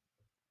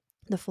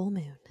 the full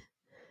moon.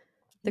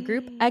 The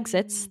group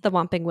exits the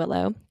Whomping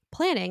Willow,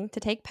 planning to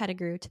take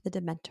Pettigrew to the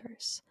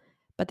Dementors.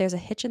 But there's a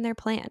hitch in their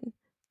plan.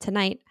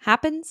 Tonight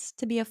happens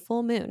to be a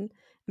full moon,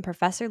 and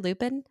Professor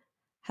Lupin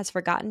has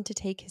forgotten to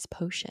take his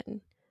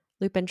potion.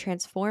 Lupin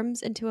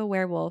transforms into a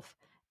werewolf,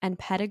 and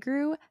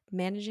Pettigrew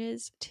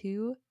manages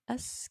to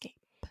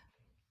escape.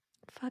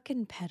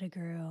 Fucking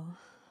Pettigrew.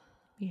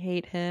 We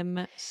hate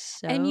him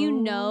so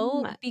And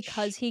much.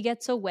 because he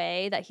gets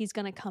away, that he's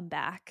going to come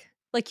back.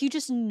 Like, you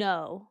just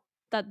know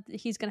that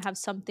he's going to have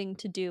something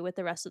to do with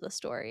the rest of the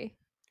story.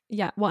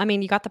 Yeah, well, I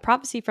mean, you got the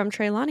prophecy from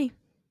Trelawney.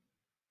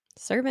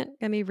 Servant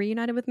gonna be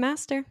reunited with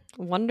Master.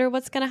 Wonder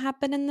what's gonna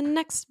happen in the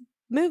next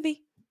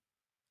movie.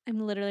 I'm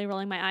literally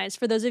rolling my eyes.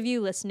 For those of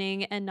you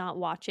listening and not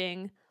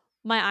watching,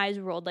 my eyes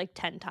rolled like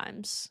 10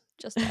 times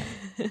just then.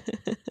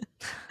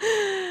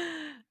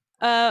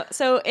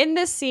 So in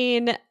this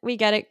scene, we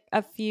get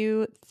a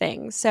few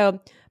things. So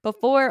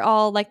before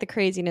all like the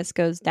craziness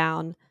goes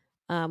down,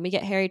 we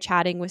get Harry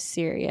chatting with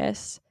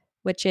Sirius,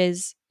 which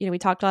is, we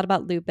talked a lot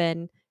about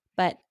Lupin,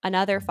 but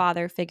another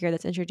father figure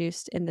that's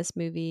introduced in this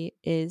movie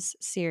is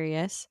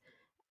Sirius.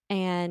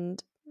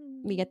 And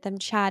we get them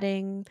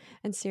chatting,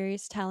 and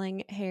Sirius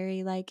telling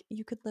Harry, like,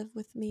 you could live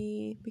with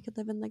me. We could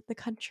live in like the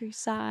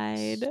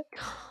countryside.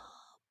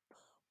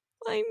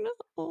 I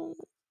know.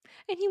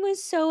 And he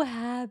was so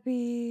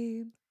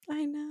happy.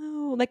 I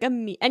know. Like,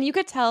 and you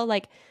could tell,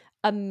 like,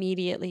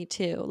 immediately,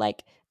 too.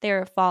 Like,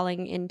 they're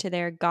falling into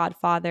their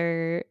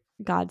godfather,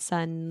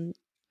 godson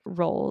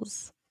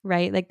roles,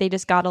 right? Like, they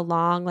just got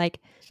along,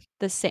 like,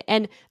 the same.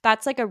 And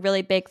that's, like, a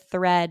really big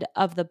thread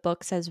of the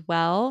books as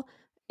well,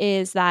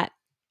 is that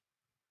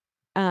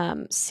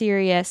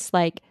Sirius,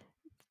 like,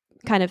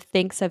 kind of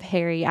thinks of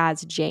Harry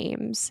as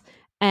James,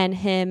 and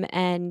him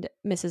and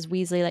Mrs.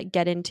 Weasley like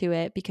get into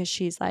it because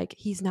she's like,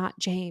 he's not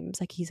James,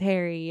 like he's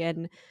Harry.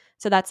 And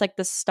so that's like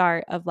the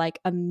start of like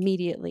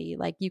immediately,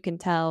 like you can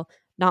tell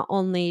not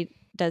only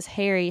does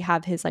Harry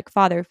have his like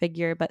father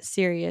figure, but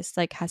Sirius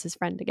like has his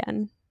friend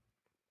again.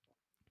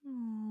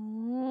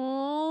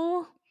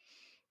 Aww.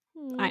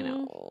 I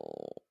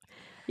know.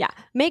 Yeah.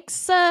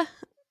 Makes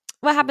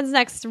what happens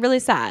next really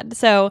sad.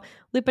 So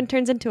Lupin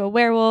turns into a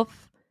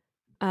werewolf.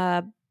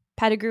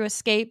 Pettigrew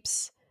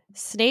escapes.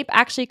 Snape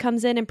actually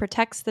comes in and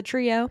protects the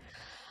trio.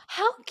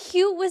 How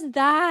cute was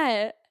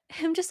that?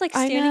 Him just like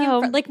I standing in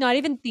front, know. like not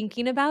even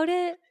thinking about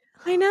it.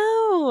 I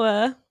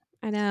know.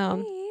 I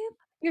know. Snape,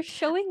 you're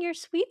showing your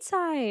sweet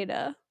side.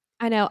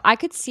 I know. I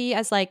could see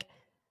as like,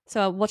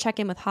 so we'll check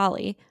in with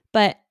Holly,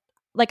 but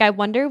like, I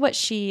wonder what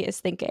she is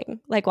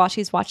thinking, like, while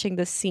she's watching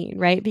this scene,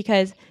 right?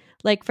 Because,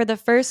 like, for the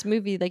first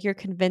movie, like, you're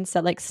convinced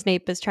that, like,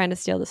 Snape is trying to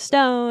steal the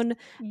stone.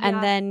 And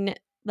Yeah. then,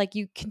 like,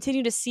 you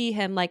continue to see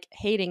him, like,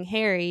 hating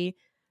Harry.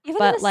 Even in the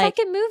But, like,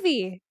 second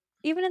movie,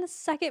 you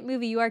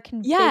are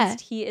yeah.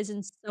 convinced he is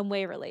in some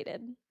way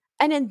related.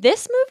 And in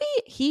this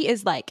movie, he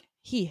is like,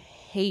 he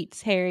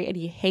hates Harry and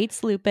he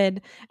hates Lupin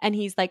and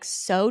he's like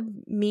so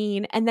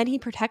mean, and then he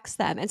protects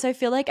them. And so I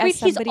feel like as Wait,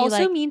 he's somebody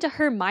also like, mean to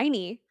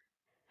Hermione.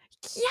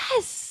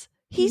 Yes.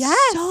 He's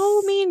Yes.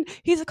 so mean.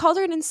 He's called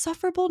her an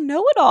insufferable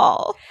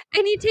know-it-all.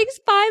 And he takes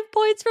 5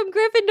 points from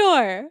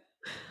Gryffindor.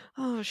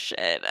 Oh,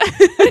 shit.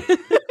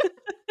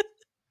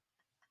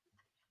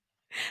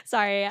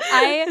 Sorry,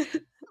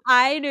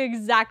 I knew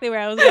exactly where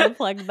I was going to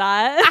plug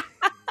that.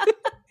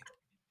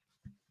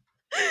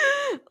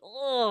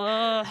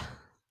 Ugh.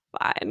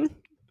 Fine.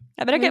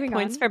 I better get Moving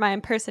points on. for my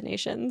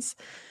impersonations.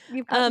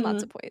 You've gotten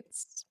lots of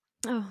points.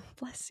 Oh,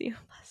 bless you.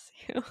 Bless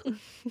you.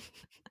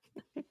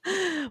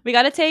 We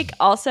got to take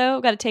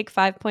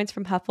 5 points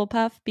from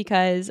Hufflepuff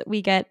because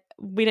we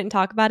didn't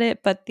talk about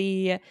it, but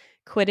the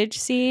Quidditch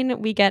scene,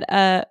 we get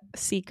a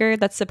seeker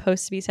that's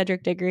supposed to be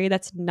Cedric Diggory.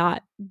 That's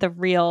not the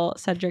real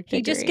Cedric Diggory.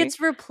 He just gets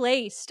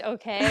replaced,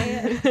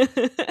 okay?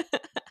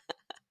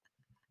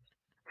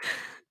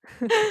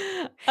 He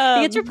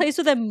gets replaced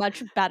with a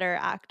much better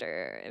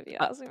actor, if you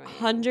ask me.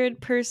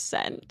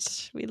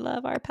 100%. We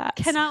love our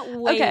Pats. Cannot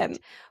wait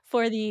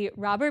for the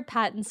Robert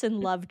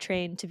Pattinson love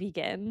train to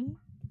begin.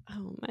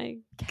 Oh my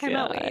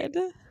Cannot God.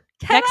 Wait.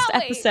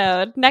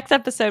 Next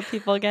episode,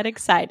 people get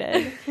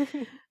excited.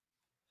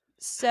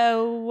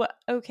 So,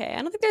 okay.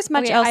 I don't think there's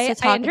much else to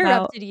talk I about.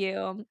 interrupted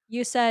you.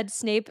 You said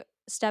Snape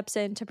steps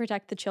in to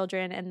protect the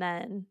children and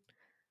then...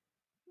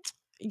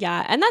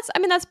 Yeah, and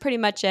that's pretty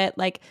much it.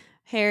 Like,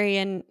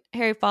 Harry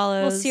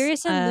follows... Well,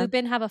 Sirius and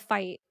Lupin have a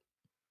fight.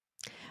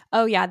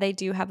 Oh, yeah, they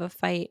do have a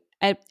fight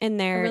in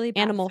their really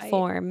bad animal fight.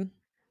 form.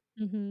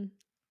 Mm-hmm.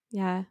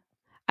 Yeah.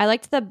 I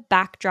liked the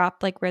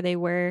backdrop, like, where they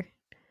were.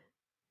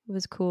 It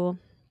was cool.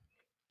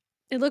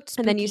 It looked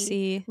spooky. And then you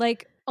see...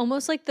 like,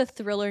 almost like the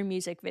Thriller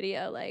music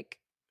video. Like,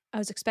 I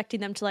was expecting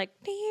them to, like...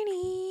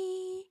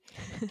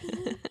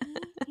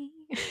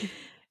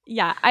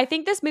 Yeah, I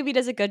think this movie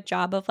does a good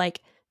job of,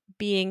 like,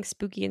 being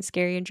spooky and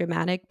scary and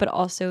dramatic, but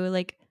also,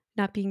 like,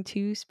 not being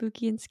too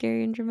spooky and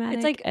scary and dramatic.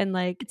 It's like, and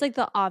like it's like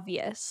the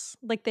obvious.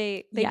 Like,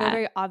 they go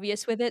very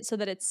obvious with it so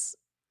that it's,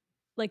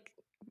 like,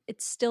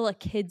 it's still a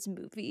kid's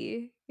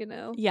movie, you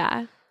know?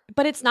 Yeah.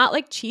 But it's not,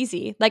 like,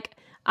 cheesy. Like,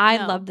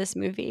 I love this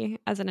movie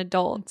as an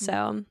adult. Mm-hmm.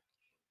 So,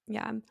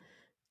 yeah.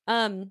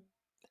 And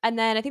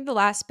then I think the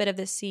last bit of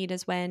this scene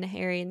is when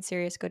Harry and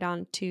Sirius go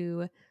down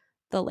to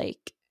the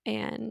lake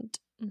and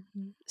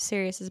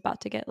Sirius is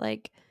about to get,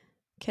 like,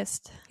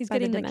 kissed. He's by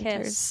getting the the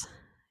Dementors. kiss.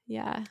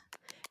 Yeah.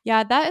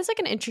 Yeah, that is, like,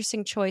 an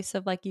interesting choice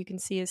of, like, you can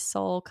see his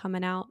soul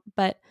coming out,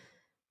 but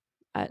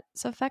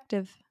it's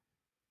effective.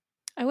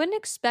 I wouldn't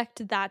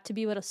expect that to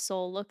be what a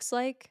soul looks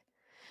like,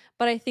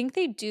 but I think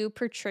they do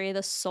portray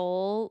the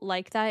soul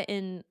like that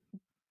in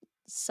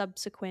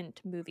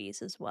subsequent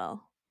movies as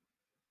well.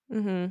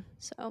 Mm-hmm.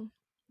 So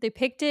they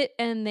picked it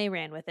and they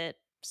ran with it.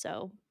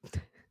 So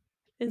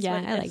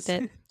yeah, I liked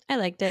it. I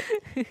liked it.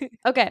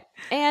 Okay,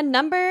 and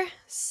number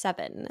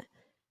 7.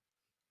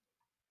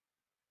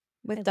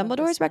 With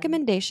Dumbledore's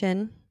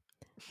recommendation,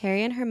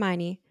 Harry and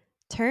Hermione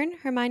turn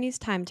Hermione's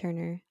time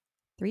turner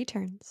 3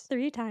 turns.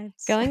 3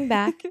 times. Going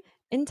back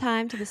in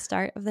time to the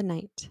start of the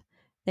night.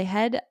 They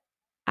head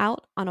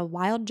out on a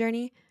wild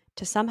journey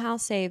to somehow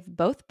save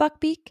both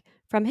Buckbeak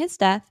from his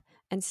death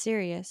and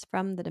Sirius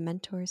from the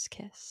Dementor's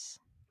kiss.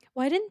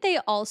 Why didn't they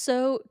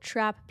also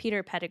trap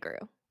Peter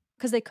Pettigrew?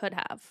 Because they could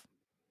have.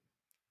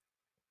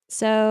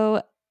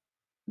 So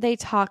they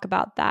talk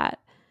about that.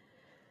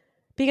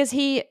 Because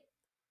I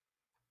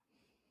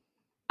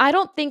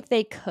don't think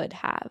they could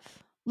have.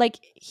 Like,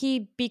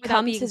 he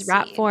becomes his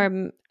rat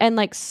form and,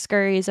 like,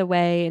 scurries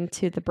away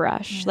into the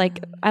brush.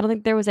 Like, I don't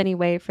think there was any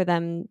way for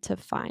them to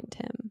find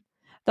him.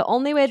 The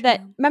only way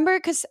remember,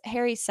 because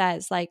Harry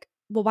says, like,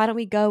 well, why don't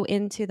we go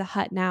into the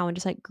hut now and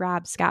just, like,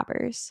 grab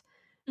Scabbers?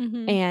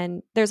 Mm-hmm.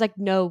 And there's, like,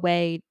 no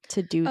way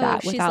to do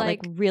that without,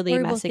 like, really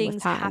messing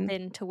with time.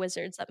 Happen to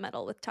wizards that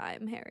meddle with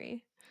time,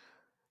 Harry.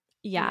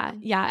 Yeah.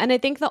 And I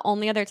think the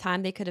only other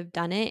time they could have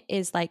done it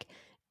is, like,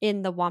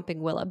 in the Whomping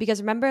Willow.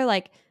 Because remember,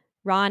 like,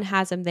 Ron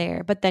has him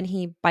there, but then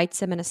he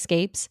bites him and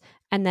escapes.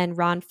 And then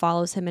Ron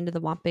follows him to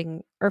the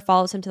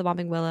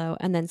Whomping Willow.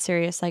 And then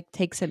Sirius, like,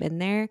 takes him in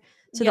there.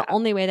 So the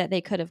only way that they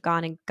could have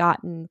gone and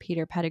gotten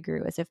Peter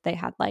Pettigrew is if they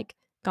had, like,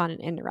 gone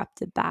and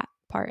interrupted that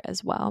part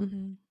as well.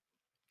 Mm-hmm.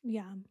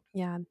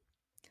 Yeah.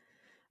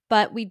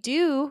 But we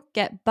do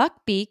get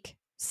Buckbeak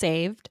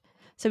saved.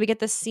 So we get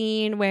the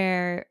scene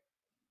where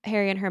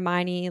Harry and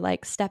Hermione,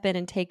 like, step in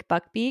and take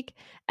Buckbeak.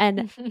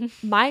 And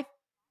my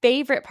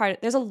favorite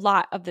part, there's a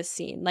lot of this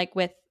scene, like,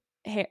 with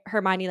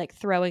Hermione, like,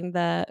 throwing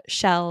the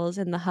shells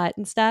in the hut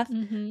and stuff.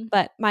 Mm-hmm.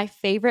 But my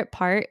favorite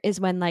part is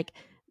when, like,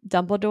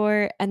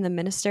 Dumbledore and the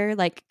minister,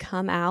 like,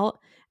 come out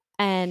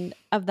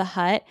of the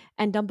hut,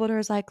 and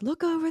Dumbledore's like,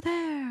 look over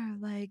there,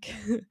 like,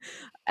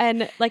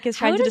 and, like, is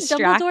trying to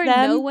distract them. How does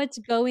Dumbledore know what's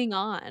going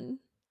on?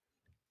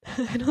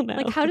 I don't know.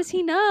 Like, how does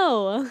he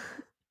know?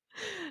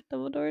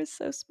 Dumbledore is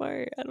so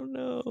smart. I don't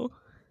know.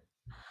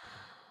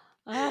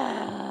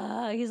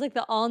 He's like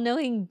the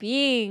all-knowing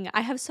being. I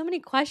have so many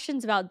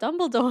questions about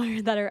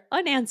Dumbledore that are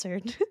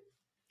unanswered.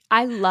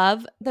 I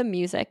love the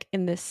music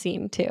in this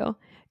scene too,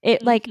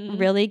 It like Mhm.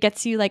 really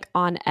gets you like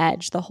on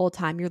edge the whole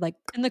time. You're like,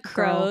 And the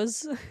girl,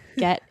 crows.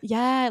 get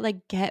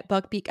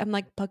Buckbeak. I'm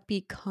like,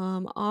 Buckbeak,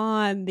 come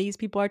on. These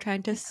people are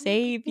trying to Like, come on,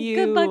 save good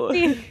you.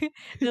 Buckbeak.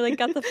 They like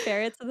got the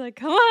ferrets and they're like,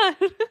 come on.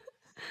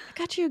 I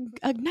got you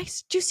a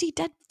nice juicy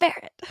dead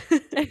ferret.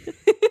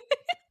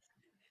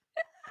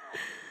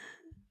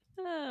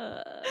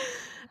 Uh,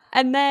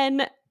 And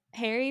then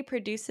Harry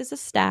produces a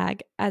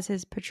stag as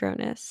his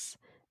Patronus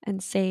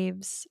and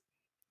saves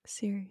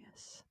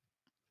Sirius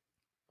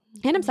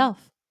and mhm.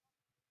 himself.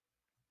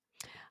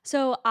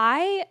 So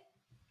I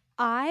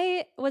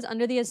was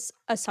under the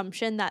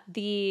assumption that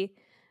the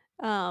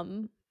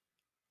um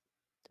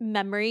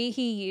memory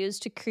he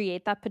used to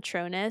create that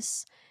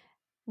Patronus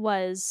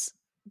was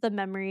the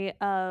memory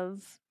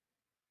of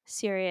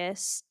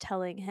Sirius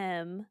telling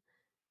him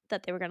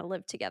that they were going to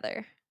live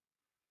together.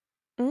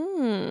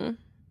 Mm,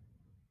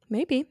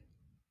 maybe.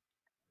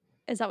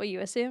 Is that what you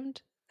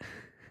assumed?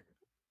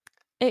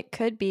 It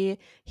could be.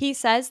 He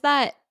says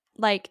that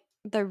like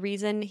the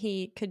reason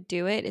he could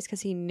do it is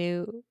because he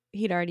knew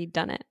he'd already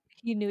done it.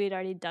 He knew he'd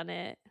already done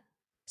it.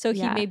 So he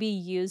Yeah. maybe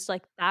used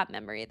like that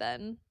memory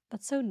then.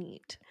 That's so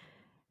neat.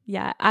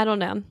 Yeah. I don't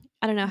know.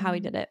 I don't know how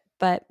he Mm. did it,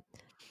 but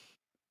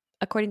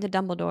according to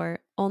Dumbledore,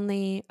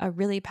 only a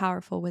really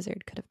powerful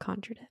wizard could have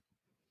conjured it.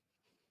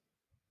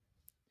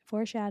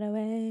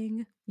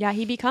 Foreshadowing. Yeah,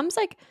 he becomes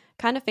like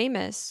kind of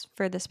famous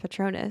for this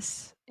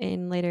Patronus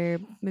in later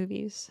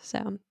movies.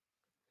 So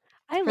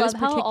I for this love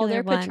how all particular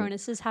their one,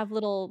 Patronuses have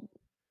little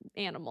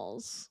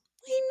animals.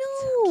 I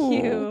So know.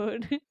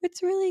 cute.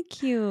 It's really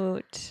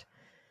cute.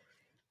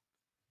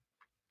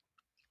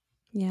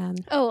 Yeah.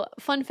 Oh,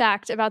 fun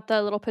fact about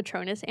the little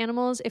Patronus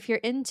animals. If you're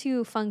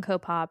into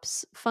Funko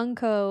Pops,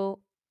 Funko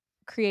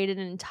created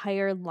an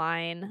entire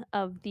line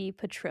of the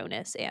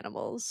Patronus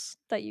animals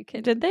that you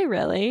Did can they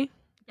really?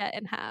 get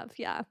and have.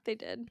 Yeah, they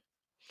did.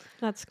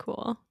 That's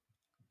cool.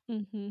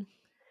 Hmm.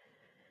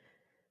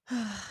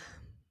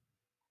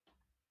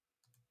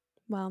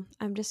 Well,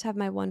 I just have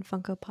my one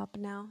Funko Pop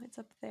now. It's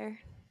up there.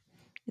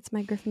 It's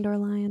my Gryffindor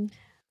lion.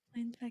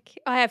 Mine's back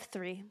here. I have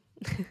 3.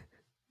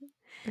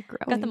 They're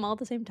Got them growing. all at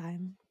the same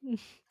time.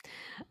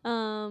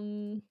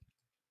 um,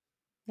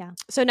 yeah.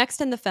 So next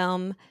in the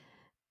film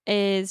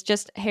is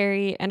just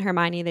Harry and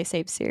Hermione. They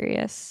save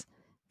Sirius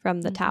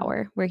from the Hmm.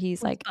 tower where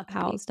he's With like Buckbeak.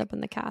 housed up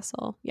in the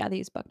castle. Yeah, they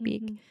use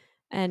Buckbeak. Hmm.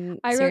 And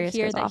I wrote Sirius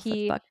here goes that off with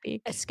he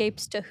Buckbeak.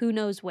 escapes to who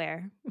knows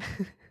where.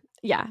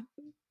 Yeah.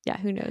 Yeah,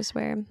 who knows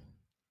where.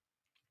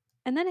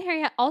 And then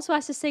Harry also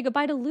has to say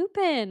goodbye to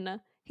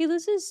Lupin. He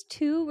loses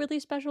 2 really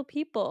special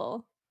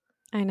people,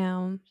 I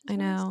know. which I is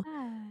really know.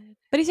 sad.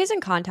 But he stays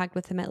in contact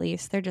with him at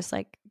least. They're just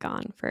like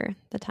gone for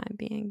the time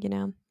being, you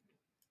know?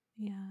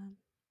 Yeah.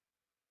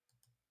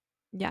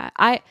 Yeah.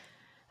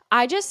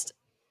 I just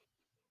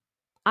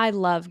I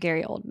love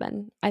Gary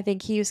Oldman. I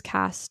think he was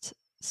cast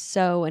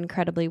so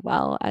incredibly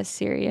well as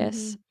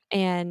Sirius. Hmm.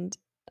 And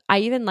I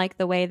even like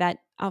the way that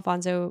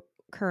Alfonso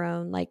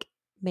Cuarón like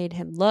made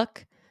him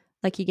look.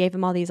 Like he gave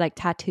him all these like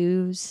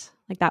tattoos.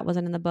 Like that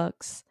wasn't in the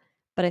books.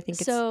 But I think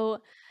it's So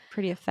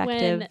pretty when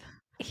effective.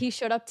 he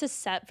showed up to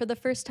set for the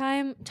first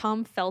time,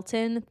 Tom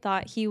Felton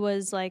thought he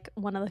was like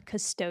one of the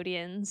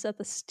custodians at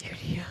the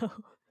studio.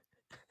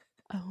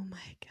 Oh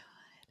my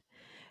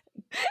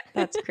god.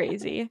 That's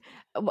crazy.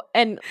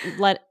 And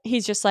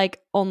he's just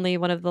like only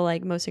one of the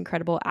like most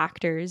incredible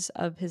actors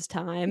of his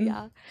time.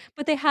 Yeah.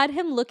 But they had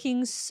him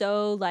looking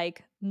so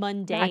like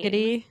mundane.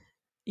 Raggedy.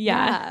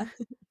 Yeah.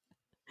 Yeah.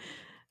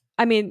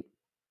 I mean,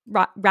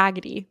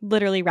 raggedy,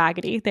 literally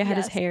raggedy. They had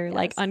his Yes. hair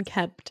like Yes.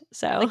 unkempt.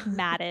 So, Like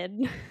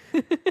matted.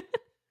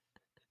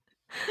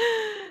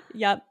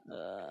 yep.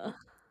 Ugh.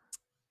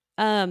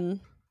 Um,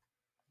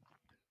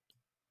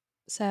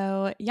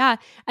 so yeah.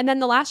 And then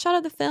the last shot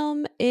of the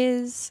film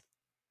is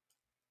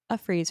a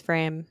freeze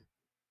frame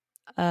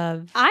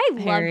of I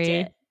loved Harry.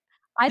 it.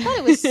 I thought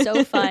it was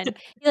so fun.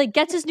 He like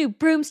gets his new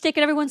broomstick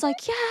and everyone's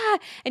like, "Yeah!"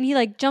 And he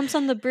like jumps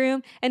on the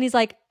broom and he's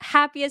like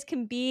happy as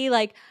can be,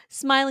 like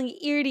smiling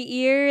ear to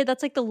ear.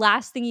 That's like the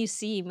last thing you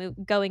see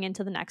going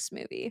into the next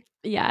movie.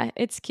 Yeah,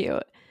 it's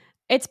cute.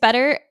 It's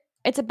better.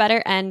 It's a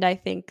better end, I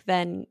think,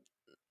 than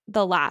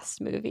the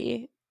last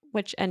movie,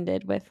 which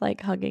ended with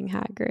like hugging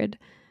Hagrid.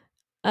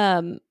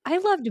 I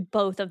loved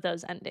both of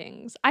those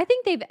endings. I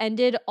think they've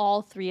ended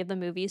all 3 of the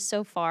movies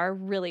so far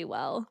really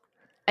well.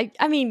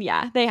 I mean,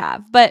 yeah, they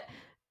have, but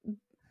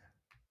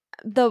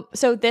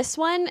so this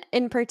one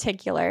in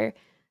particular,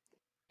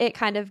 it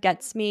kind of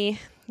gets me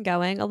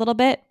going a little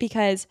bit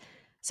because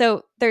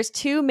so there's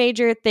 2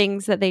 major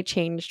things that they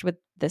changed with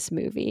this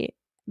movie,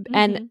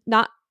 and Mhm.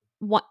 not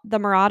what the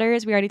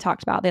Marauders we already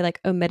talked about. They like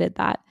omitted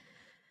that,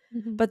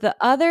 Mhm. but the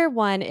other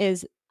one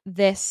is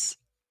this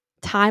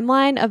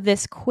timeline of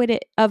this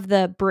quit of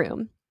the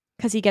broom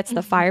because he gets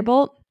the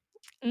firebolt.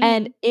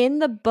 And Mhm. in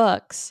the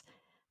books,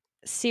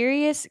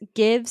 Sirius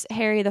gives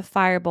Harry the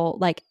firebolt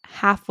like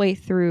halfway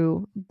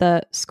through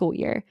the school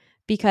year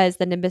because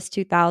the Nimbus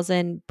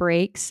 2000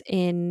 breaks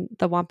in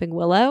the Whomping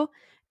Willow.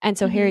 And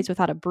so Mhm. Harry's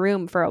without a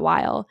broom for a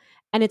while.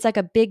 And it's like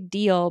a big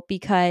deal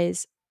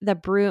because the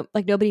broom,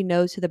 like nobody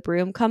knows who the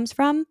broom comes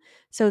from.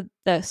 So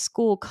the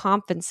school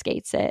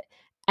confiscates it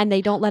and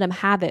they don't let him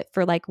have it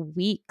for like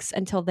weeks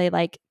until they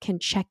like can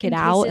check it In case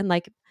out it and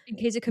like in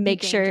case it could be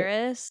make sure,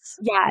 dangerous.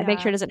 yeah, make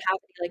sure Yeah. it doesn't have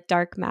any like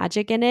dark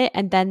magic in it.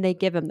 And then they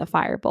give him the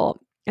firebolt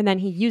and then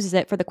he uses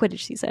it for the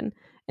Quidditch season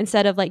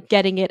instead of like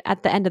getting it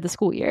at the end of the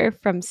school year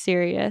from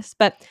Sirius.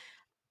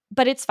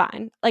 But it's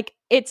fine. Like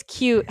it's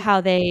cute how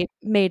they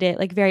made it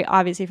like very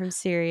obviously from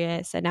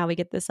Sirius, and now we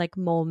get this like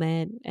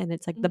moment, and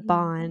it's like the Mhm.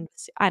 bond.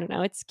 I don't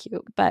know, it's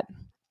cute. But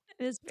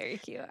It is very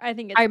cute. I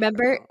think I it's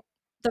remember adorable.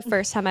 the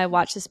first time I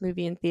watched this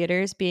movie in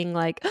theaters, being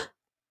like,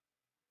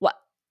 "What?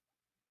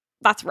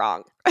 That's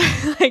wrong.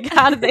 Like,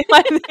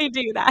 why did they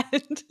do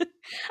that?"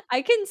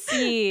 I can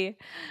see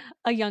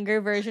a younger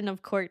version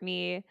of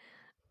Courtney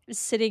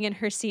sitting in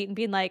her seat and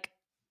being like,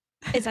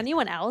 "Is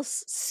anyone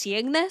else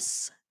seeing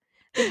this?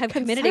 They have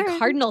committed a Concerned,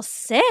 cardinal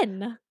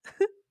sin."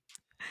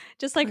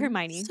 Just like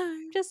Hermione.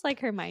 concerned. Just like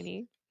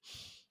Hermione.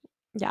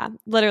 Yeah,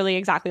 literally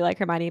exactly like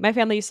Hermione. My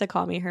family used to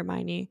call me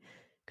Hermione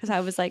because I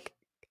was like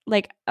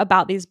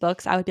about these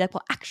books. I would be like,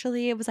 "Well,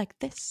 actually, it was like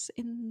this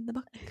in the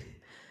book."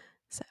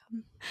 So,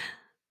 yeah.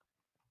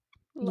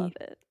 Love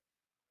it.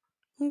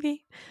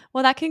 Okay.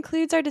 Well, that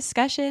concludes our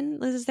discussion.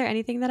 Liz, is there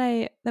anything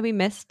that we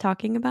missed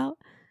talking about?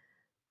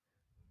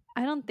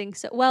 I don't think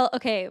so. Well,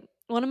 okay.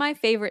 One of my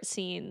favorite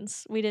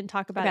scenes, we didn't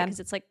talk about it Okay. because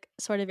it's like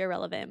sort of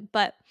irrelevant,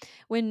 but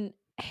when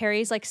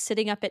Harry's like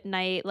sitting up at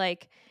night,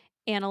 like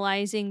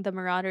analyzing the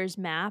Marauders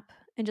map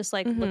and just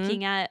like Mm-hmm.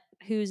 looking at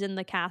who's in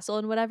the castle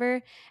and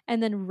whatever,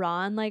 and then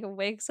Ron like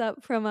wakes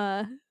up from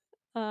a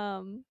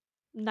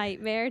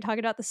nightmare talking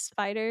about the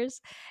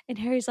spiders, and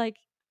Harry's like,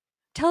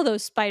 "Tell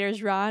those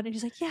spiders, Ron." And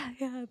he's like, "Yeah,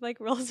 yeah," and like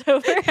rolls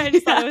over. I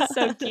just thought it was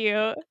so cute.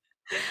 I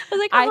was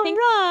like, I think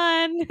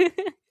 "Oh,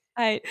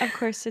 Ron." of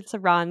course it's a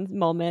Ron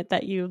moment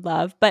that you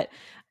love, but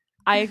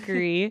I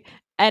agree.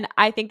 And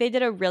I think they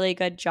did a really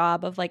good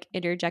job of like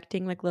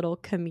interjecting like little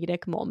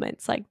comedic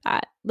moments like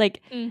that.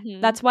 Like Mhm.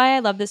 that's why I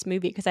love this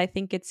movie, because I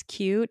think it's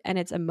cute and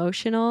it's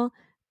emotional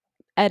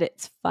and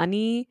it's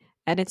funny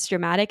and it's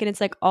dramatic and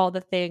it's like all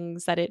the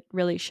things that it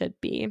really should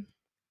be.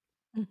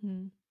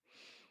 Mhm.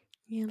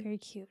 Yeah. Very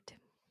cute.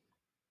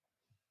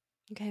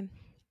 Okay.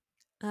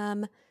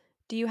 Um,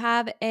 do you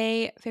have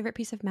a favorite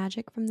piece of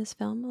magic from this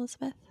film,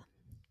 Elizabeth?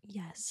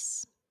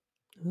 Yes.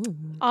 Ooh.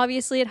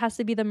 Obviously, it has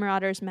to be the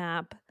Marauders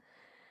map.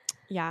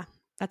 Yeah,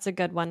 that's a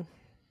good one.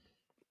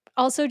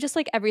 Also, just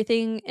like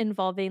everything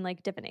involving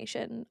like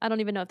divination. I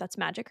don't even know if that's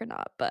magic or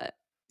not, but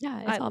Yeah,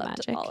 I it's all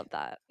loved all magic. of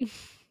that.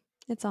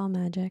 It's all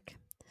magic.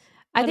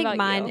 I What think about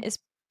mine you? is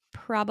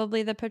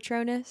probably the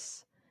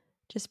Patronus,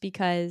 just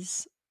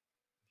because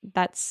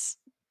that's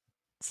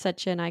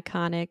such an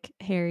iconic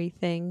Harry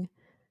thing.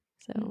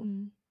 So,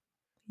 Mhm.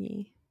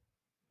 yeah.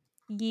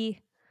 Yeah.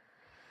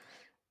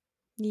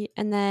 Yeah.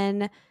 And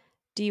then,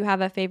 do you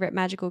have a favorite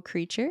magical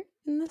creature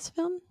in this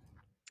film?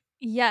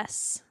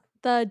 Yes.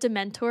 The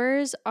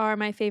Dementors are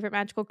my favorite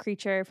magical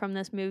creature from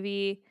this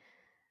movie.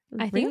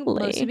 I think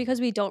mostly Really?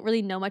 because we don't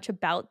really know much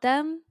about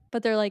them,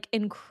 but they're like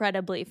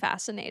incredibly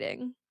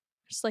fascinating.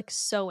 Just like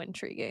so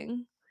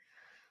intriguing.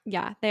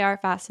 Yeah, they are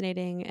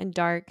fascinating and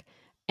dark.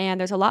 And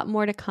there's a lot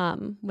more to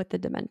come with the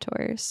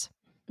Dementors.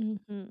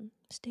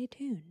 Stay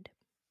tuned.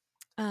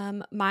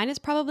 Mine is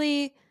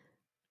probably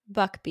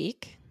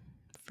Buckbeak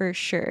for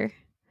sure.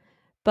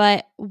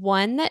 But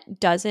one that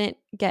doesn't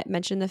get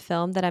mentioned in the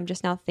film that I'm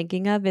just now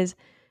thinking of is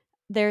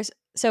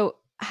so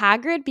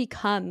Hagrid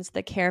becomes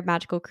the Care of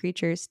Magical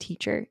Creatures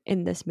teacher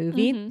in this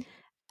movie. Mhm. Yeah.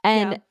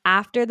 And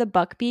after the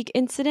Buckbeak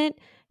incident,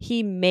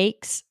 he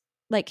makes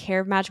like Care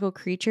of Magical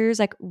Creatures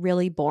like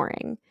really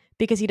boring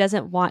because he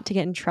doesn't want to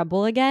get in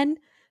trouble again.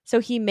 So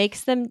he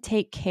makes them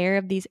take care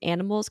of these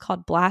animals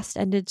called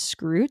blast-ended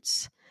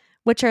scroots,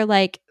 which are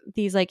like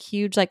these like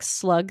huge like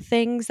slug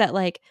things that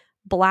like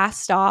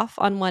blast off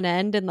on one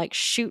end and like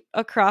shoot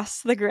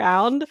across the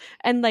ground,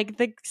 and like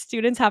the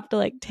students have to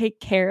like take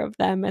care of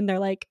them, and they're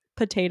like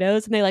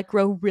potatoes and they like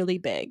grow really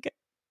big.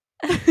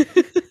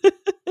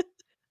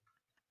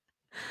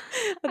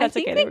 But I that's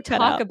think okay, they they were cut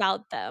talk out.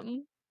 about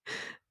them.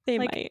 They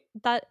Like might.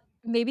 that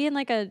maybe in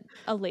like a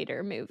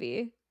later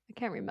movie. I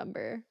can't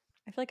remember.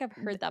 I feel like I've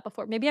heard that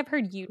before. Maybe I've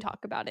heard you talk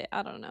about it.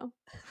 I don't know.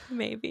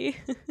 Maybe.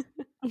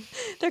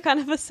 They're kind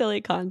of a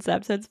silly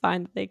concept, so it's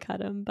fine that they cut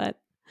them, but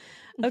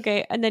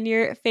okay. And then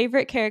your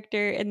favorite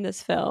character in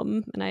this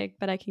film, and I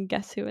bet I can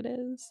guess who it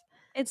is.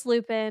 It's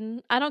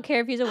Lupin. I don't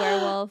care if he's a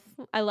werewolf.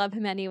 I love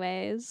him Yeah,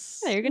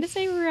 anyways. you're gonna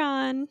say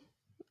Ron.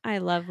 I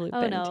love Oh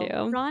Lupin no.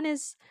 too.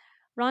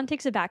 Ron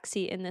takes a back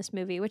seat in this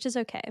movie, which is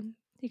okay.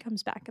 He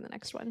comes back in the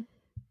next one.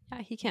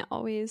 Yeah, he can't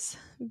always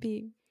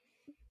be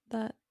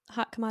the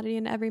hot commodity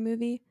in every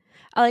movie.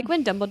 I like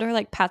when Dumbledore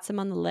like pats him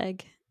on the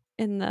leg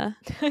in the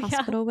Yeah.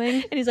 hospital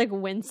wing. And he's like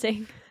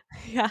wincing.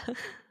 Yeah.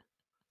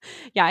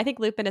 Yeah, I think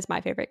Lupin is my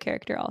favorite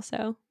character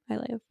also. I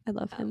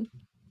love him.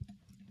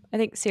 I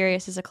think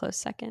Sirius is a close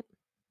second.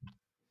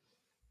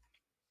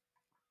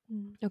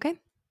 Mm. Okay.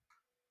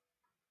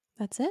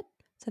 That's it.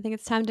 So I think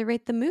it's time to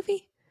rate the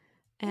movie.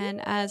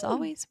 And as Woo!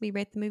 always, we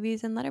rate the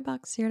movies in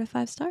Letterboxd 0 to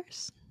 5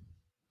 stars.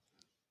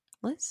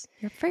 Liz,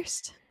 you're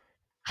first.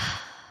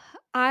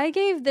 I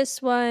gave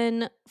this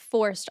one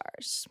 4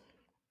 stars.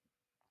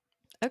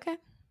 Okay.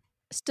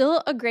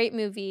 Still a great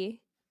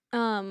movie.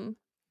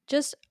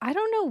 Just I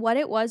don't know what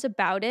it was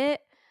about it.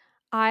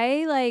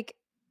 I like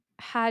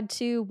had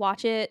to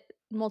watch it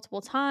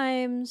multiple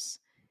times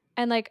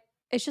and like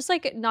it's just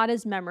like not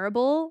as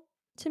memorable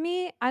to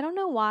me. I don't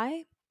know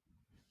why,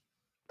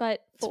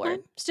 but It's 4.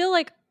 fine. Still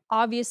like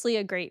obviously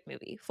a great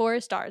movie. 4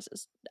 stars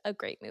is a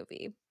great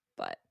movie,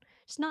 but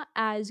it's not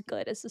as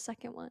good as the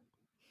second one.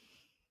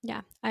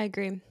 Yeah, I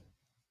agree.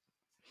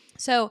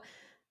 So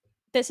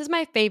this is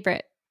my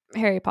favorite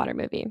Harry Potter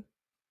movie,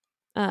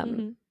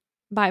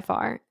 by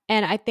far.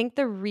 And I think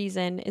the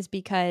reason is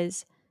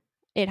because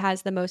it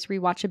has the most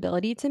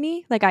rewatchability to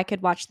me. Like I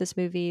could watch this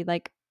movie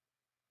like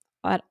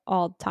at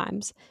all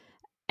times.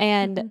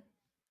 And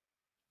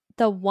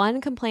the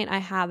one complaint I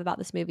have about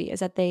this movie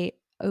is that they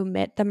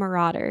omit the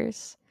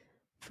Marauders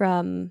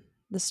from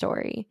the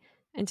story.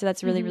 And so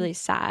that's really, really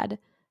sad.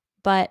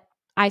 But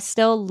I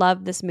still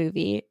love this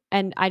movie.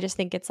 And I just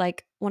think it's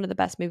like one of the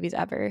best movies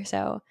ever.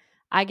 So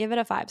I give it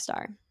a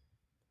 5-star.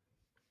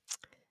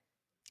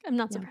 I'm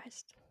not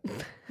surprised.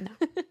 No.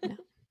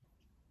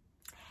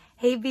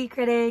 Hey B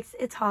Critics,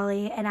 it's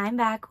Holly, and I'm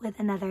back with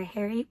another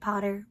Harry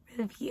Potter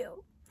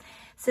review.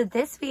 So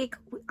this week,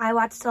 I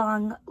watched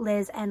along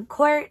Liz and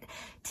Court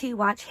to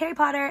watch Harry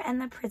Potter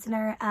and the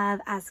Prisoner of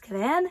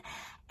Azkaban,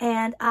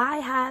 and I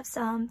have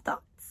some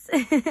thoughts.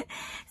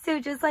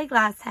 So just like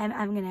last time,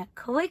 I'm going to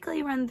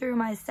quickly run through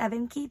my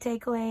 7 key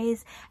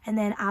takeaways, and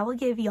then I will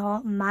give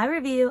y'all my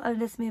review of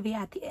this movie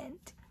at the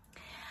end.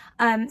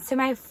 So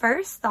my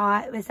first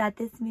thought was that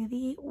this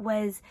movie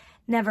was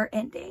never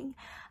ending.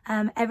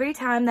 Every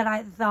time that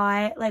I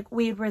thought like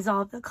we'd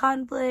resolved the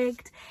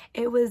conflict,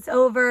 it was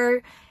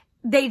over,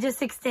 they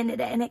just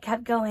extended it and it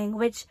kept going,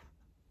 which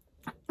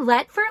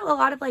led for a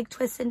lot of like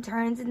twists and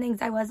turns and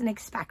things I wasn't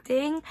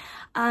expecting.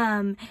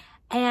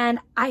 And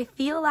I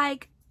feel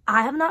like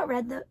I have not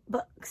read the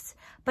books,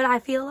 but I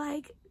feel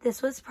like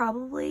this was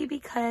probably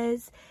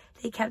because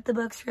they kept the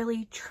books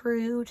really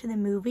true to the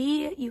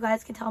movie. You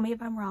guys can tell me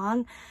if I'm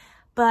wrong,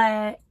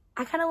 but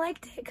I kind of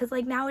liked it because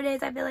like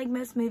nowadays I feel like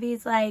most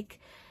movies like,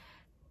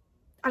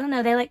 I don't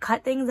know, they like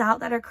cut things out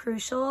that are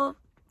crucial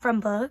from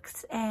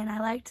books, and I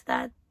liked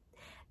that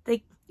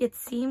it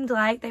seemed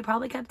like they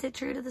probably kept it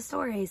true to the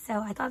story,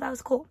 so I thought that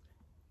was cool.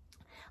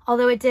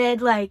 Although it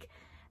did, like,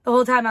 the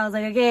whole time I was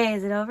like, okay,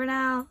 is it over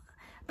now?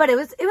 But it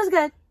was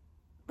good,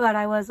 but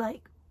I was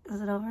like,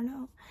 is it over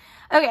now?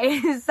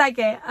 Okay,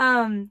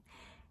 second,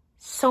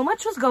 so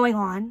much was going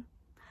on.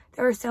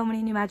 There were so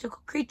many new magical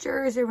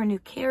creatures, there were new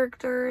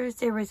characters,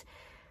 there was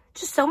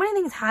just so many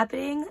things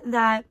happening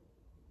that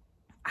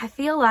I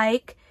feel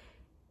like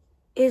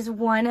is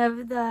one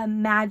of the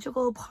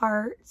magical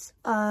parts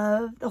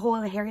of the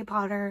whole Harry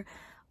Potter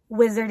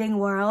wizarding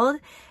world,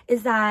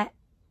 is that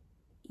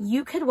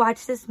you could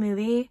watch this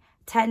movie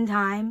 10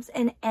 times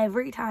and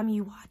every time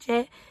you watch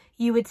it,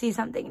 you would see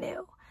something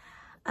new.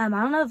 I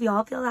don't know if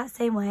y'all feel that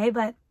same way,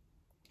 but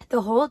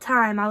the whole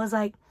time I was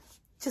like,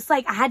 just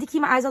like I had to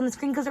keep my eyes on the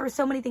screen because there were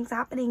so many things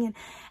happening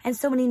and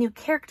so many new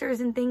characters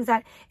and things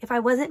that if I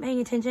wasn't paying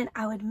attention,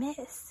 I would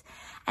miss.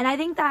 And I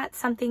think that's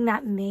something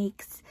that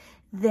makes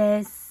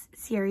this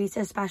series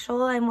so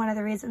special and one of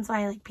the reasons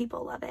why like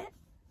people love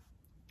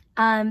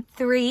it.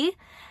 3,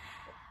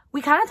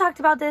 we kind of talked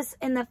about this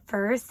in the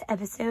first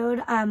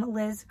episode.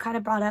 Liz kind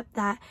of brought up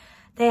that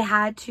they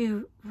had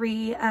to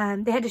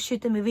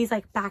shoot the movies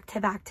like back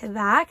to back to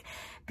back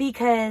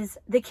because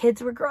the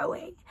kids were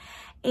growing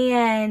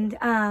and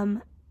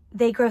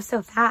they grow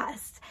so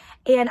fast.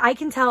 And I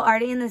can tell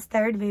already in this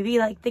third movie,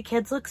 like the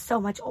kids look so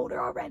much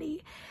older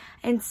already.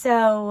 And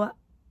so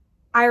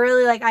I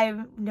really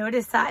I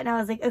noticed that and I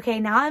was like, okay,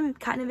 now I'm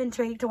kind of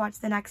intrigued to watch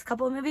the next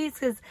couple of movies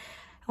because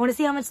I want to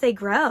see how much they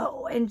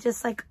grow in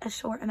just like a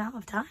short amount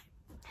of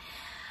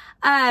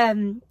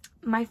time.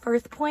 My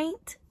first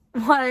point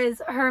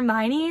was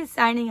Hermione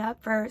signing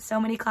up for so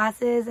many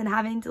classes and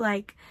having to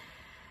like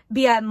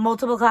be at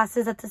multiple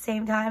classes at the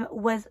same time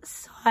was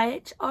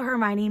such a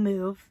Hermione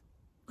move.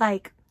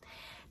 Like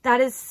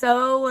that is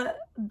so,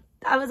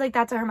 I was like,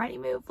 that's a Hermione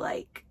move.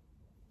 Like,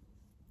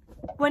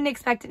 wouldn't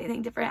expect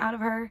anything different out of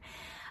her.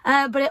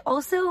 But it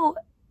also,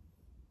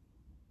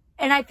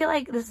 and I feel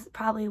like this is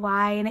probably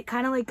why, and it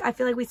kind of like, I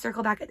feel like we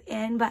circle back at the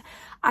end, but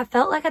I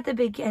felt like at the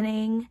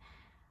beginning,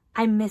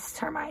 I missed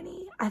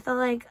Hermione. I felt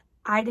like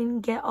I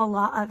didn't get a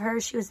lot of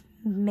her. She was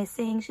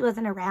missing. She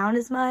wasn't around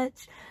as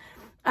much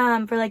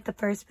for like the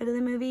first bit of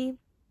the movie.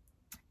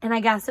 And I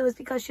guess it was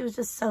because she was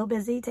just so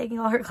busy taking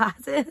all her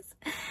classes.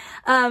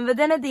 But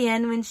then at the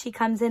end, when she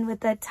comes in with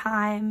the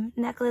time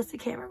necklace, I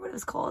can't remember what it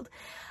was called,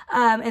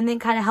 and then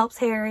kind of helps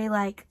Harry,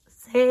 like,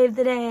 save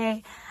the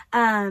day,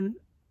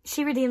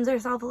 she redeems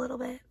herself a little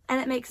bit.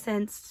 And it makes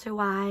sense to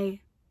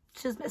why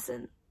she was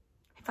missing.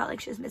 I felt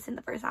like she was missing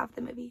the first half of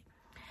the movie.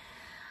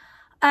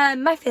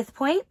 My 5th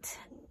point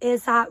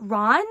is that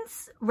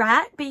Ron's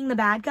rat being the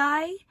bad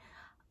guy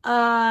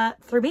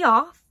threw me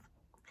off.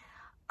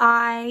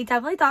 I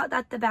definitely thought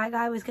that the bad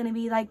guy was going to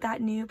be like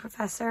that new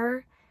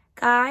professor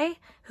guy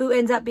who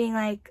ends up being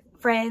like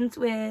friends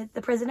with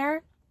the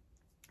prisoner,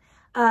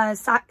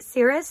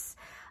 Cyrus,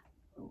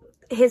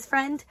 his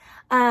friend.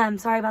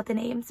 Sorry about the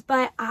names,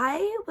 but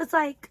I was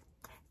like,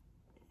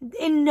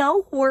 in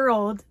no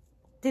world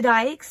did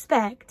I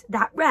expect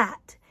that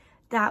rat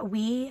that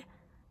we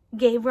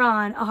gave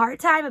Ron a hard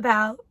time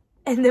about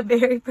in the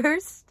very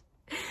first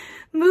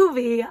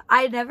movie.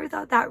 I never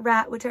thought that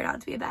rat would turn out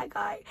to be a bad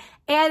guy.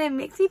 And it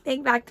makes me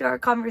think back to our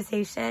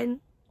conversation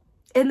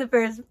in the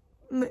first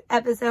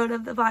episode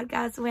of the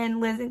podcast when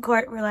Liz and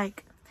Court were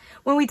like,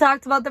 when we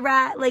talked about the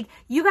rat, like,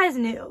 you guys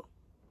knew.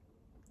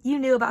 You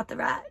knew about the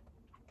rat.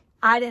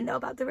 I didn't know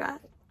about the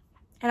rat.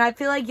 And I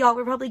feel like y'all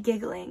were probably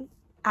giggling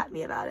at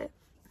me about it.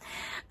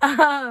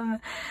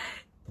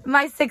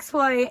 My 6th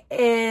point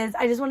is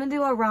I just want to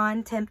do a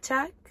Ron temp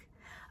check.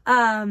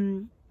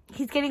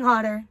 He's getting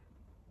hotter.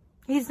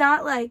 He's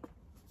not like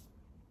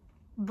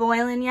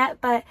boiling yet,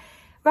 but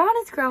Ron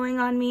is growing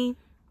on me.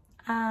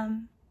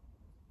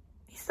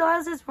 He still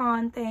has his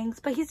Ron things,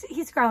 but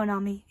he's growing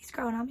on me. He's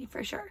growing on me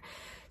for sure.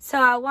 So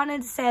I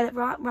wanted to say that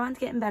Ron's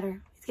getting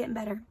better. He's getting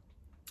better.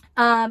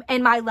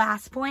 And my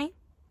last point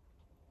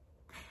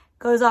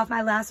goes off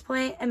my last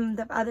point in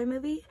the other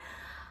movie.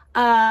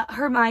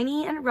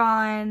 Hermione and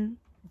Ron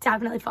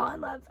definitely fall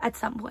in love at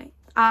some point.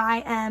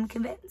 I am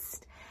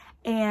convinced.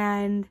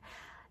 And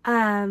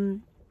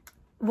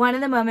one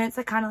of the moments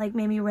that kind of like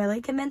made me really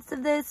convinced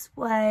of this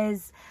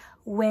was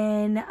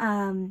when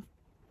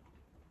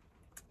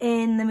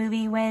in the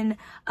movie when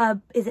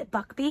is it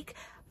Buckbeak?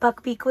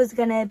 Buckbeak was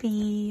gonna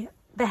be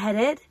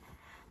beheaded,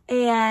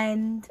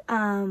 and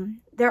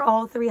they're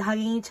all three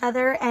hugging each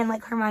other, and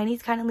like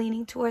Hermione's kind of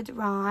leaning towards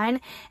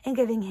Ron and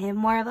giving him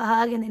more of a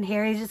hug, and then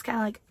Harry's just kind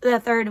of like the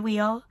third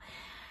wheel.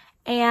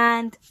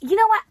 And you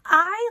know what?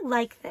 I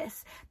like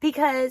this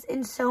because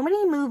in so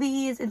many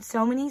movies and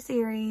so many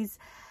series,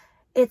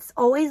 it's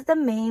always the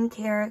main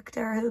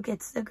character who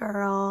gets the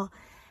girl.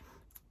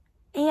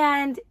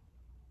 And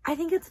I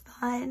think it's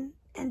fun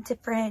and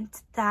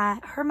different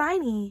that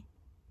Hermione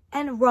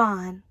and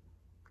Ron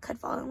could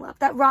fall in love.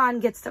 That Ron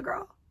gets the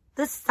girl.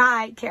 The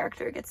side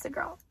character gets the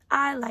girl.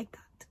 I like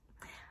that.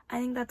 I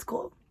think that's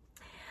cool.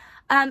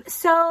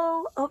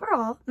 So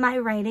overall, my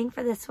rating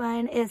for this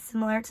one is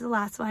similar to the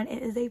last one.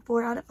 It is a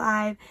 4 out of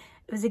 5.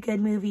 It was a good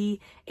movie.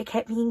 It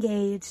kept me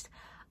engaged.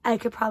 I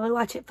could probably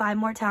watch it 5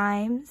 more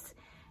times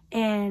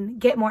and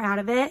get more out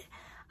of it.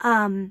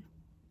 And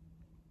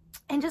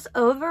just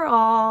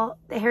overall,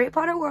 the Harry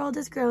Potter world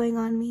is growing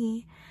on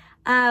me.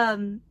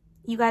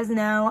 You guys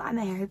know I'm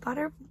a Harry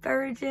Potter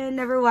virgin,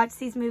 never watched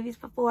these movies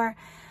before.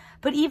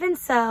 But even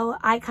so,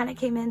 I kind of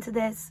came into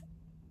this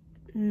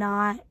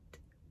not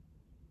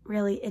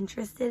really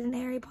interested in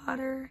Harry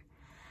Potter.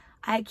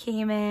 I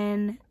came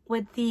in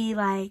with the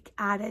like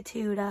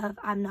attitude of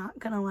I'm not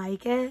gonna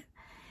like it.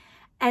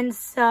 And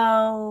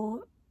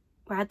so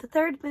we're at the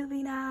 3rd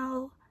movie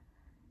now.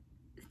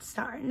 It's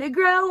starting to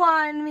grow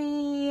on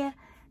me.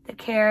 The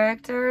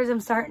characters,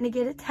 I'm starting to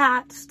get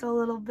attached a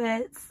little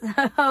bit.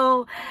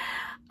 So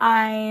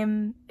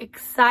I'm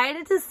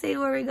excited to see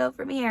where we go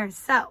from here.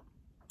 So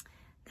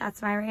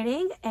that's my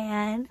rating,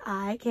 and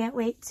I can't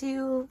wait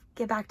to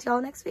get back to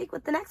y'all next week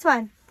with the next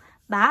one.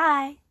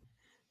 Bye.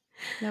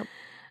 Nope.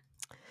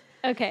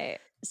 Okay,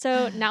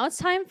 so now it's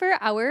time for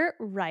our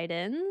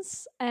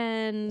write-ins,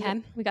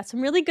 and we got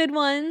some really good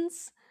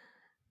ones.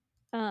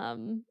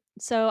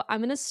 So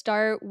I'm gonna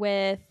start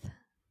with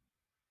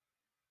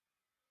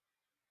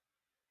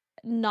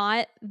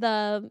not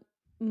the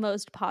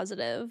most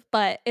positive,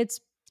 but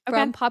it's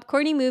from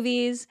Popcorny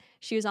Movies.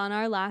 She was on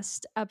our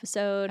last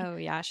episode. Oh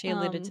yeah, she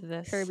alluded to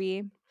this.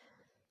 Kirby.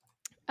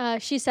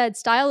 She said,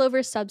 "Style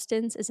over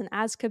substance is an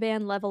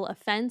Azkaban level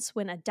offense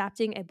when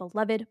adapting a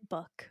beloved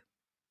book."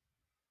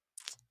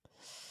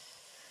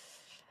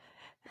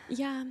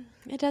 Yeah,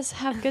 it does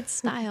have good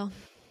style.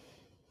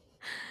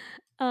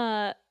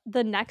 The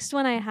next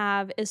one I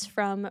have is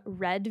from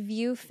Red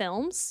View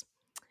Films.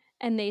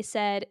 And they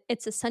said,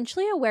 it's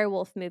essentially a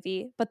werewolf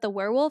movie, but the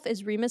werewolf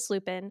is Remus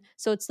Lupin,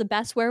 so it's the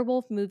best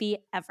werewolf movie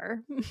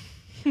ever.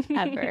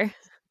 Ever.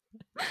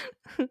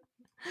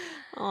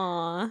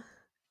 Aww.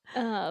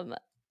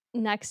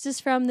 Next is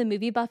from the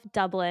Movie Buff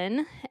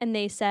Dublin, and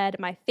they said,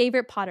 my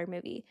favorite Potter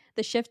movie.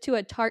 The shift to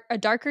a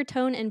darker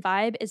tone and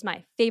vibe is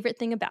my favorite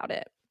thing about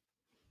it.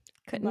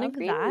 Couldn't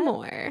agree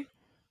more.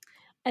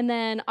 And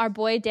then our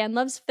boy Dan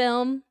Loves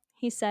Film,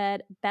 he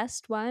said,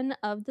 best one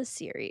of the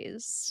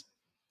series.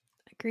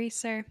 Agree,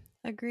 sir.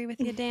 Agree with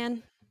you,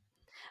 Dan.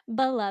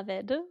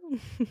 Beloved.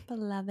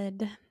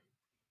 Beloved.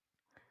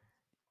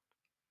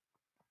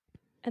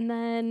 And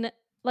then,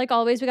 like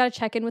always, we got to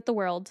check in with the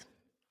world.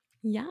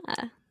 Yeah.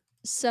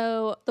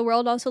 So the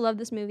world also loved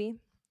this movie.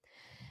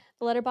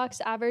 The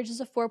Letterboxd average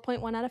is a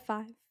 4.1 out of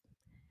 5.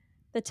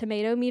 The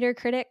Tomato Meter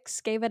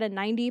critics gave it a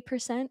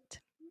 90%.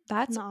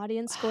 That's the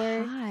audience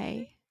score.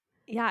 High.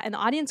 Yeah, and the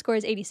audience score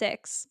is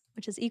 86,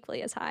 which is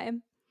equally as high.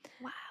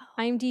 Wow.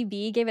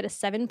 IMDb gave it a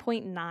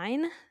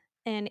 7.9,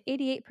 and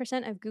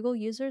 88% of Google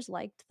users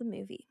liked the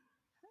movie.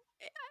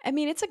 I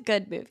mean, it's a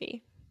good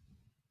movie.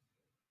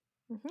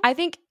 Mm-hmm. I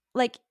think,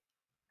 like,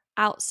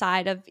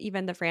 outside of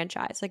even the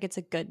franchise. Like, it's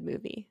a good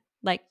movie.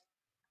 Like,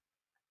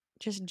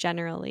 just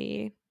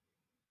generally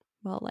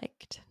well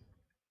liked.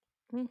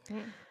 Mm-hmm.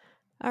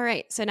 All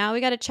right, so now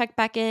we got to check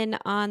back in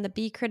on the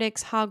B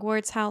Critics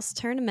Hogwarts House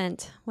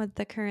tournament, what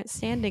the current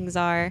standings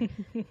are.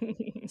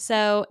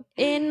 So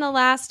in the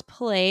last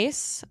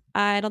place,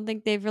 I don't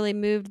think they've really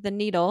moved the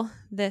needle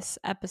this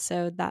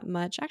episode that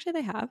much. Actually,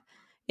 they have.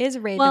 Is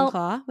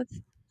Ravenclaw with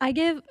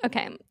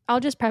I'll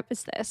just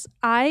preface this.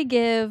 I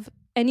give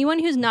anyone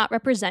who's not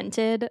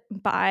represented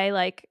by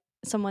like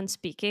someone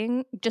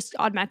speaking just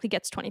automatically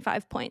gets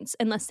 25 points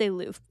unless they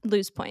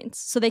lose points.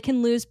 So they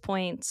can lose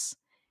points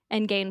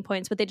and gain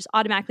points, but they just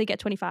automatically get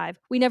 25.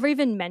 We never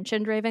even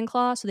mentioned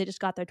Ravenclaw, so they just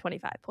got their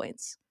 25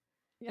 points.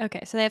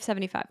 Okay, so they have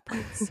 75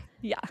 points.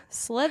 Yeah.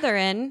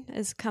 Slytherin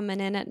is coming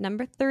in at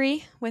number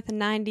 3 with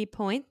 90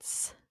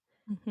 points.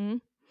 Mm-hmm.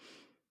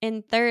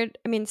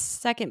 In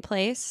second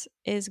place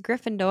is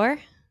Gryffindor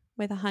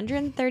with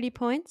 130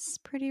 points.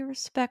 Pretty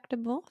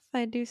respectable, if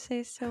I do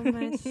say so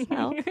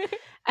myself.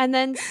 And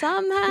then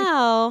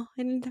somehow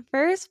in the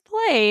first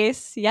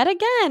place, yet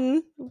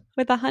again,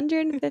 with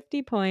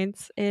 150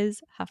 points,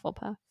 is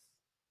Hufflepuff.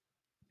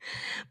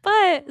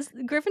 But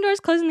Gryffindor's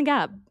closing the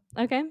gap.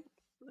 Okay.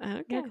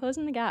 Okay. They're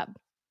closing the gap.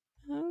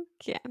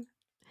 Okay.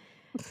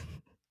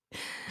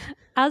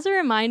 As a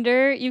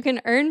reminder, you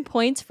can earn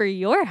points for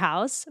your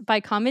house by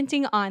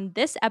commenting on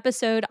this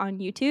episode on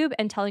YouTube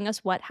and telling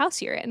us what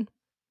house you're in.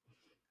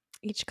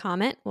 Each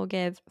comment will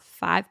give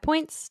 5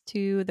 points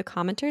to the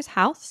commenter's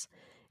house.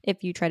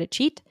 If you try to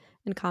cheat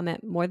and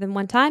comment more than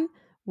one time,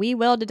 we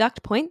will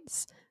deduct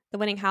points. The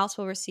winning house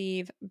will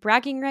receive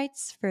bragging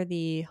rights for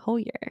the whole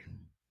year.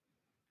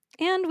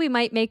 And we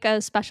might make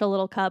a special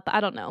little cup.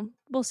 I don't know.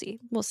 We'll see.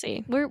 We'll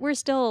see. We're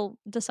still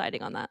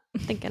deciding on that.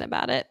 Thinking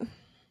about it.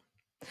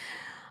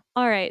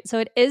 All right, so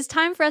it is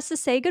time for us to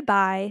say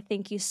goodbye.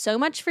 Thank you so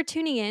much for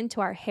tuning in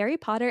to our Harry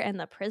Potter and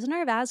the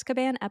Prisoner of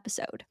Azkaban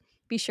episode.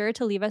 Be sure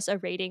to leave us a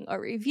rating or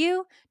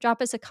review,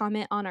 drop us a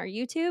comment on our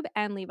YouTube,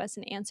 and leave us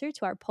an answer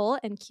to our poll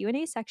and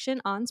Q&A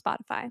section on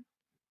Spotify.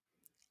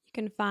 You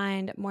can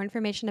find more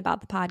information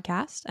about the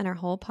podcast and our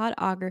whole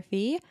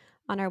podography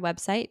on our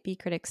website,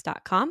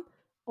 bcritics.com,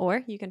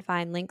 or you can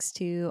find links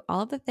to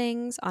all of the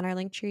things on our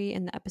link tree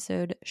in the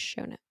episode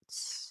show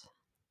notes.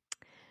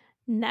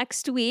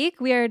 Next week,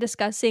 we are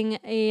discussing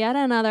yet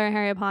another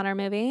Harry Potter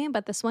movie,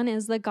 but this one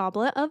is The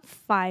Goblet of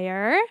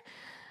Fire.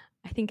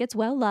 I think it's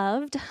well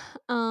loved.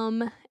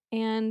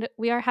 And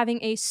we are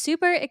having a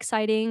super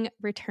exciting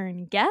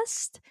return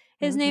guest.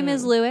 His name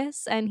is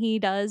Lewis, and he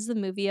does the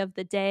Movie of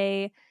the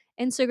Day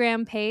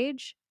Instagram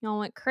page. Y'all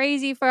went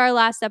crazy for our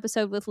last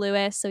episode with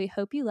Lewis, so we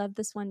hope you love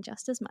this one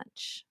just as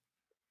much.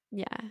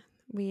 Yeah,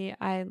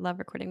 I love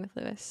recording with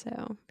Lewis,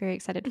 so very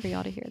excited for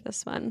y'all to hear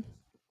this one.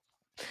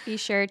 Be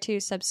sure to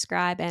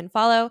subscribe and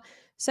follow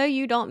so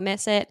you don't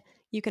miss it.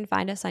 You can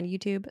find us on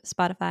YouTube,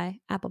 Spotify,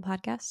 Apple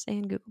Podcasts,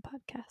 and Google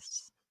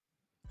Podcasts.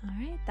 All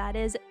right, that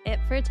is it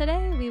for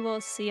today. We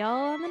will see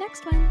y'all on the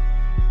next one.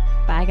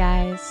 Bye,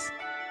 guys.